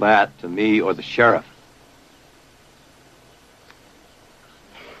tell that to me or the sheriff?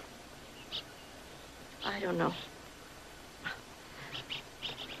 I don't know.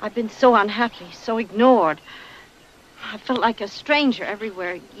 I've been so unhappy, so ignored. I felt like a stranger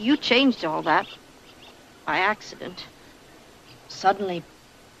everywhere. You changed all that by accident. Suddenly,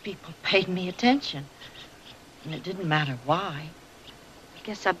 people paid me attention. And it didn't matter why. I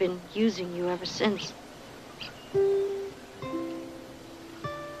guess I've been using you ever since.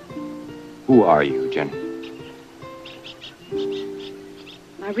 Who are you, Jenny?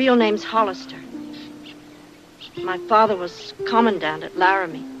 My real name's Hollister. My father was commandant at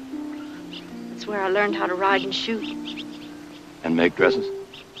Laramie. That's where I learned how to ride and shoot. And make dresses?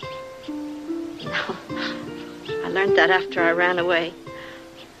 No. I learned that after I ran away.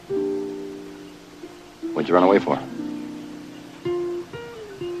 What'd you run away for?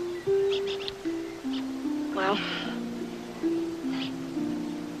 Well,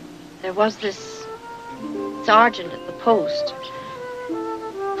 there was this sergeant at the post.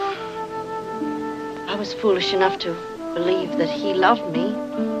 I was foolish enough to believe that he loved me.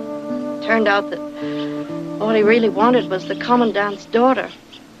 Turned out that all he really wanted was the commandant's daughter.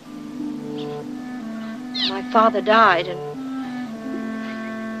 My father died, and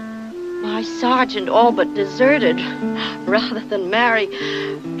my sergeant all but deserted rather than marry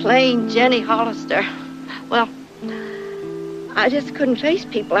plain Jenny Hollister. Well, I just couldn't face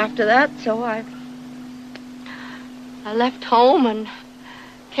people after that, so I left home and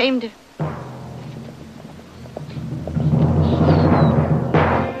came to...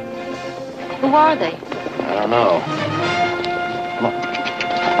 Who are they? I don't know. Come on.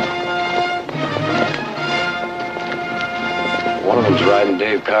 One of them's riding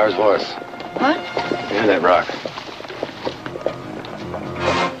Dave Carr's horse. What? Near that rock.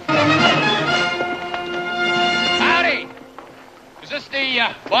 Howdy! Is this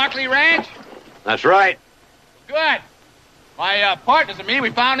the Barkley Ranch? That's right. Good. My partners and me, we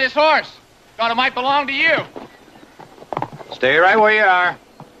found this horse. Thought it might belong to you. Stay right where you are.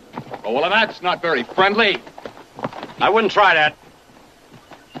 Oh, well, that's not very friendly. I wouldn't try that.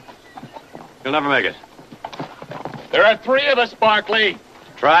 You'll never make it. There are 3 of us, Barkley.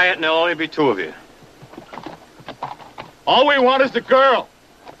 Try it and there'll only be 2 of you. All we want is the girl.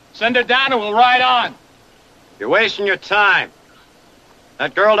 Send her down and we'll ride on. You're wasting your time.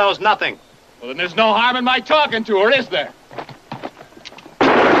 That girl knows nothing. Well, then there's no harm in my talking to her, is there?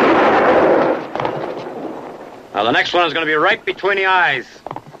 Now, the next one is going to be right between the eyes.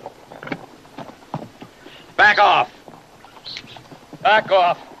 Back off. Back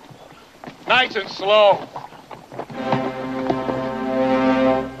off. Nice and slow.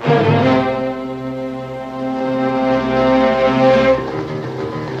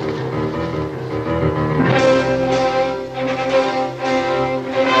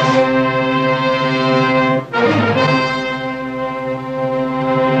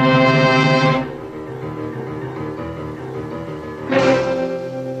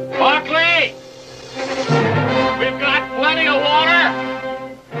 Barkley! We've got plenty of water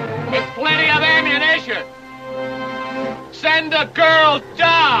with plenty of ammunition. Send the girl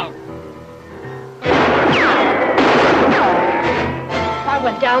down. If I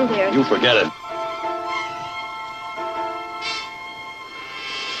went down there... You forget it.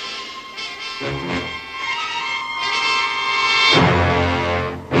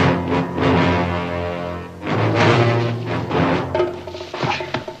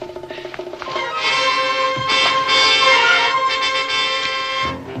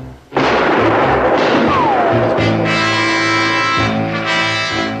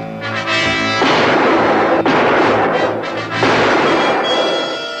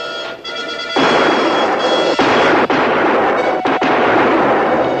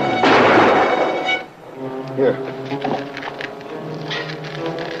 Here.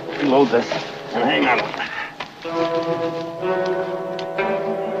 Load this and hang on.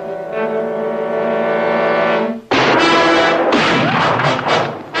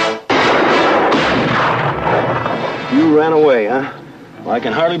 You ran away, huh? Well, I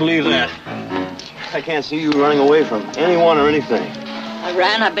can hardly believe that. I can't see you running away from anyone or anything. I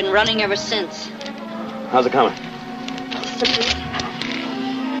ran. I've been running ever since. How's it coming?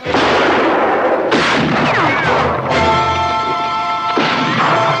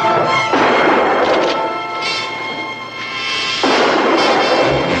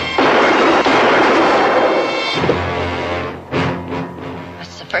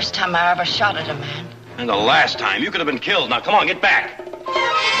 That's the first time I ever shot at a man. And the last time. You could have been killed. Now, come on, get back.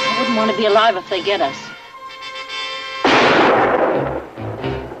 I wouldn't want to be alive if they get us.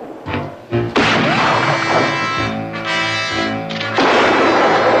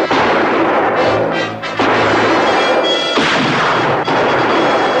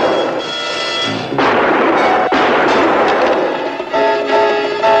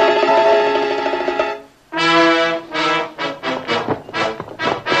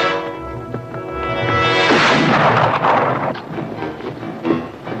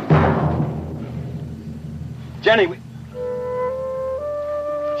 Jenny,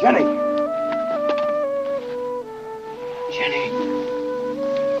 Jenny. Jenny.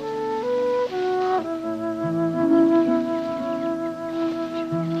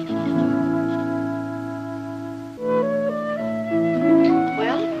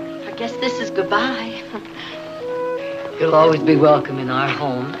 Well, I guess this is goodbye. You'll always be welcome in our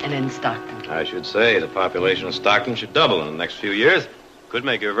home and in Stockton. I should say the population of Stockton should double in the next few years. Could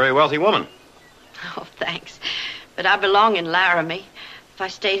make you a very wealthy woman. Oh, thanks. But I belong in Laramie. If I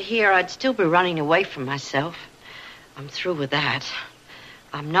stayed here, I'd still be running away from myself. I'm through with that.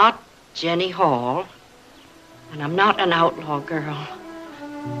 I'm not Jenny Hall, and I'm not an outlaw girl.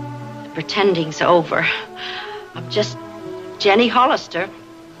 The pretending's over. I'm just Jenny Hollister,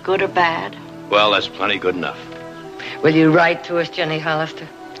 good or bad. Well, that's plenty good enough. Will you write to us, Jenny Hollister?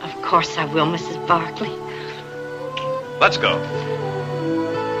 Of course I will, Mrs. Barkley. Let's go.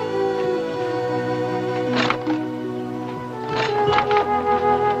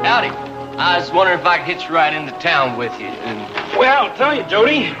 Howdy. I was wondering if I could hitch a ride into town with you. Well, I'll tell you,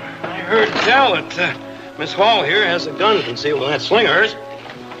 Jody. I heard tell that Miss Hall here has a gun concealed in that sling of hers.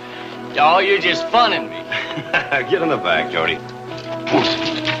 Oh, you're just funning me. Get in the back, Jody.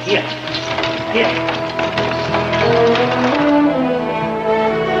 Here.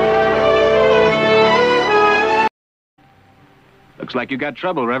 Looks like you got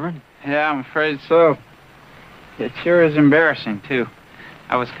trouble, Reverend. Yeah, I'm afraid so. It sure is embarrassing, too.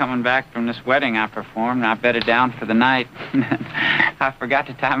 I was coming back from this wedding I performed, and I bedded down for the night. I forgot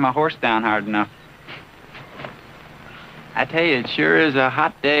to tie my horse down hard enough. I tell you, it sure is a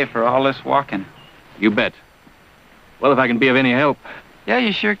hot day for all this walking. You bet. Well, if I can be of any help. Yeah,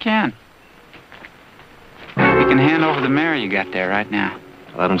 you sure can. You can hand over the mare you got there right now.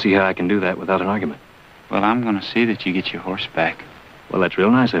 Well, I don't see how I can do that without an argument. Well, I'm going to see that you get your horse back. Well, that's real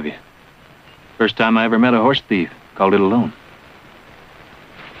nice of you. First time I ever met a horse thief. Called it a loan.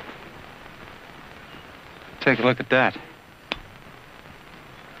 Take a look at that.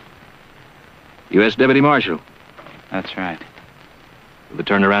 U.S. Deputy Marshal. That's right. With the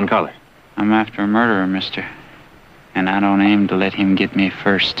turnaround collar. I'm after a murderer, mister. And I don't aim to let him get me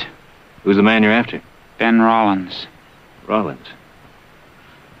first. Who's the man you're after? Ben Rollins. Rollins?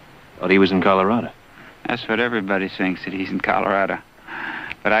 Thought he was in Colorado. That's what everybody thinks, that he's in Colorado.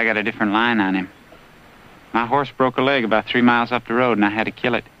 But I got a different line on him. My horse broke a leg about 3 miles up the road, and I had to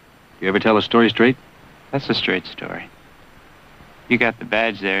kill it. You ever tell a story straight? That's a straight story. You got the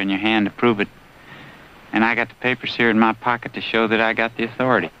badge there in your hand to prove it. And I got the papers here in my pocket to show that I got the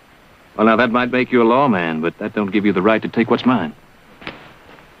authority. Well, now, that might make you a lawman, but that don't give you the right to take what's mine.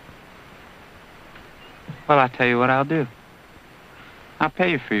 Well, I'll tell you what I'll do. I'll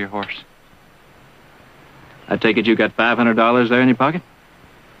pay you for your horse. I take it you got $500 there in your pocket?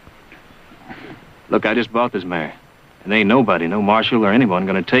 Look, I just bought this mare. And ain't nobody, no marshal or anyone,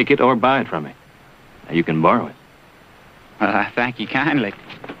 gonna take it or buy it from me. Now, you can borrow it. Well, I thank you kindly.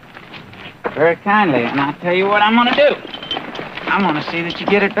 Very kindly, and I'll tell you what I'm gonna do. I'm gonna see that you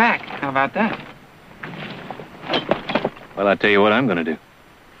get it back. How about that? Well, I'll tell you what I'm gonna do.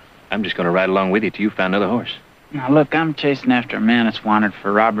 I'm just gonna ride along with you till you find another horse. Now, look, I'm chasing after a man that's wanted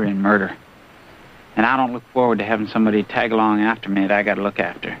for robbery and murder. And I don't look forward to having somebody tag along after me that I gotta look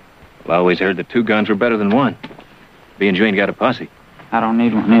after. Well, I always heard that 2 guns were better than 1. Being you ain't got a posse. I don't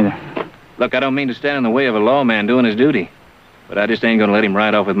need one either. Look, I don't mean to stand in the way of a lawman doing his duty. But I just ain't gonna let him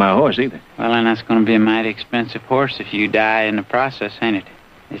ride off with my horse either. Well, and that's gonna be a mighty expensive horse if you die in the process, ain't it?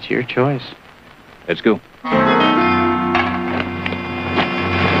 It's your choice. Let's go.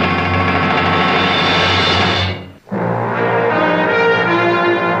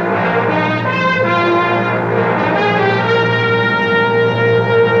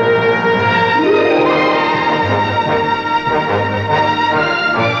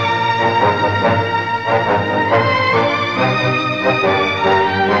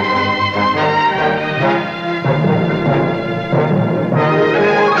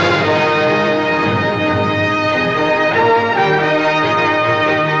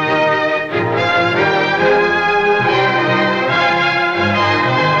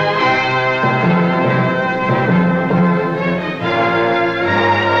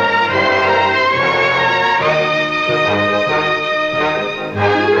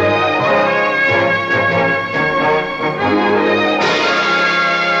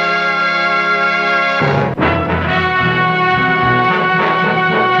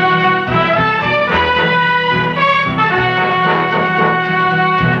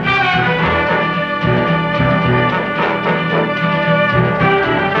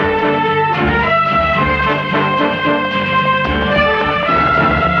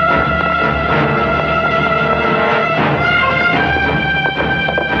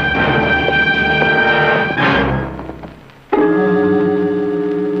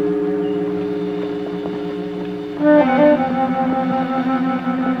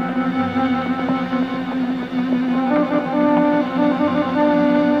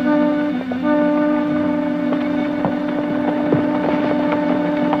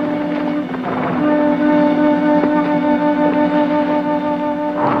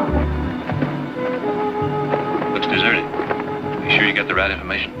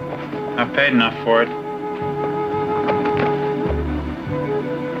 paid enough for it.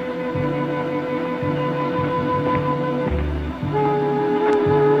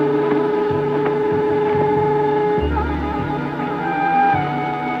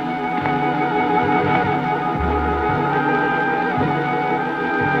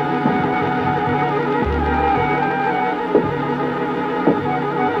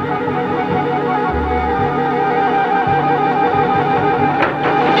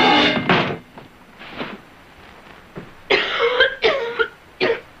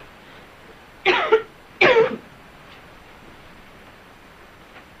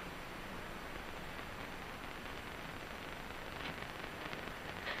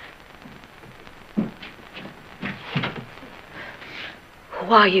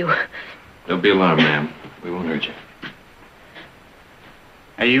 Who are you? Don't be alarmed, ma'am. We won't hurt you.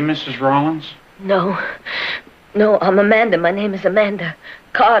 Are you Mrs. Rollins? No. No, I'm Amanda. My name is Amanda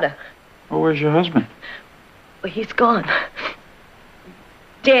Carter. Well, where's your husband? Well, he's gone.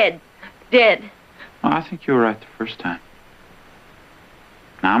 Dead. Dead. Well, I think you were right the first time.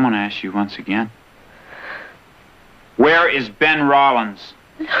 Now, I'm going to ask you once again. Where is Ben Rollins?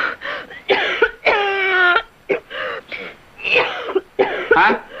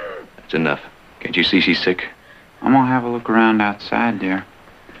 Huh? That's enough. Can't you see she's sick? I'm going to have a look around outside there.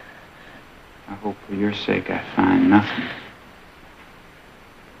 I hope for your sake I find nothing.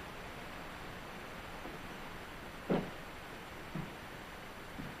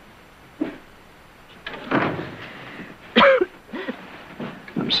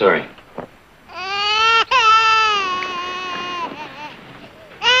 I'm sorry.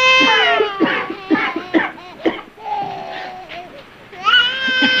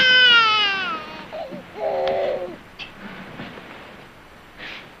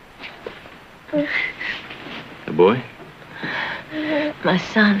 The boy? My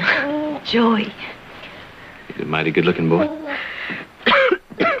son, Joey. He's a mighty good-looking boy.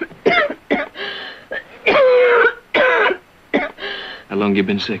 How long you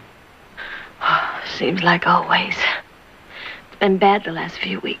been sick? Seems like always. It's been bad the last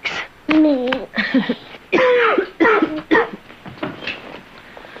few weeks. Gonna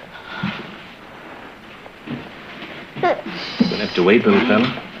have to wait, little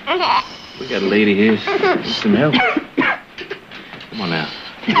fella. We got a lady here. Need some help. Come on now.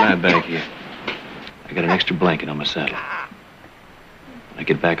 Lie back here. I got an extra blanket on my saddle. When I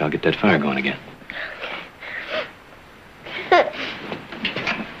get back, I'll get that fire going again.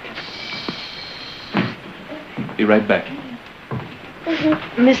 Be right back.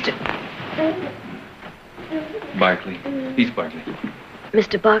 Mr. Barkley. Heath Barkley.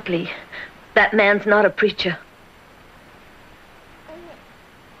 Mr. Barkley, that man's not a preacher.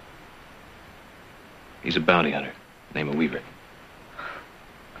 He's a bounty hunter. Name of Weaver.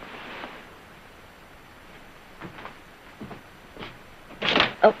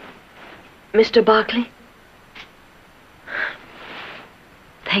 Oh, Mr. Barkley?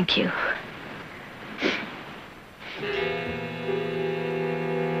 Thank you.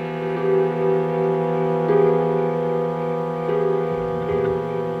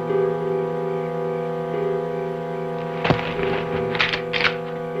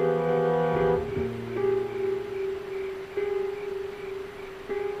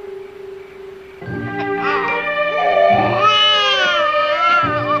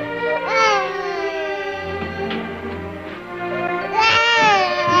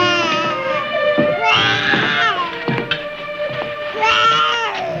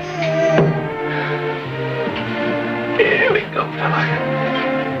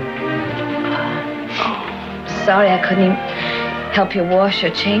 Sorry I couldn't even help you wash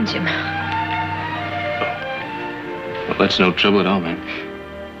or change him. Well, that's no trouble at all, man.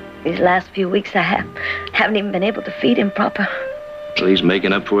 These last few weeks I haven't even been able to feed him proper. Well, he's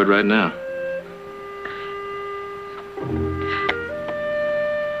making up for it right now.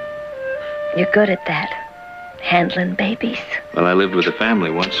 You're good at that, handling babies. Well, I lived with a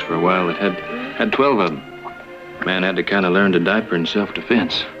family once for a while that had 12 of them. Man had to kind of learn to diaper in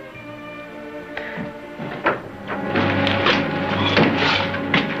self-defense.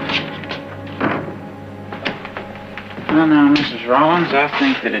 Well, now, Mrs. Rollins, I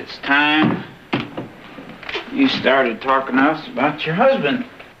think that it's time you started talking to us about your husband.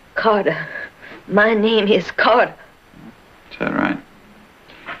 Carter. My name is Carter. Is that right?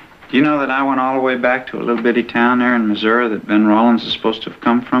 Do you know that I went all the way back to a little bitty town there in Missouri that Ben Rollins is supposed to have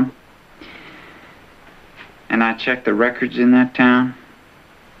come from? And I checked the records in that town.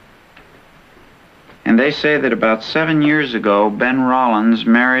 And they say that about 7 years ago, Ben Rollins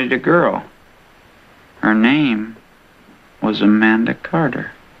married a girl. Her name was Amanda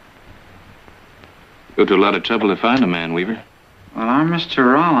Carter. Go to a lot of trouble to find a man, Weaver. Well, our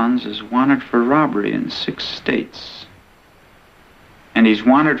Mr. Rollins is wanted for robbery in 6 states. And he's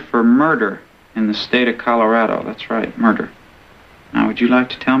wanted for murder in the state of Colorado. That's right, murder. Now, would you like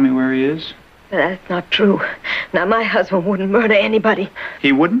to tell me where he is? That's not true. Now, my husband wouldn't murder anybody.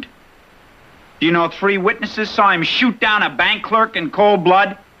 He wouldn't? Do you know 3 witnesses saw him shoot down a bank clerk in cold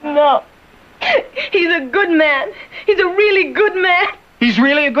blood? No. He's a good man. He's a really good man. He's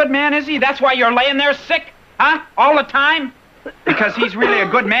really a good man, is he? That's why you're laying there sick? Huh? All the time? Because he's really a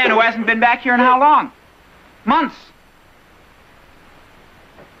good man who hasn't been back here in how long? Months.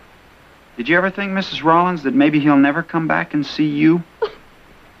 Did you ever think, Mrs. Rollins, that maybe he'll never come back and see you?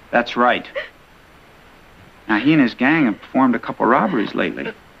 That's right. Now, he and his gang have performed a couple robberies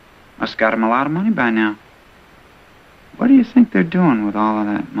lately. Must got him a lot of money by now. What do you think they're doing with all of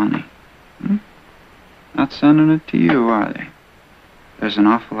that money? Not sending it to you, are they? There's an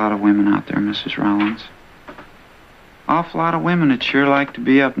awful lot of women out there, Mrs. Rollins. Awful lot of women that'd sure like to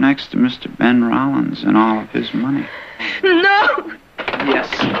be up next to Mr. Ben Rollins and all of his money. No! Yes.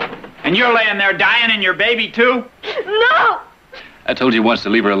 And you're laying there dying and your baby, too? No! I told you once to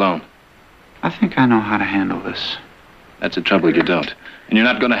leave her alone. I think I know how to handle this. That's the trouble, you don't. And you're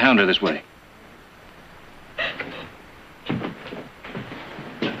not going to hound her this way.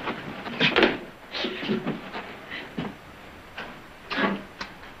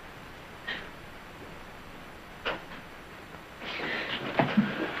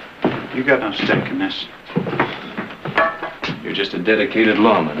 You got no stake in this. You're just a dedicated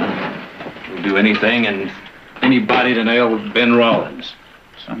lawman, huh? You'll do anything and anybody to nail Ben Rollins.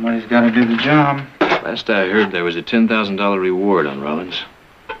 Somebody's got to do the job. Last I heard, there was a $10,000 reward on Rollins.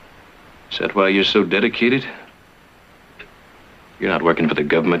 Is that why you're so dedicated? You're not working for the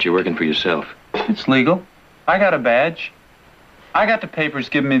government, you're working for yourself. It's legal. I got a badge. I got the papers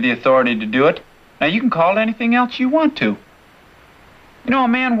giving me the authority to do it. Now, you can call it anything else you want to. You know, a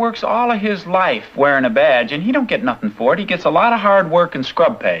man works all of his life wearing a badge, and he don't get nothing for it. He gets a lot of hard work and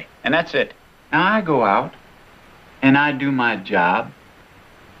scrub pay, and that's it. Now, I go out, and I do my job,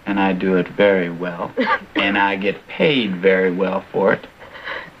 and I do it very well, and I get paid very well for it.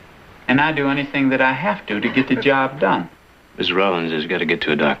 And I do anything that I have to get the job done. Miss Rollins has got to get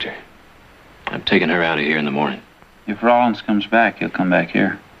to a doctor. I'm taking her out of here in the morning. If Rollins comes back, he'll come back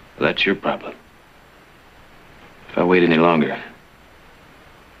here. Well, that's your problem. If I wait any longer,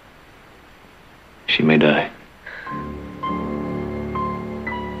 she may die.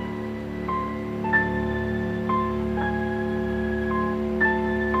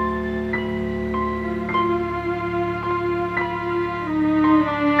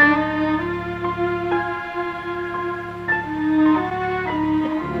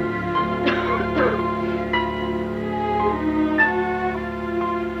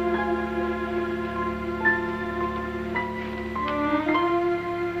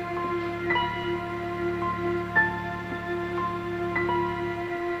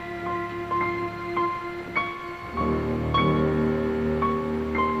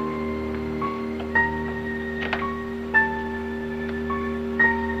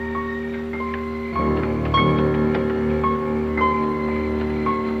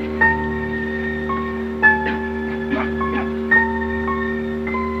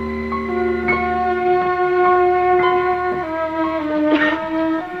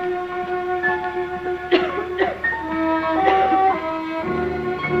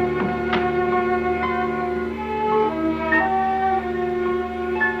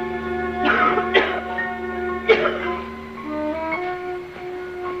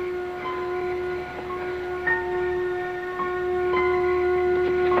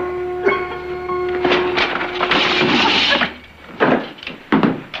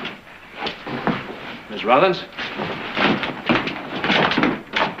 Rollins?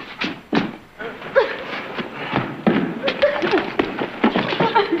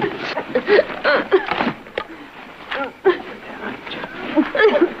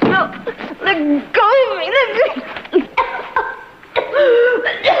 No, let go of me.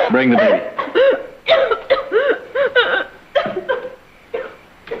 Bring the baby.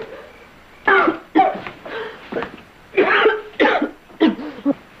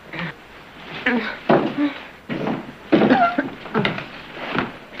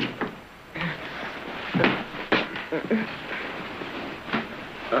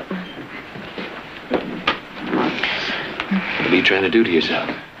 What are you trying to do to yourself?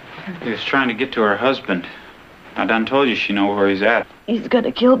 He was trying to get to her husband. I done told you she know where he's at. He's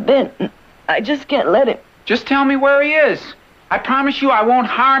gonna kill Ben. I just can't let him. Just tell me where he is. I promise you I won't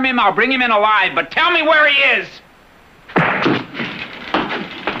harm him. I'll bring him in alive, but tell me where he is.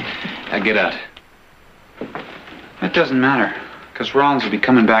 Now get out. That doesn't matter, because Rollins will be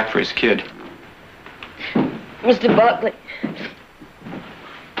coming back for his kid. Mr. Barkley.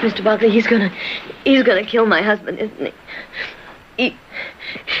 Mr. Barkley, he's gonna kill my husband, isn't he?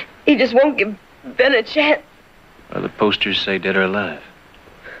 He just won't give Ben a chance. Well, the posters say dead or alive.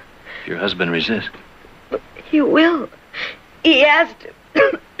 If your husband resists. But he will. He asked him.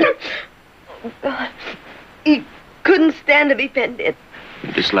 Oh, God. He couldn't stand to be pinned in.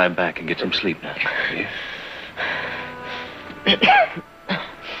 You just lie back and get some sleep now. Will you?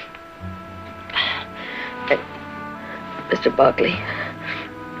 Mr. Barkley,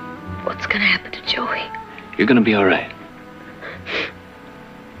 what's gonna happen to Joey? You're gonna be all right.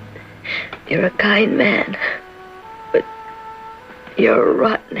 You're a kind man, but you're a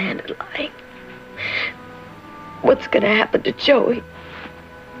rotten hand at lying. What's gonna happen to Joey?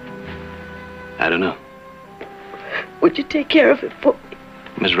 I don't know. Would you take care of it for me?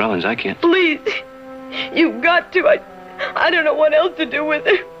 Miss Rollins, I can't. Please. You've got to. I don't know what else to do with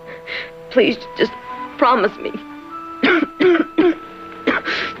her. Please, just promise me.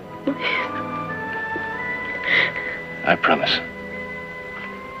 I promise.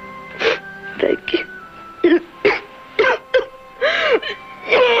 Thank you.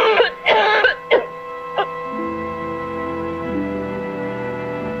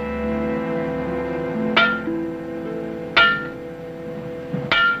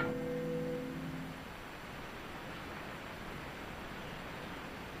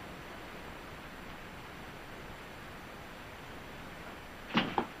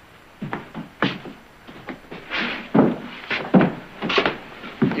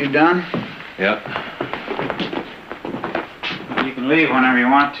 You done? Yep. You can leave whenever you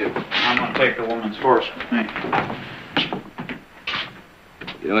want to. I'm gonna take the woman's horse with me.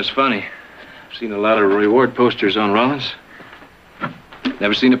 You know, it's funny. I've seen a lot of reward posters on Rollins.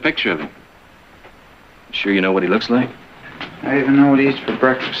 Never seen a picture of him. Sure you know what he looks like? I even know what he eats for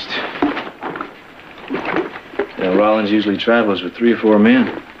breakfast. Yeah, Rollins usually travels with 3 or 4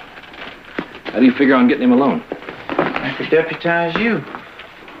 men. How do you figure on getting him alone? I could deputize you.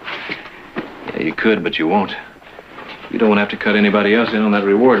 Yeah, you could, but you won't. You don't want to have to cut anybody else in on that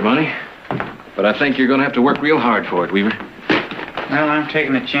reward money. But I think you're going to have to work real hard for it, Weaver. Well, I'm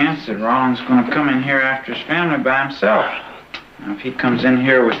taking a chance that Rollins is going to come in here after his family by himself. Now, if he comes in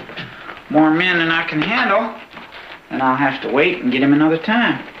here with more men than I can handle, then I'll have to wait and get him another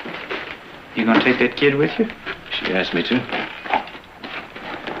time. You going to take that kid with you? She asked me to.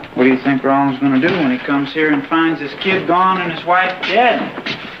 What do you think Rollins is going to do when he comes here and finds his kid gone and his wife dead?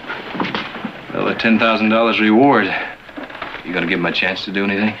 Well, a $10,000 reward. You going to give him a chance to do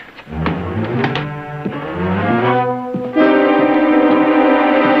anything?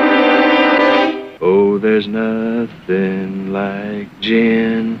 Oh, there's nothing like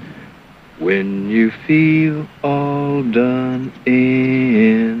gin when you feel all done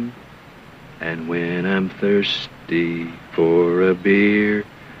in. And when I'm thirsty for a beer,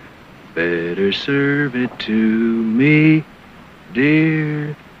 better serve it to me,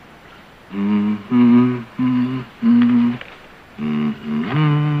 dear. Mm-hmm, mm-hmm, mm-hmm, mm-hmm,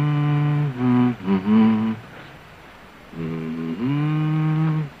 mm-hmm, mm-hmm,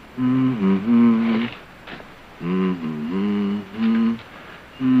 mm-hmm, mm-hmm,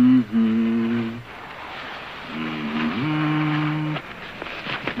 mm-hmm.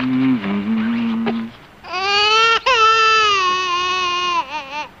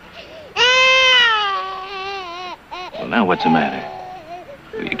 Well, now what's the matter?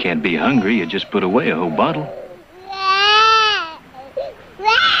 You can't be hungry. You just put away a whole bottle.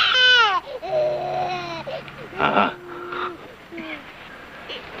 Uh-huh.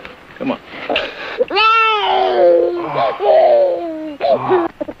 Come on. Oh.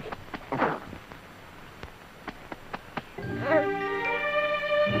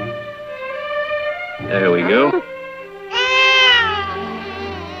 There we go.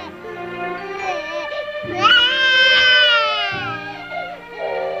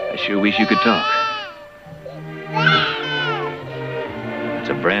 I sure wish you could talk. It's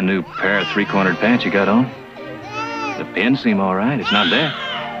a brand new pair of 3-cornered pants you got on. The pins seem all right. It's not there.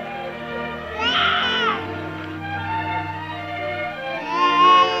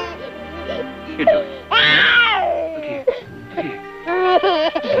 Here, Joey. Look here. Look here.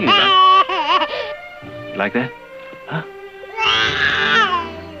 Look here. You like that? Huh?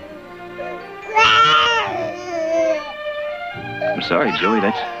 I'm sorry, Joey.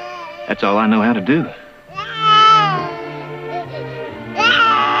 That's all I know how to do.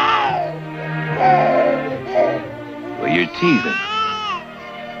 Well, you're teething.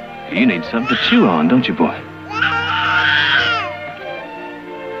 You need something to chew on, don't you, boy?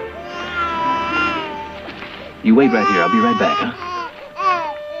 You wait right here. I'll be right back, huh?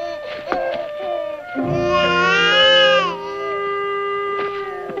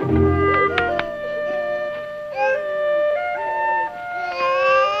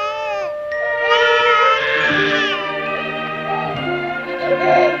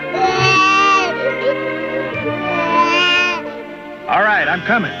 All right, I'm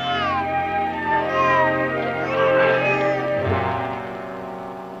coming.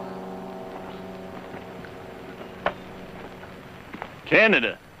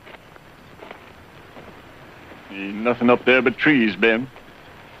 Canada. Ain't nothing up there but trees, Ben.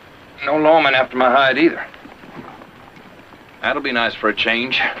 No lawman after my hide either. That'll be nice for a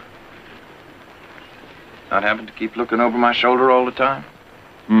change. Not having to keep looking over my shoulder all the time.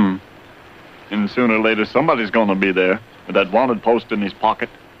 And sooner or later, somebody's gonna be there with that wanted post in his pocket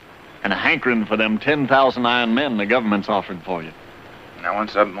and a hankering for them 10,000 iron men the government's offering for you. Now,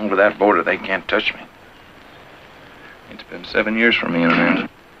 once I'm over that border, they can't touch me. It's been 7 years for me and Amanda.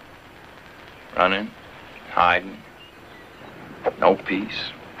 Running, hiding, no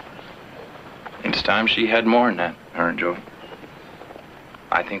peace. It's time she had more than that, her and Joe.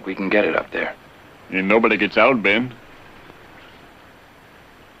 I think we can get it up there. And nobody gets out, Ben.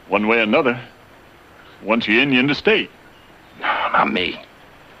 One way or another. Once you're in, you're in the state. No, not me.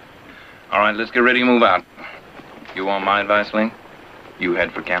 All right, let's get ready to move out. You want my advice, Link? You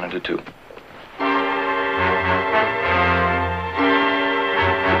head for Canada, too.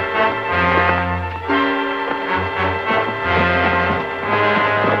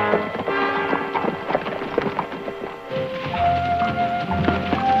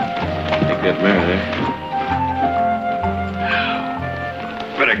 Take that mare there.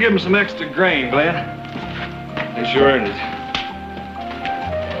 Better give him some extra grain, Glenn. They sure earned it.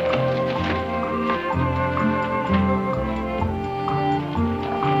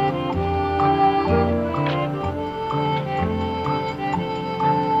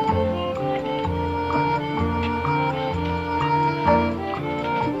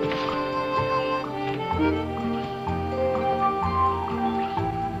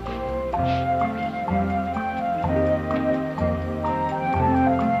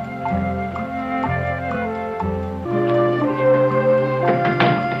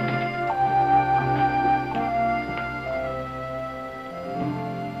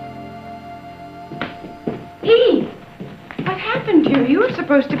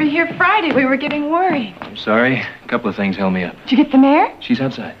 Supposed to be here Friday. We were getting worried. I'm sorry. A couple of things held me up. Did you get the mare? She's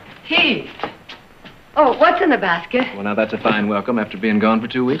outside. Heath. Oh, what's in the basket? Well, now that's a fine welcome after being gone for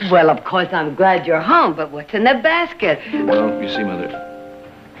 2 weeks. Well, of course, I'm glad you're home, but what's in the basket? Well, you see, Mother.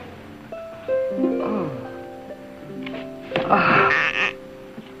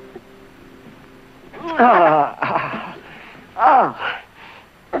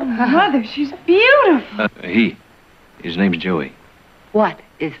 Mother, she's beautiful. His name's Joey. What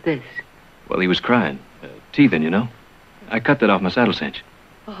is this? Well, he was crying. Teething, you know. I cut that off my saddle cinch.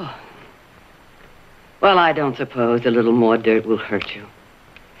 Oh. Well, I don't suppose a little more dirt will hurt you.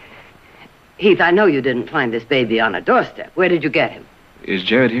 Heath, I know you didn't find this baby on a doorstep. Where did you get him? Is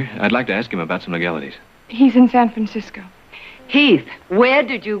Jared here? I'd like to ask him about some legalities. He's in San Francisco. Heath, where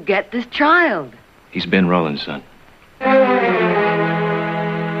did you get this child? He's Ben Rollins' son.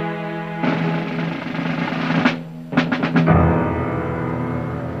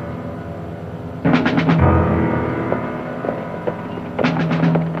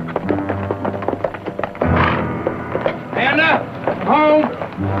 Home.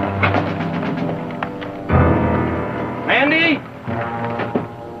 Mandy?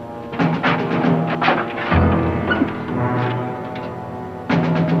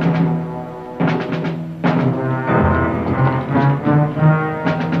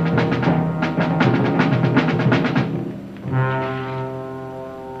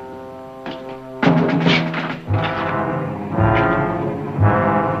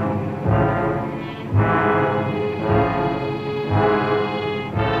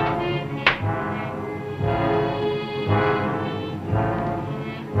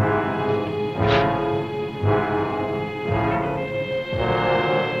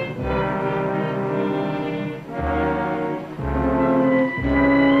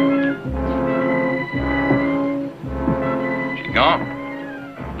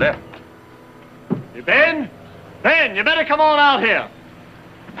 Ben, you better come on out here.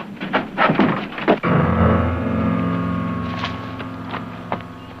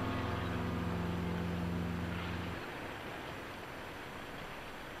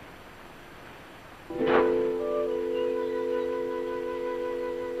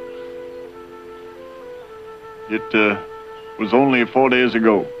 It was only 4 days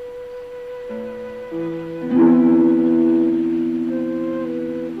ago.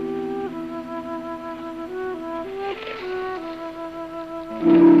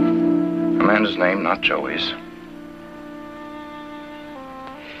 Amanda's name, not Joey's.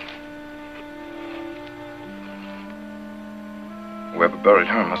 Whoever buried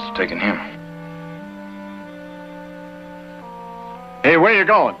her must have taken him. Hey, where you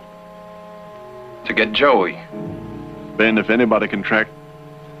going? To get Joey. Ben, if anybody can track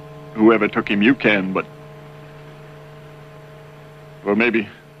whoever took him, you can, but... Well, maybe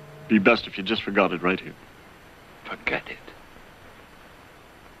be best if you just forgot it right here. Forget it.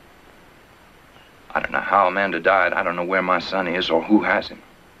 I don't know how Amanda died. I don't know where my son is or who has him.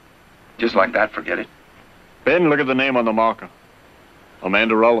 Just like that, forget it. Ben, look at the name on the marker.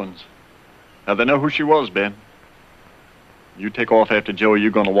 Amanda Rollins. Now, they know who she was, Ben. You take off after Joey,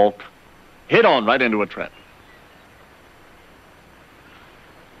 you're gonna walk head on right into a trap.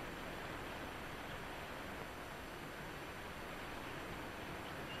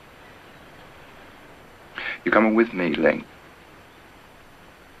 You coming with me, Ling?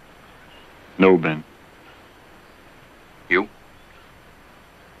 No, Ben. You?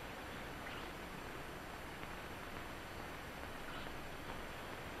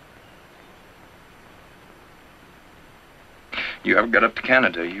 You ever get up to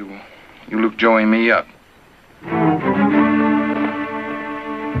Canada, you look Joey and me up.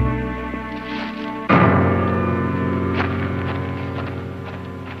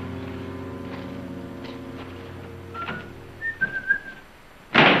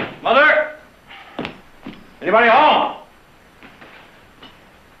 Mother! Anybody home?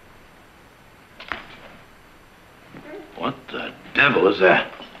 What the devil is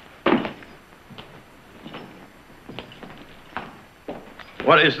that?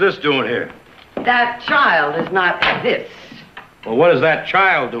 What is this doing here? That child is not this. Well, what is that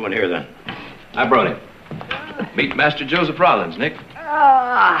child doing here, then? I brought him. Meet Master Joseph Rollins, Nick.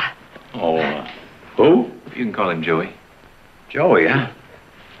 Ah. Oh, who? You can call him Joey. Joey, huh?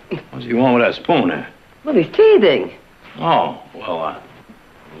 What's he want with that spoon there? Well, he's teething. Oh, well,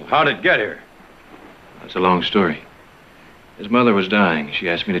 how'd it get here? That's a long story. His mother was dying. She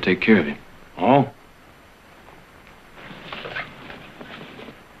asked me to take care of him. Oh?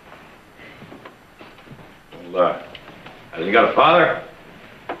 Well, has he got a father?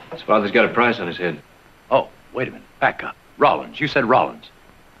 His father's got a price on his head. Oh, wait a minute. Back up. Rollins. You said Rollins.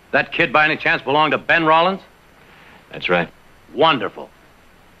 That kid by any chance belonged to Ben Rollins? That's right. Wonderful.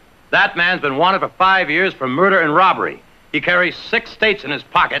 That man's been wanted for 5 years for murder and robbery. He carries 6 states in his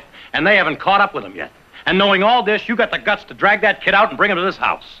pocket, and they haven't caught up with him yet. And knowing all this, you got the guts to drag that kid out and bring him to this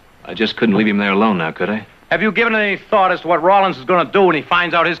house. I just couldn't leave him there alone now, could I? Have you given it any thought as to what Rollins is going to do when he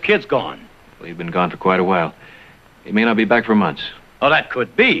finds out his kid's gone? Well, he's been gone for quite a while. He may not be back for months. Oh, that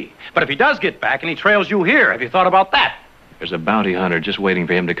could be. But if he does get back and he trails you here, have you thought about that? There's a bounty hunter just waiting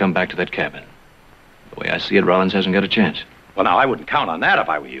for him to come back to that cabin. The way I see it, Rollins hasn't got a chance. Well, now, I wouldn't count on that if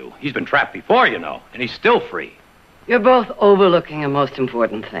I were you. He's been trapped before, you know, and he's still free. You're both overlooking a most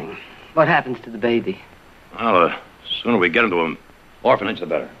important thing. What happens to the baby? Well, the sooner we get him to an orphanage, the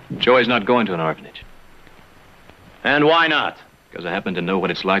better. Joey's not going to an orphanage. And why not? Because I happen to know what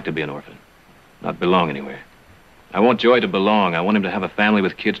it's like to be an orphan. Not belong anywhere. I want Joey to belong. I want him to have a family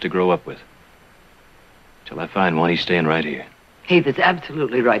with kids to grow up with. Till I find one, he's staying right here. Heath is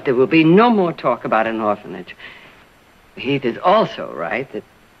absolutely right. There will be no more talk about an orphanage. Heath is also right that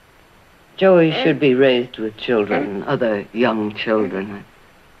Joey should be raised with children, other young children.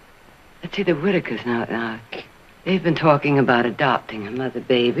 Let's see, the Whitakers now, they've been talking about adopting another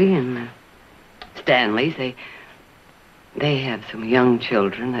baby, and Stanley's, they have some young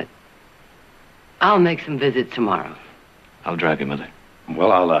children that I'll make some visits tomorrow. I'll drive you, Mother.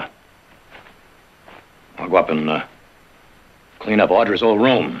 Well, I'll go up and clean up Audra's old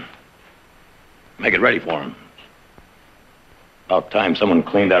room. Make it ready for him. About time someone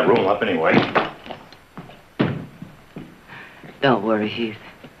cleaned that room up anyway. Don't worry, Heath.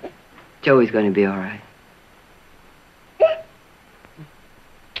 Joey's going to be all right.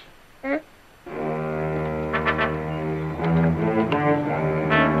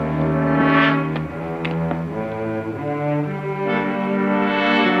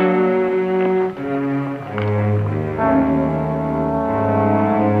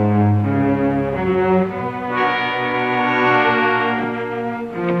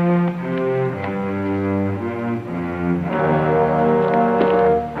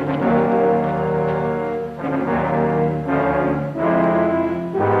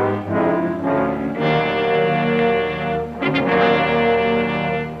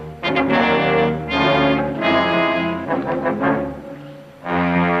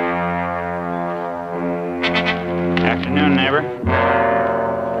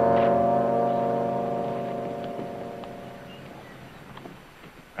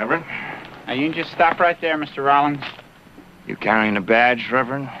 you can just stop right there, Mr. Rollins. You carrying a badge,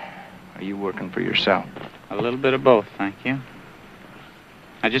 Reverend? Or are you working for yourself? A little bit of both, thank you.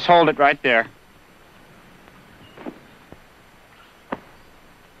 Now just hold it right there.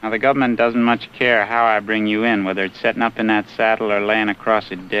 Now, the government doesn't much care how I bring you in, whether it's setting up in that saddle or laying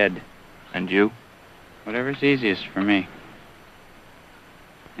across it dead. And you? Whatever's easiest for me.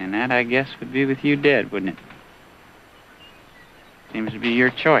 And that, I guess, would be with you dead, wouldn't it? Seems to be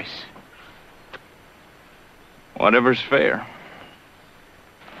your choice. Whatever's fair.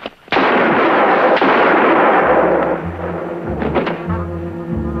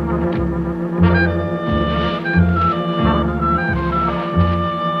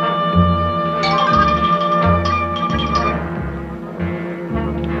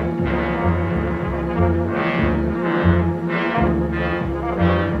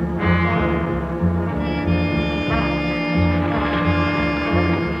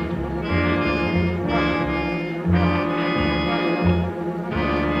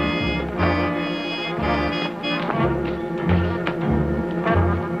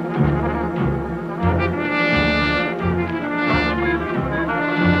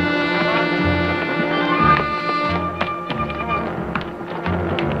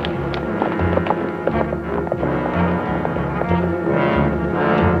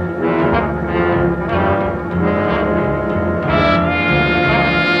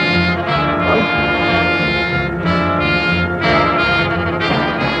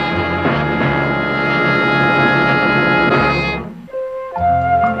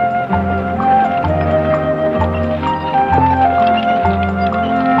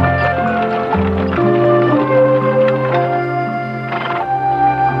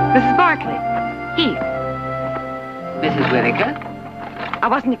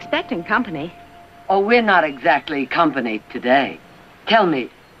 Expecting company. Oh, we're not exactly company today. Tell me,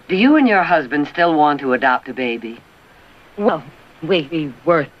 do you and your husband still want to adopt a baby? Well, we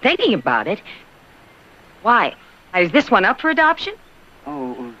were thinking about it. Why? Is this one up for adoption?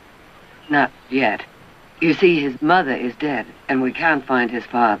 Oh, not yet. You see, his mother is dead, and we can't find his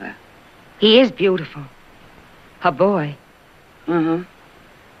father. He is beautiful. A boy. Mm-hmm.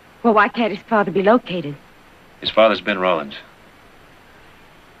 Well, why can't his father be located? His father's Ben Rollins.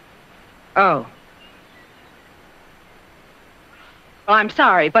 Oh. Well, I'm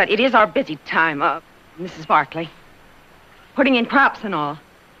sorry, but it is our busy time, Mrs. Barkley. Putting in crops and all.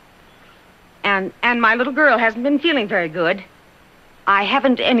 And my little girl hasn't been feeling very good. I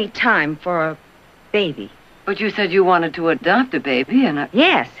haven't any time for a baby. But you said you wanted to adopt a baby, and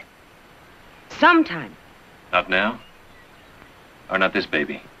Yes. Sometime. Not now? Or not this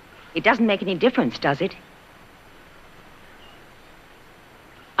baby? It doesn't make any difference, does it?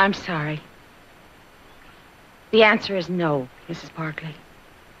 I'm sorry. The answer is no, Mrs. Barkley.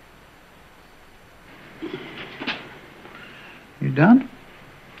 You done?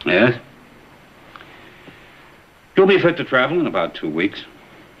 Yes. You'll be fit to travel in about 2 weeks.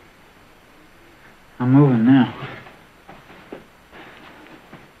 I'm moving now.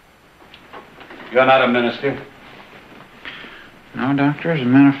 You're not a minister? No, Doctor. As a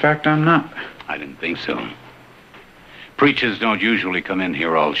matter of fact, I'm not. I didn't think so. Preachers don't usually come in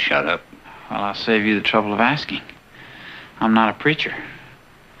here all shut up. Well, I'll save you the trouble of asking. I'm not a preacher.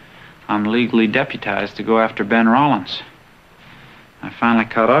 I'm legally deputized to go after Ben Rollins. I finally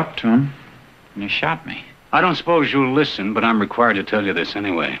caught up to him, and he shot me. I don't suppose you'll listen, but I'm required to tell you this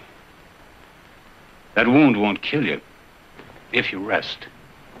anyway. That wound won't kill you if you rest.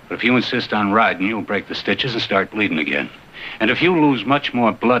 But if you insist on riding, you'll break the stitches and start bleeding again. And if you lose much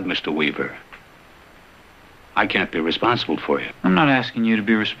more blood, Mr. Weaver, I can't be responsible for you. I'm not asking you to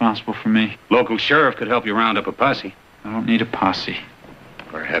be responsible for me. Local sheriff could help you round up a posse. I don't need a posse.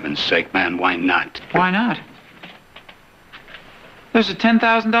 For heaven's sake, man, why not? Why not? There's a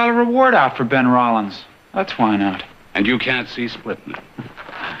 $10,000 reward out for Ben Rollins. That's why not. And you can't see splitting it.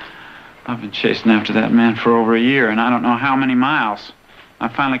 I've been chasing after that man for over a year, and I don't know how many miles. I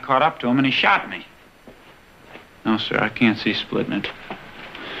finally caught up to him, and he shot me. No, sir, I can't see splitting it.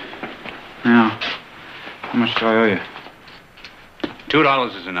 Now, how much do I owe you?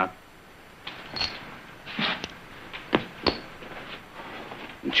 $2 is enough.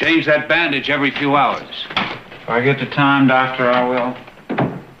 And change that bandage every few hours. If I get the time, Doctor, I will.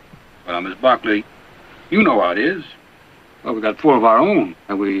 Well, Miss Barkley, you know how it is. Well, we got 4 of our own,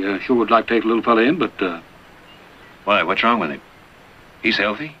 and we sure would like to take a little fella in, but, Why, what's wrong with him? He's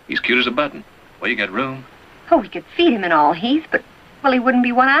healthy. He's cute as a button. Well, you got room. Oh, we could feed him and all, Heath, but, well, he wouldn't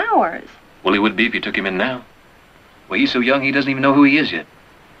be one of ours. Well, he would be if you took him in now. Well, he's so young he doesn't even know who he is yet.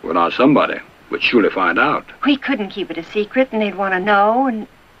 well, now somebody would surely find out. We couldn't keep it a secret, and they'd want to know, and...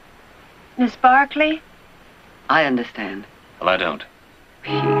 Miss Barkley? I understand. Well, I don't.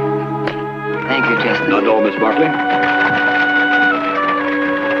 Thank you, Chester. Not all, Miss Barkley.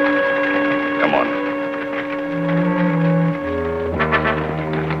 Come on.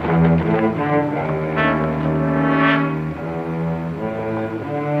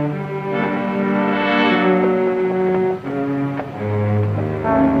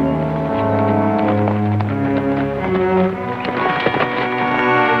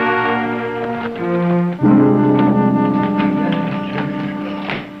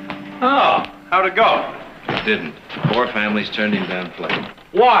 Oh, how'd it go? It didn't. 4 families turned him down flat.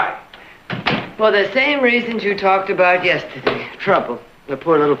 Why? For the same reasons you talked about yesterday. Trouble. The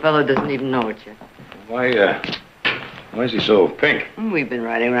poor little fellow doesn't even know it yet. Why is he so pink? We've been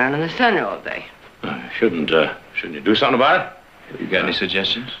riding around in the sun all day. Shouldn't you do something about it? You got any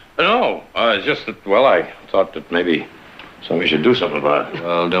suggestions? No, it's just that, well, I thought that maybe somebody should do something about it.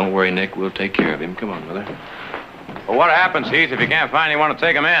 Well, don't worry, Nick. We'll take care of him. Come on, Mother. Well, what happens, Heath, if you can't find anyone to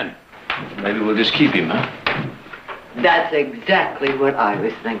take him in? Maybe we'll just keep him, huh? That's exactly what I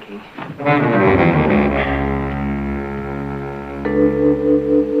was thinking.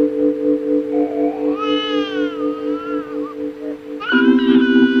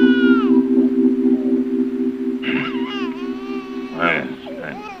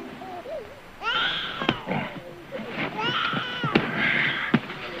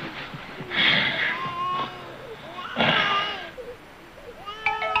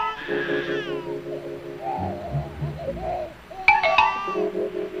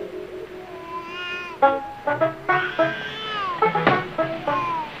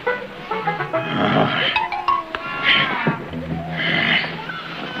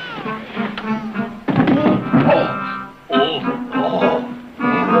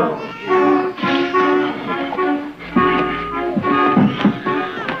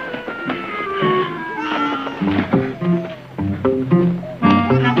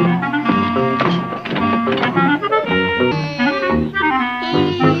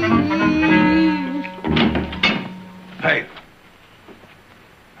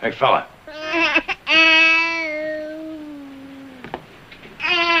 Hey, fella.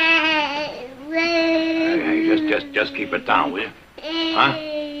 Hey, just keep it down, will you? Huh?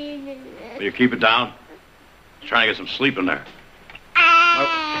 Will you keep it down? Just trying to get some sleep in there.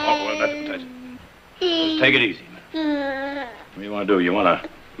 Well, that's just take it easy, man. What do you want to do? You want to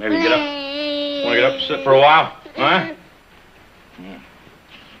maybe get up? Want to get up and sit for a while? Huh?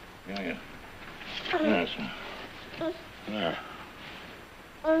 Yeah. Yes. There.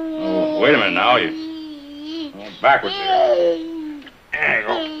 Oh, wait a minute now. You're going backwards here. There you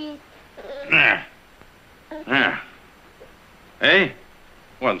go. There. Hey?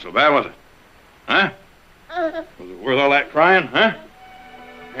 Wasn't so bad, was it? Huh? Was it worth all that crying, huh?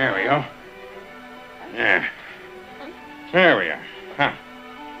 There we go. There. There we are. Huh.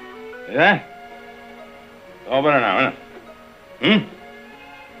 See that? It's all better now, isn't it?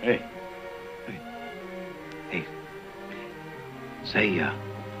 Hey. Say,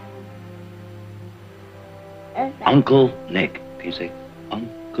 Uncle Nick. Can you say,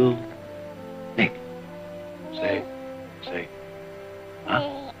 Uncle Nick? Say,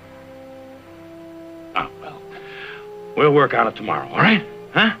 huh? Oh, well, we'll work on it tomorrow, all right?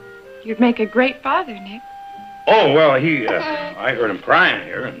 Huh? You'd make a great father, Nick. Oh, well, I heard him crying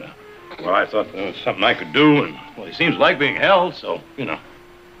here, and, well, I thought there was something I could do, and, well, he seems like being held, so, you know.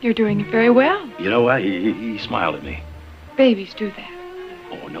 You're doing it very well. You know what? He smiled at me. Babies do that.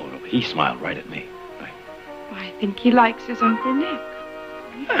 Oh, no, he smiled right at me. I think he likes his Uncle Nick.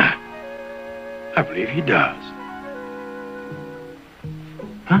 Yeah, I believe he does.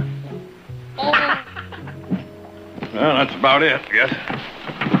 Huh? Well, that's about it, I guess.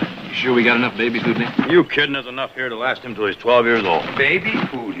 You sure we got enough baby food, Nick? You kidding? There's enough here to last him till he's 12 years old. Baby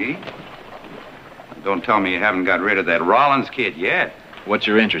food, eh? Don't tell me you haven't got rid of that Rollins kid yet. What's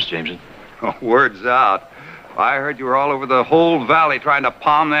your interest, Jameson? Oh, word's out. I heard you were all over the whole valley trying to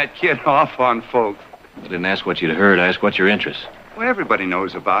palm that kid off on folks. I didn't ask what you'd heard. I asked what's your interest. Well, everybody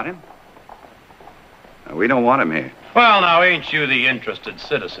knows about him. Now, we don't want him here. Well, now, ain't you the interested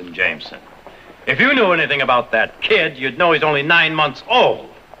citizen, Jameson? If you knew anything about that kid, you'd know he's only 9 months old.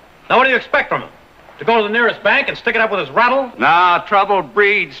 Now, what do you expect from him? To go to the nearest bank and stick it up with his rattle? Nah, trouble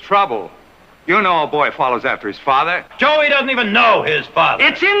breeds trouble. You know a boy follows after his father. Joey doesn't even know his father.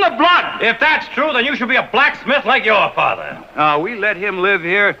 It's in the blood. If that's true, then you should be a blacksmith like your father. We let him live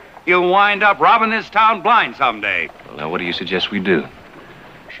here, he'll wind up robbing this town blind someday. Well, now, what do you suggest we do?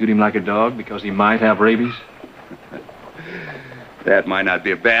 Shoot him like a dog because he might have rabies? That might not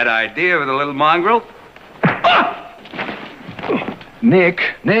be a bad idea with a little mongrel. Nick.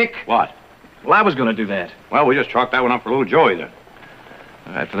 What? Well, I was going to do that. Well, we just chalk that one up for little Joey then.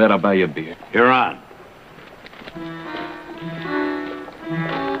 All right, for that, I'll buy you a beer. You're on.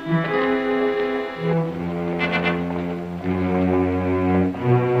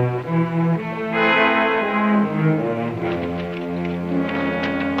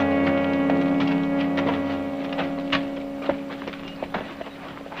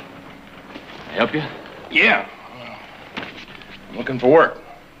 Help you? Yeah. I'm looking for work.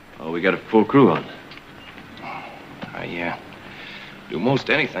 Oh, we got a full crew on. I do most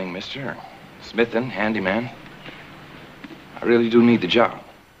anything, mister. Smithing, handyman. I really do need the job.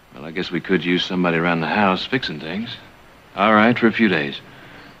 Well, I guess we could use somebody around the house fixing things. All right, for a few days.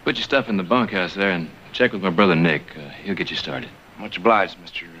 Put your stuff in the bunkhouse there and check with my brother Nick. He'll get you started. Much obliged,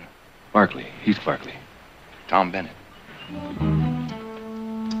 Mr. Barkley. Heath Barkley. Tom Bennett.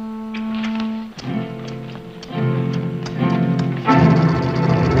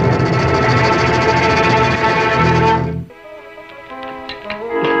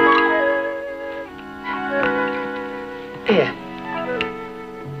 Here.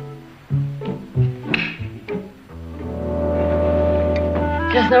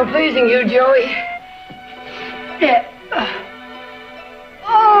 Just no pleasing you, Joey. Yeah.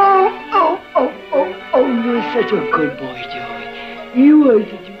 Oh, you're such a good boy, Joey. You are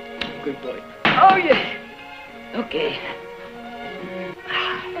such a good boy. Oh, yeah. Okay.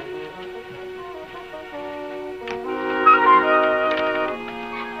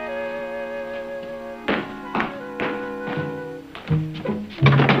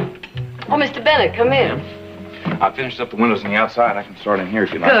 Oh, Mr. Bennett, come in. I finished up the windows on the outside. I can start in here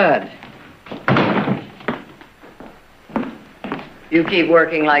if you like. Good. You keep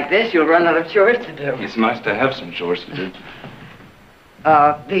working like this, you'll run out of chores to do. It's nice to have some chores to do.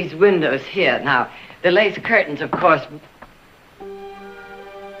 These windows here. Now, the lace curtains, of course.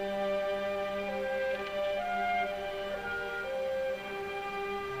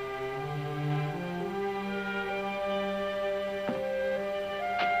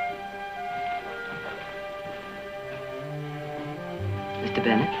 Mr.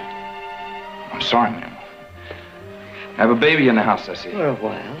 Bennett? I'm sorry, ma'am. I have a baby in the house, I see. For a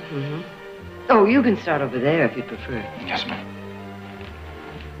while. Mm-hmm. Oh, you can start over there if you prefer. Yes, ma'am.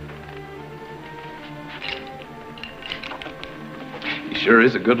 He sure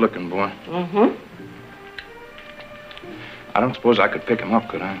is a good-looking boy. Mm-hmm. I don't suppose I could pick him up,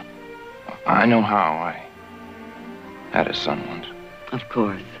 could I? I know how. I had a son once. Of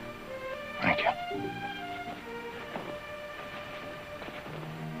course. Thank you.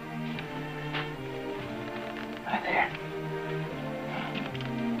 Right there.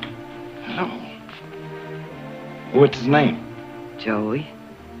 Hello. What's his name? Joey.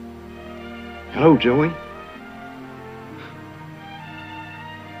 Hello, Joey.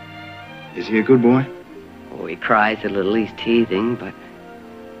 Is he a good boy? Oh, he cries a little. He's teething, but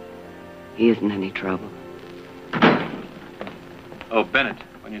he isn't any trouble. Oh, Bennett,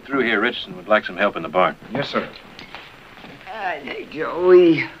 when you're through here, Richardson would like some help in the barn. Yes, sir. Hey,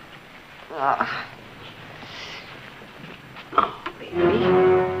 Joey. Oh, baby.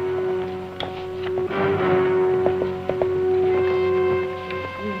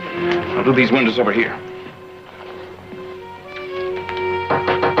 I'll do these windows over here.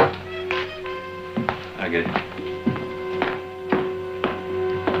 I get it.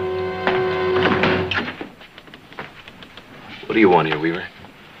 What do you want here, Weaver?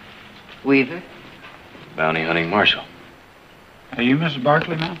 Weaver? Bounty hunting marshal. Are you Mrs.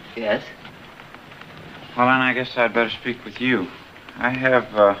 Barkley, ma'am? Yes. Well, then I guess I'd better speak with you. I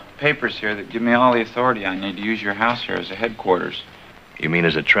have papers here that give me all the authority I need to use your house here as a headquarters. You mean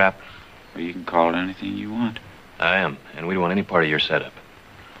as a trap? Well, you can call it anything you want. I am, and we don't want any part of your setup.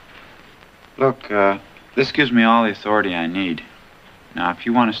 Look, this gives me all the authority I need. Now, if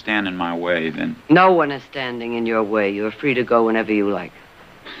you want to stand in my way, then... No one is standing in your way. You're free to go whenever you like.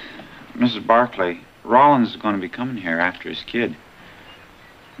 Mrs. Barkley, Rollins is going to be coming here after his kid.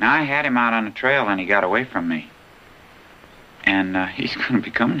 Now, I had him out on the trail and he got away from me. And he's going to be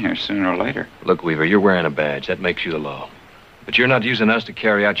coming here sooner or later. Look, Weaver, you're wearing a badge. That makes you the law. But you're not using us to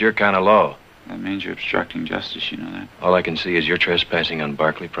carry out your kind of law. That means you're obstructing justice, you know that. All I can see is you're trespassing on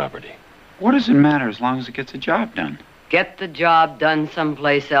Barkley property. What does it matter as long as it gets the job done? Get the job done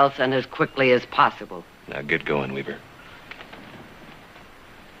someplace else and as quickly as possible. Now get going, Weaver.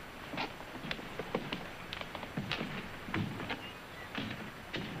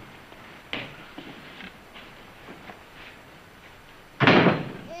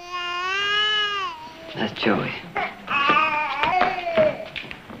 That's Joey.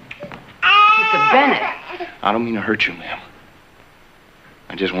 Mr. Bennett. I don't mean to hurt you, ma'am.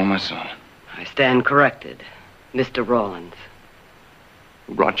 I just want my son. I stand corrected. Mr. Rawlins.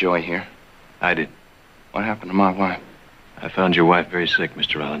 Who brought Joey here? I did. What happened to my wife? I found your wife very sick,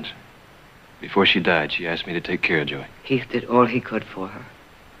 Mr. Rollins. Before she died, she asked me to take care of Joey. Heath did all he could for her.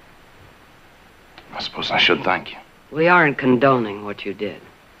 I suppose I should thank you. We aren't condoning what you did.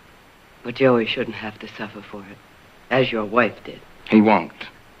 But Joey shouldn't have to suffer for it, as your wife did. He won't.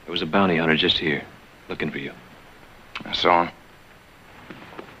 There was a bounty hunter just here, looking for you. I saw him.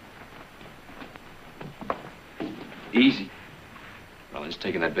 Easy. Rollins,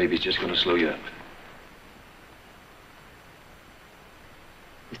 taking that baby's just going to slow you up.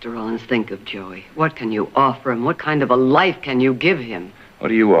 Mr. Rollins, think of Joey. What can you offer him? What kind of a life can you give him? What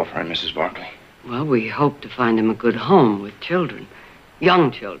do you offer him, Mrs. Barkley? Well, we hope to find him a good home with children.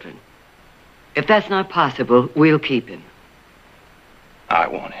 Young children. If that's not possible, we'll keep him. I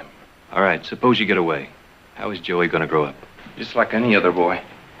want him. All right, suppose you get away. How is Joey going to grow up? Just like any other boy.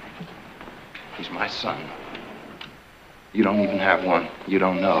 He's my son. You don't even have one. You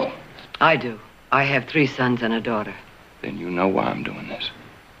don't know. I do. I have 3 sons and a daughter. Then you know why I'm doing this.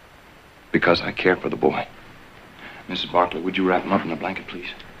 Because I care for the boy. Mrs. Barkley, would you wrap him up in a blanket, please?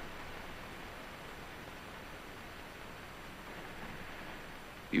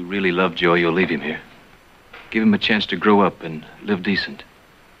 If you really love Joey, you'll leave him here. Give him a chance to grow up and live decent.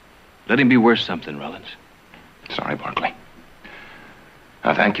 Let him be worth something, Rollins. Sorry, Barkley.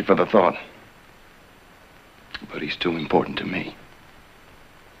 I thank you for the thought. But he's too important to me.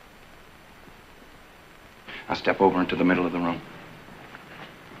 I'll step over into the middle of the room.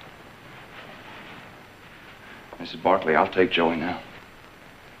 Mrs. Barkley, I'll take Joey now.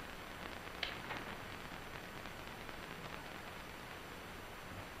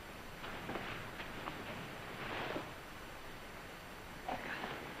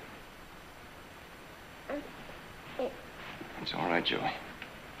 It's all right, Joey.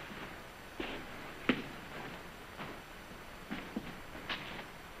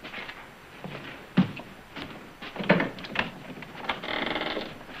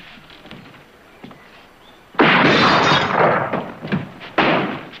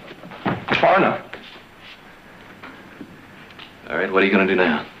 Far enough. All right, what are you going to do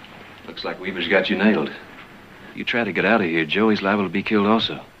now? Looks like Weaver's got you nailed. You try to get out of here, Joey's liable to be killed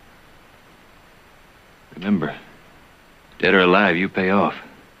also. Remember, dead or alive, you pay off.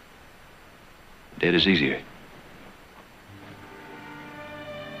 Dead is easier.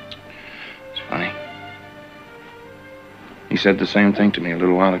 It's funny. He said the same thing to me a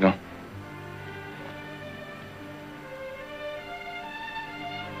little while ago.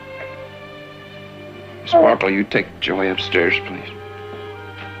 Miss Barkley, you take Joey upstairs, please.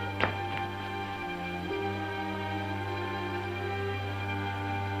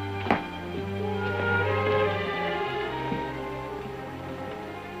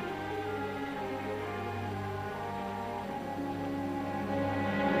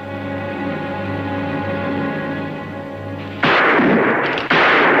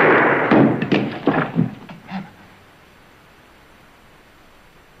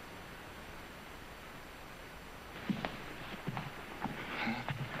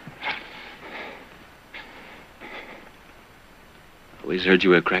 Always heard you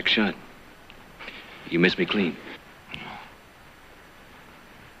were a crack shot. You missed me clean.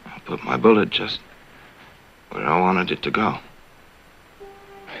 I put my bullet just where I wanted it to go.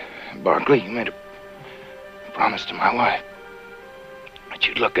 Barkley, you made a promise to my wife that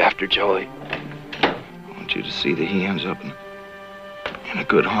you'd look after Joey. I want you to see that he ends up in a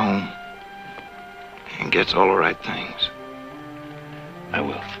good home and gets all the right things. I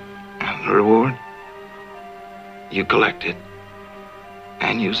will. And the reward? You collect it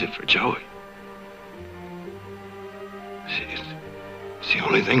and use it for Joey. It's the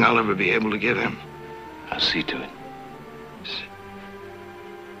only thing I'll ever be able to give him. I'll see to it.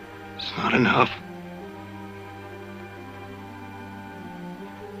 It's not enough.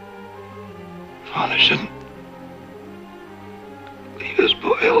 Father shouldn't leave his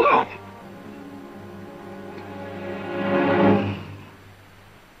boy alone.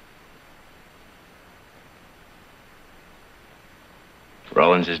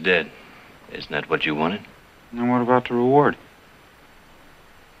 Rollins is dead. Isn't that what you wanted? And what about the reward?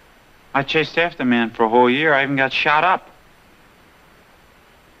 I chased after the man for a whole year. I even got shot up.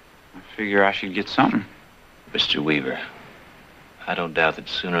 I figure I should get something. Mr. Weaver, I don't doubt that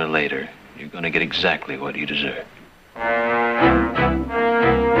sooner or later you're going to get exactly what you deserve.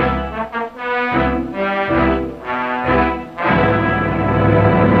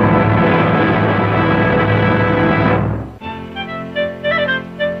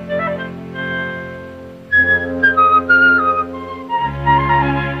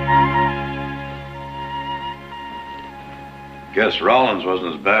 guess Rollins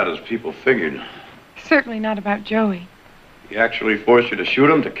wasn't as bad as people figured. Certainly not about Joey. He actually forced you to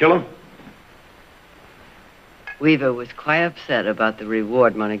shoot him, to kill him? Weaver was quite upset about the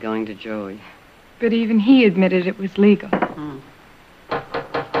reward money going to Joey. But even he admitted it was legal. I'll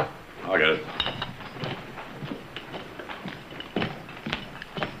get it.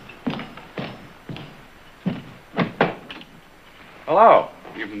 Hello.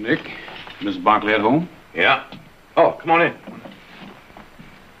 Evening, Nick. Miss Barkley at home? Yeah. Oh, come on in.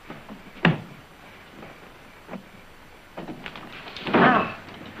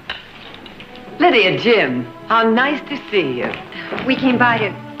 Lydia, Jim, how nice to see you. We came by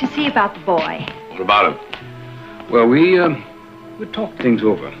to see about the boy. What about him? Well, we talked things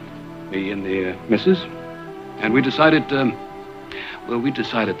over, me and the missus, and we decided, that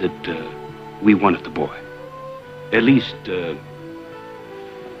we wanted the boy. At least,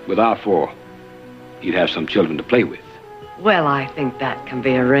 with our four, he'd have some children to play with. Well, I think that can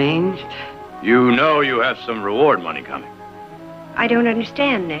be arranged. You know you have some reward money coming. I don't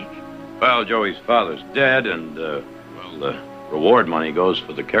understand, Nick. Well, Joey's father's dead, and, the reward money goes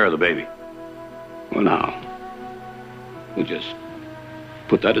for the care of the baby. Well, now, we'll just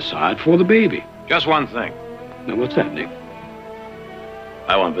put that aside for the baby. Just one thing. Now, what's that, Nick?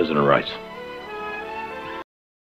 I want visitor rights.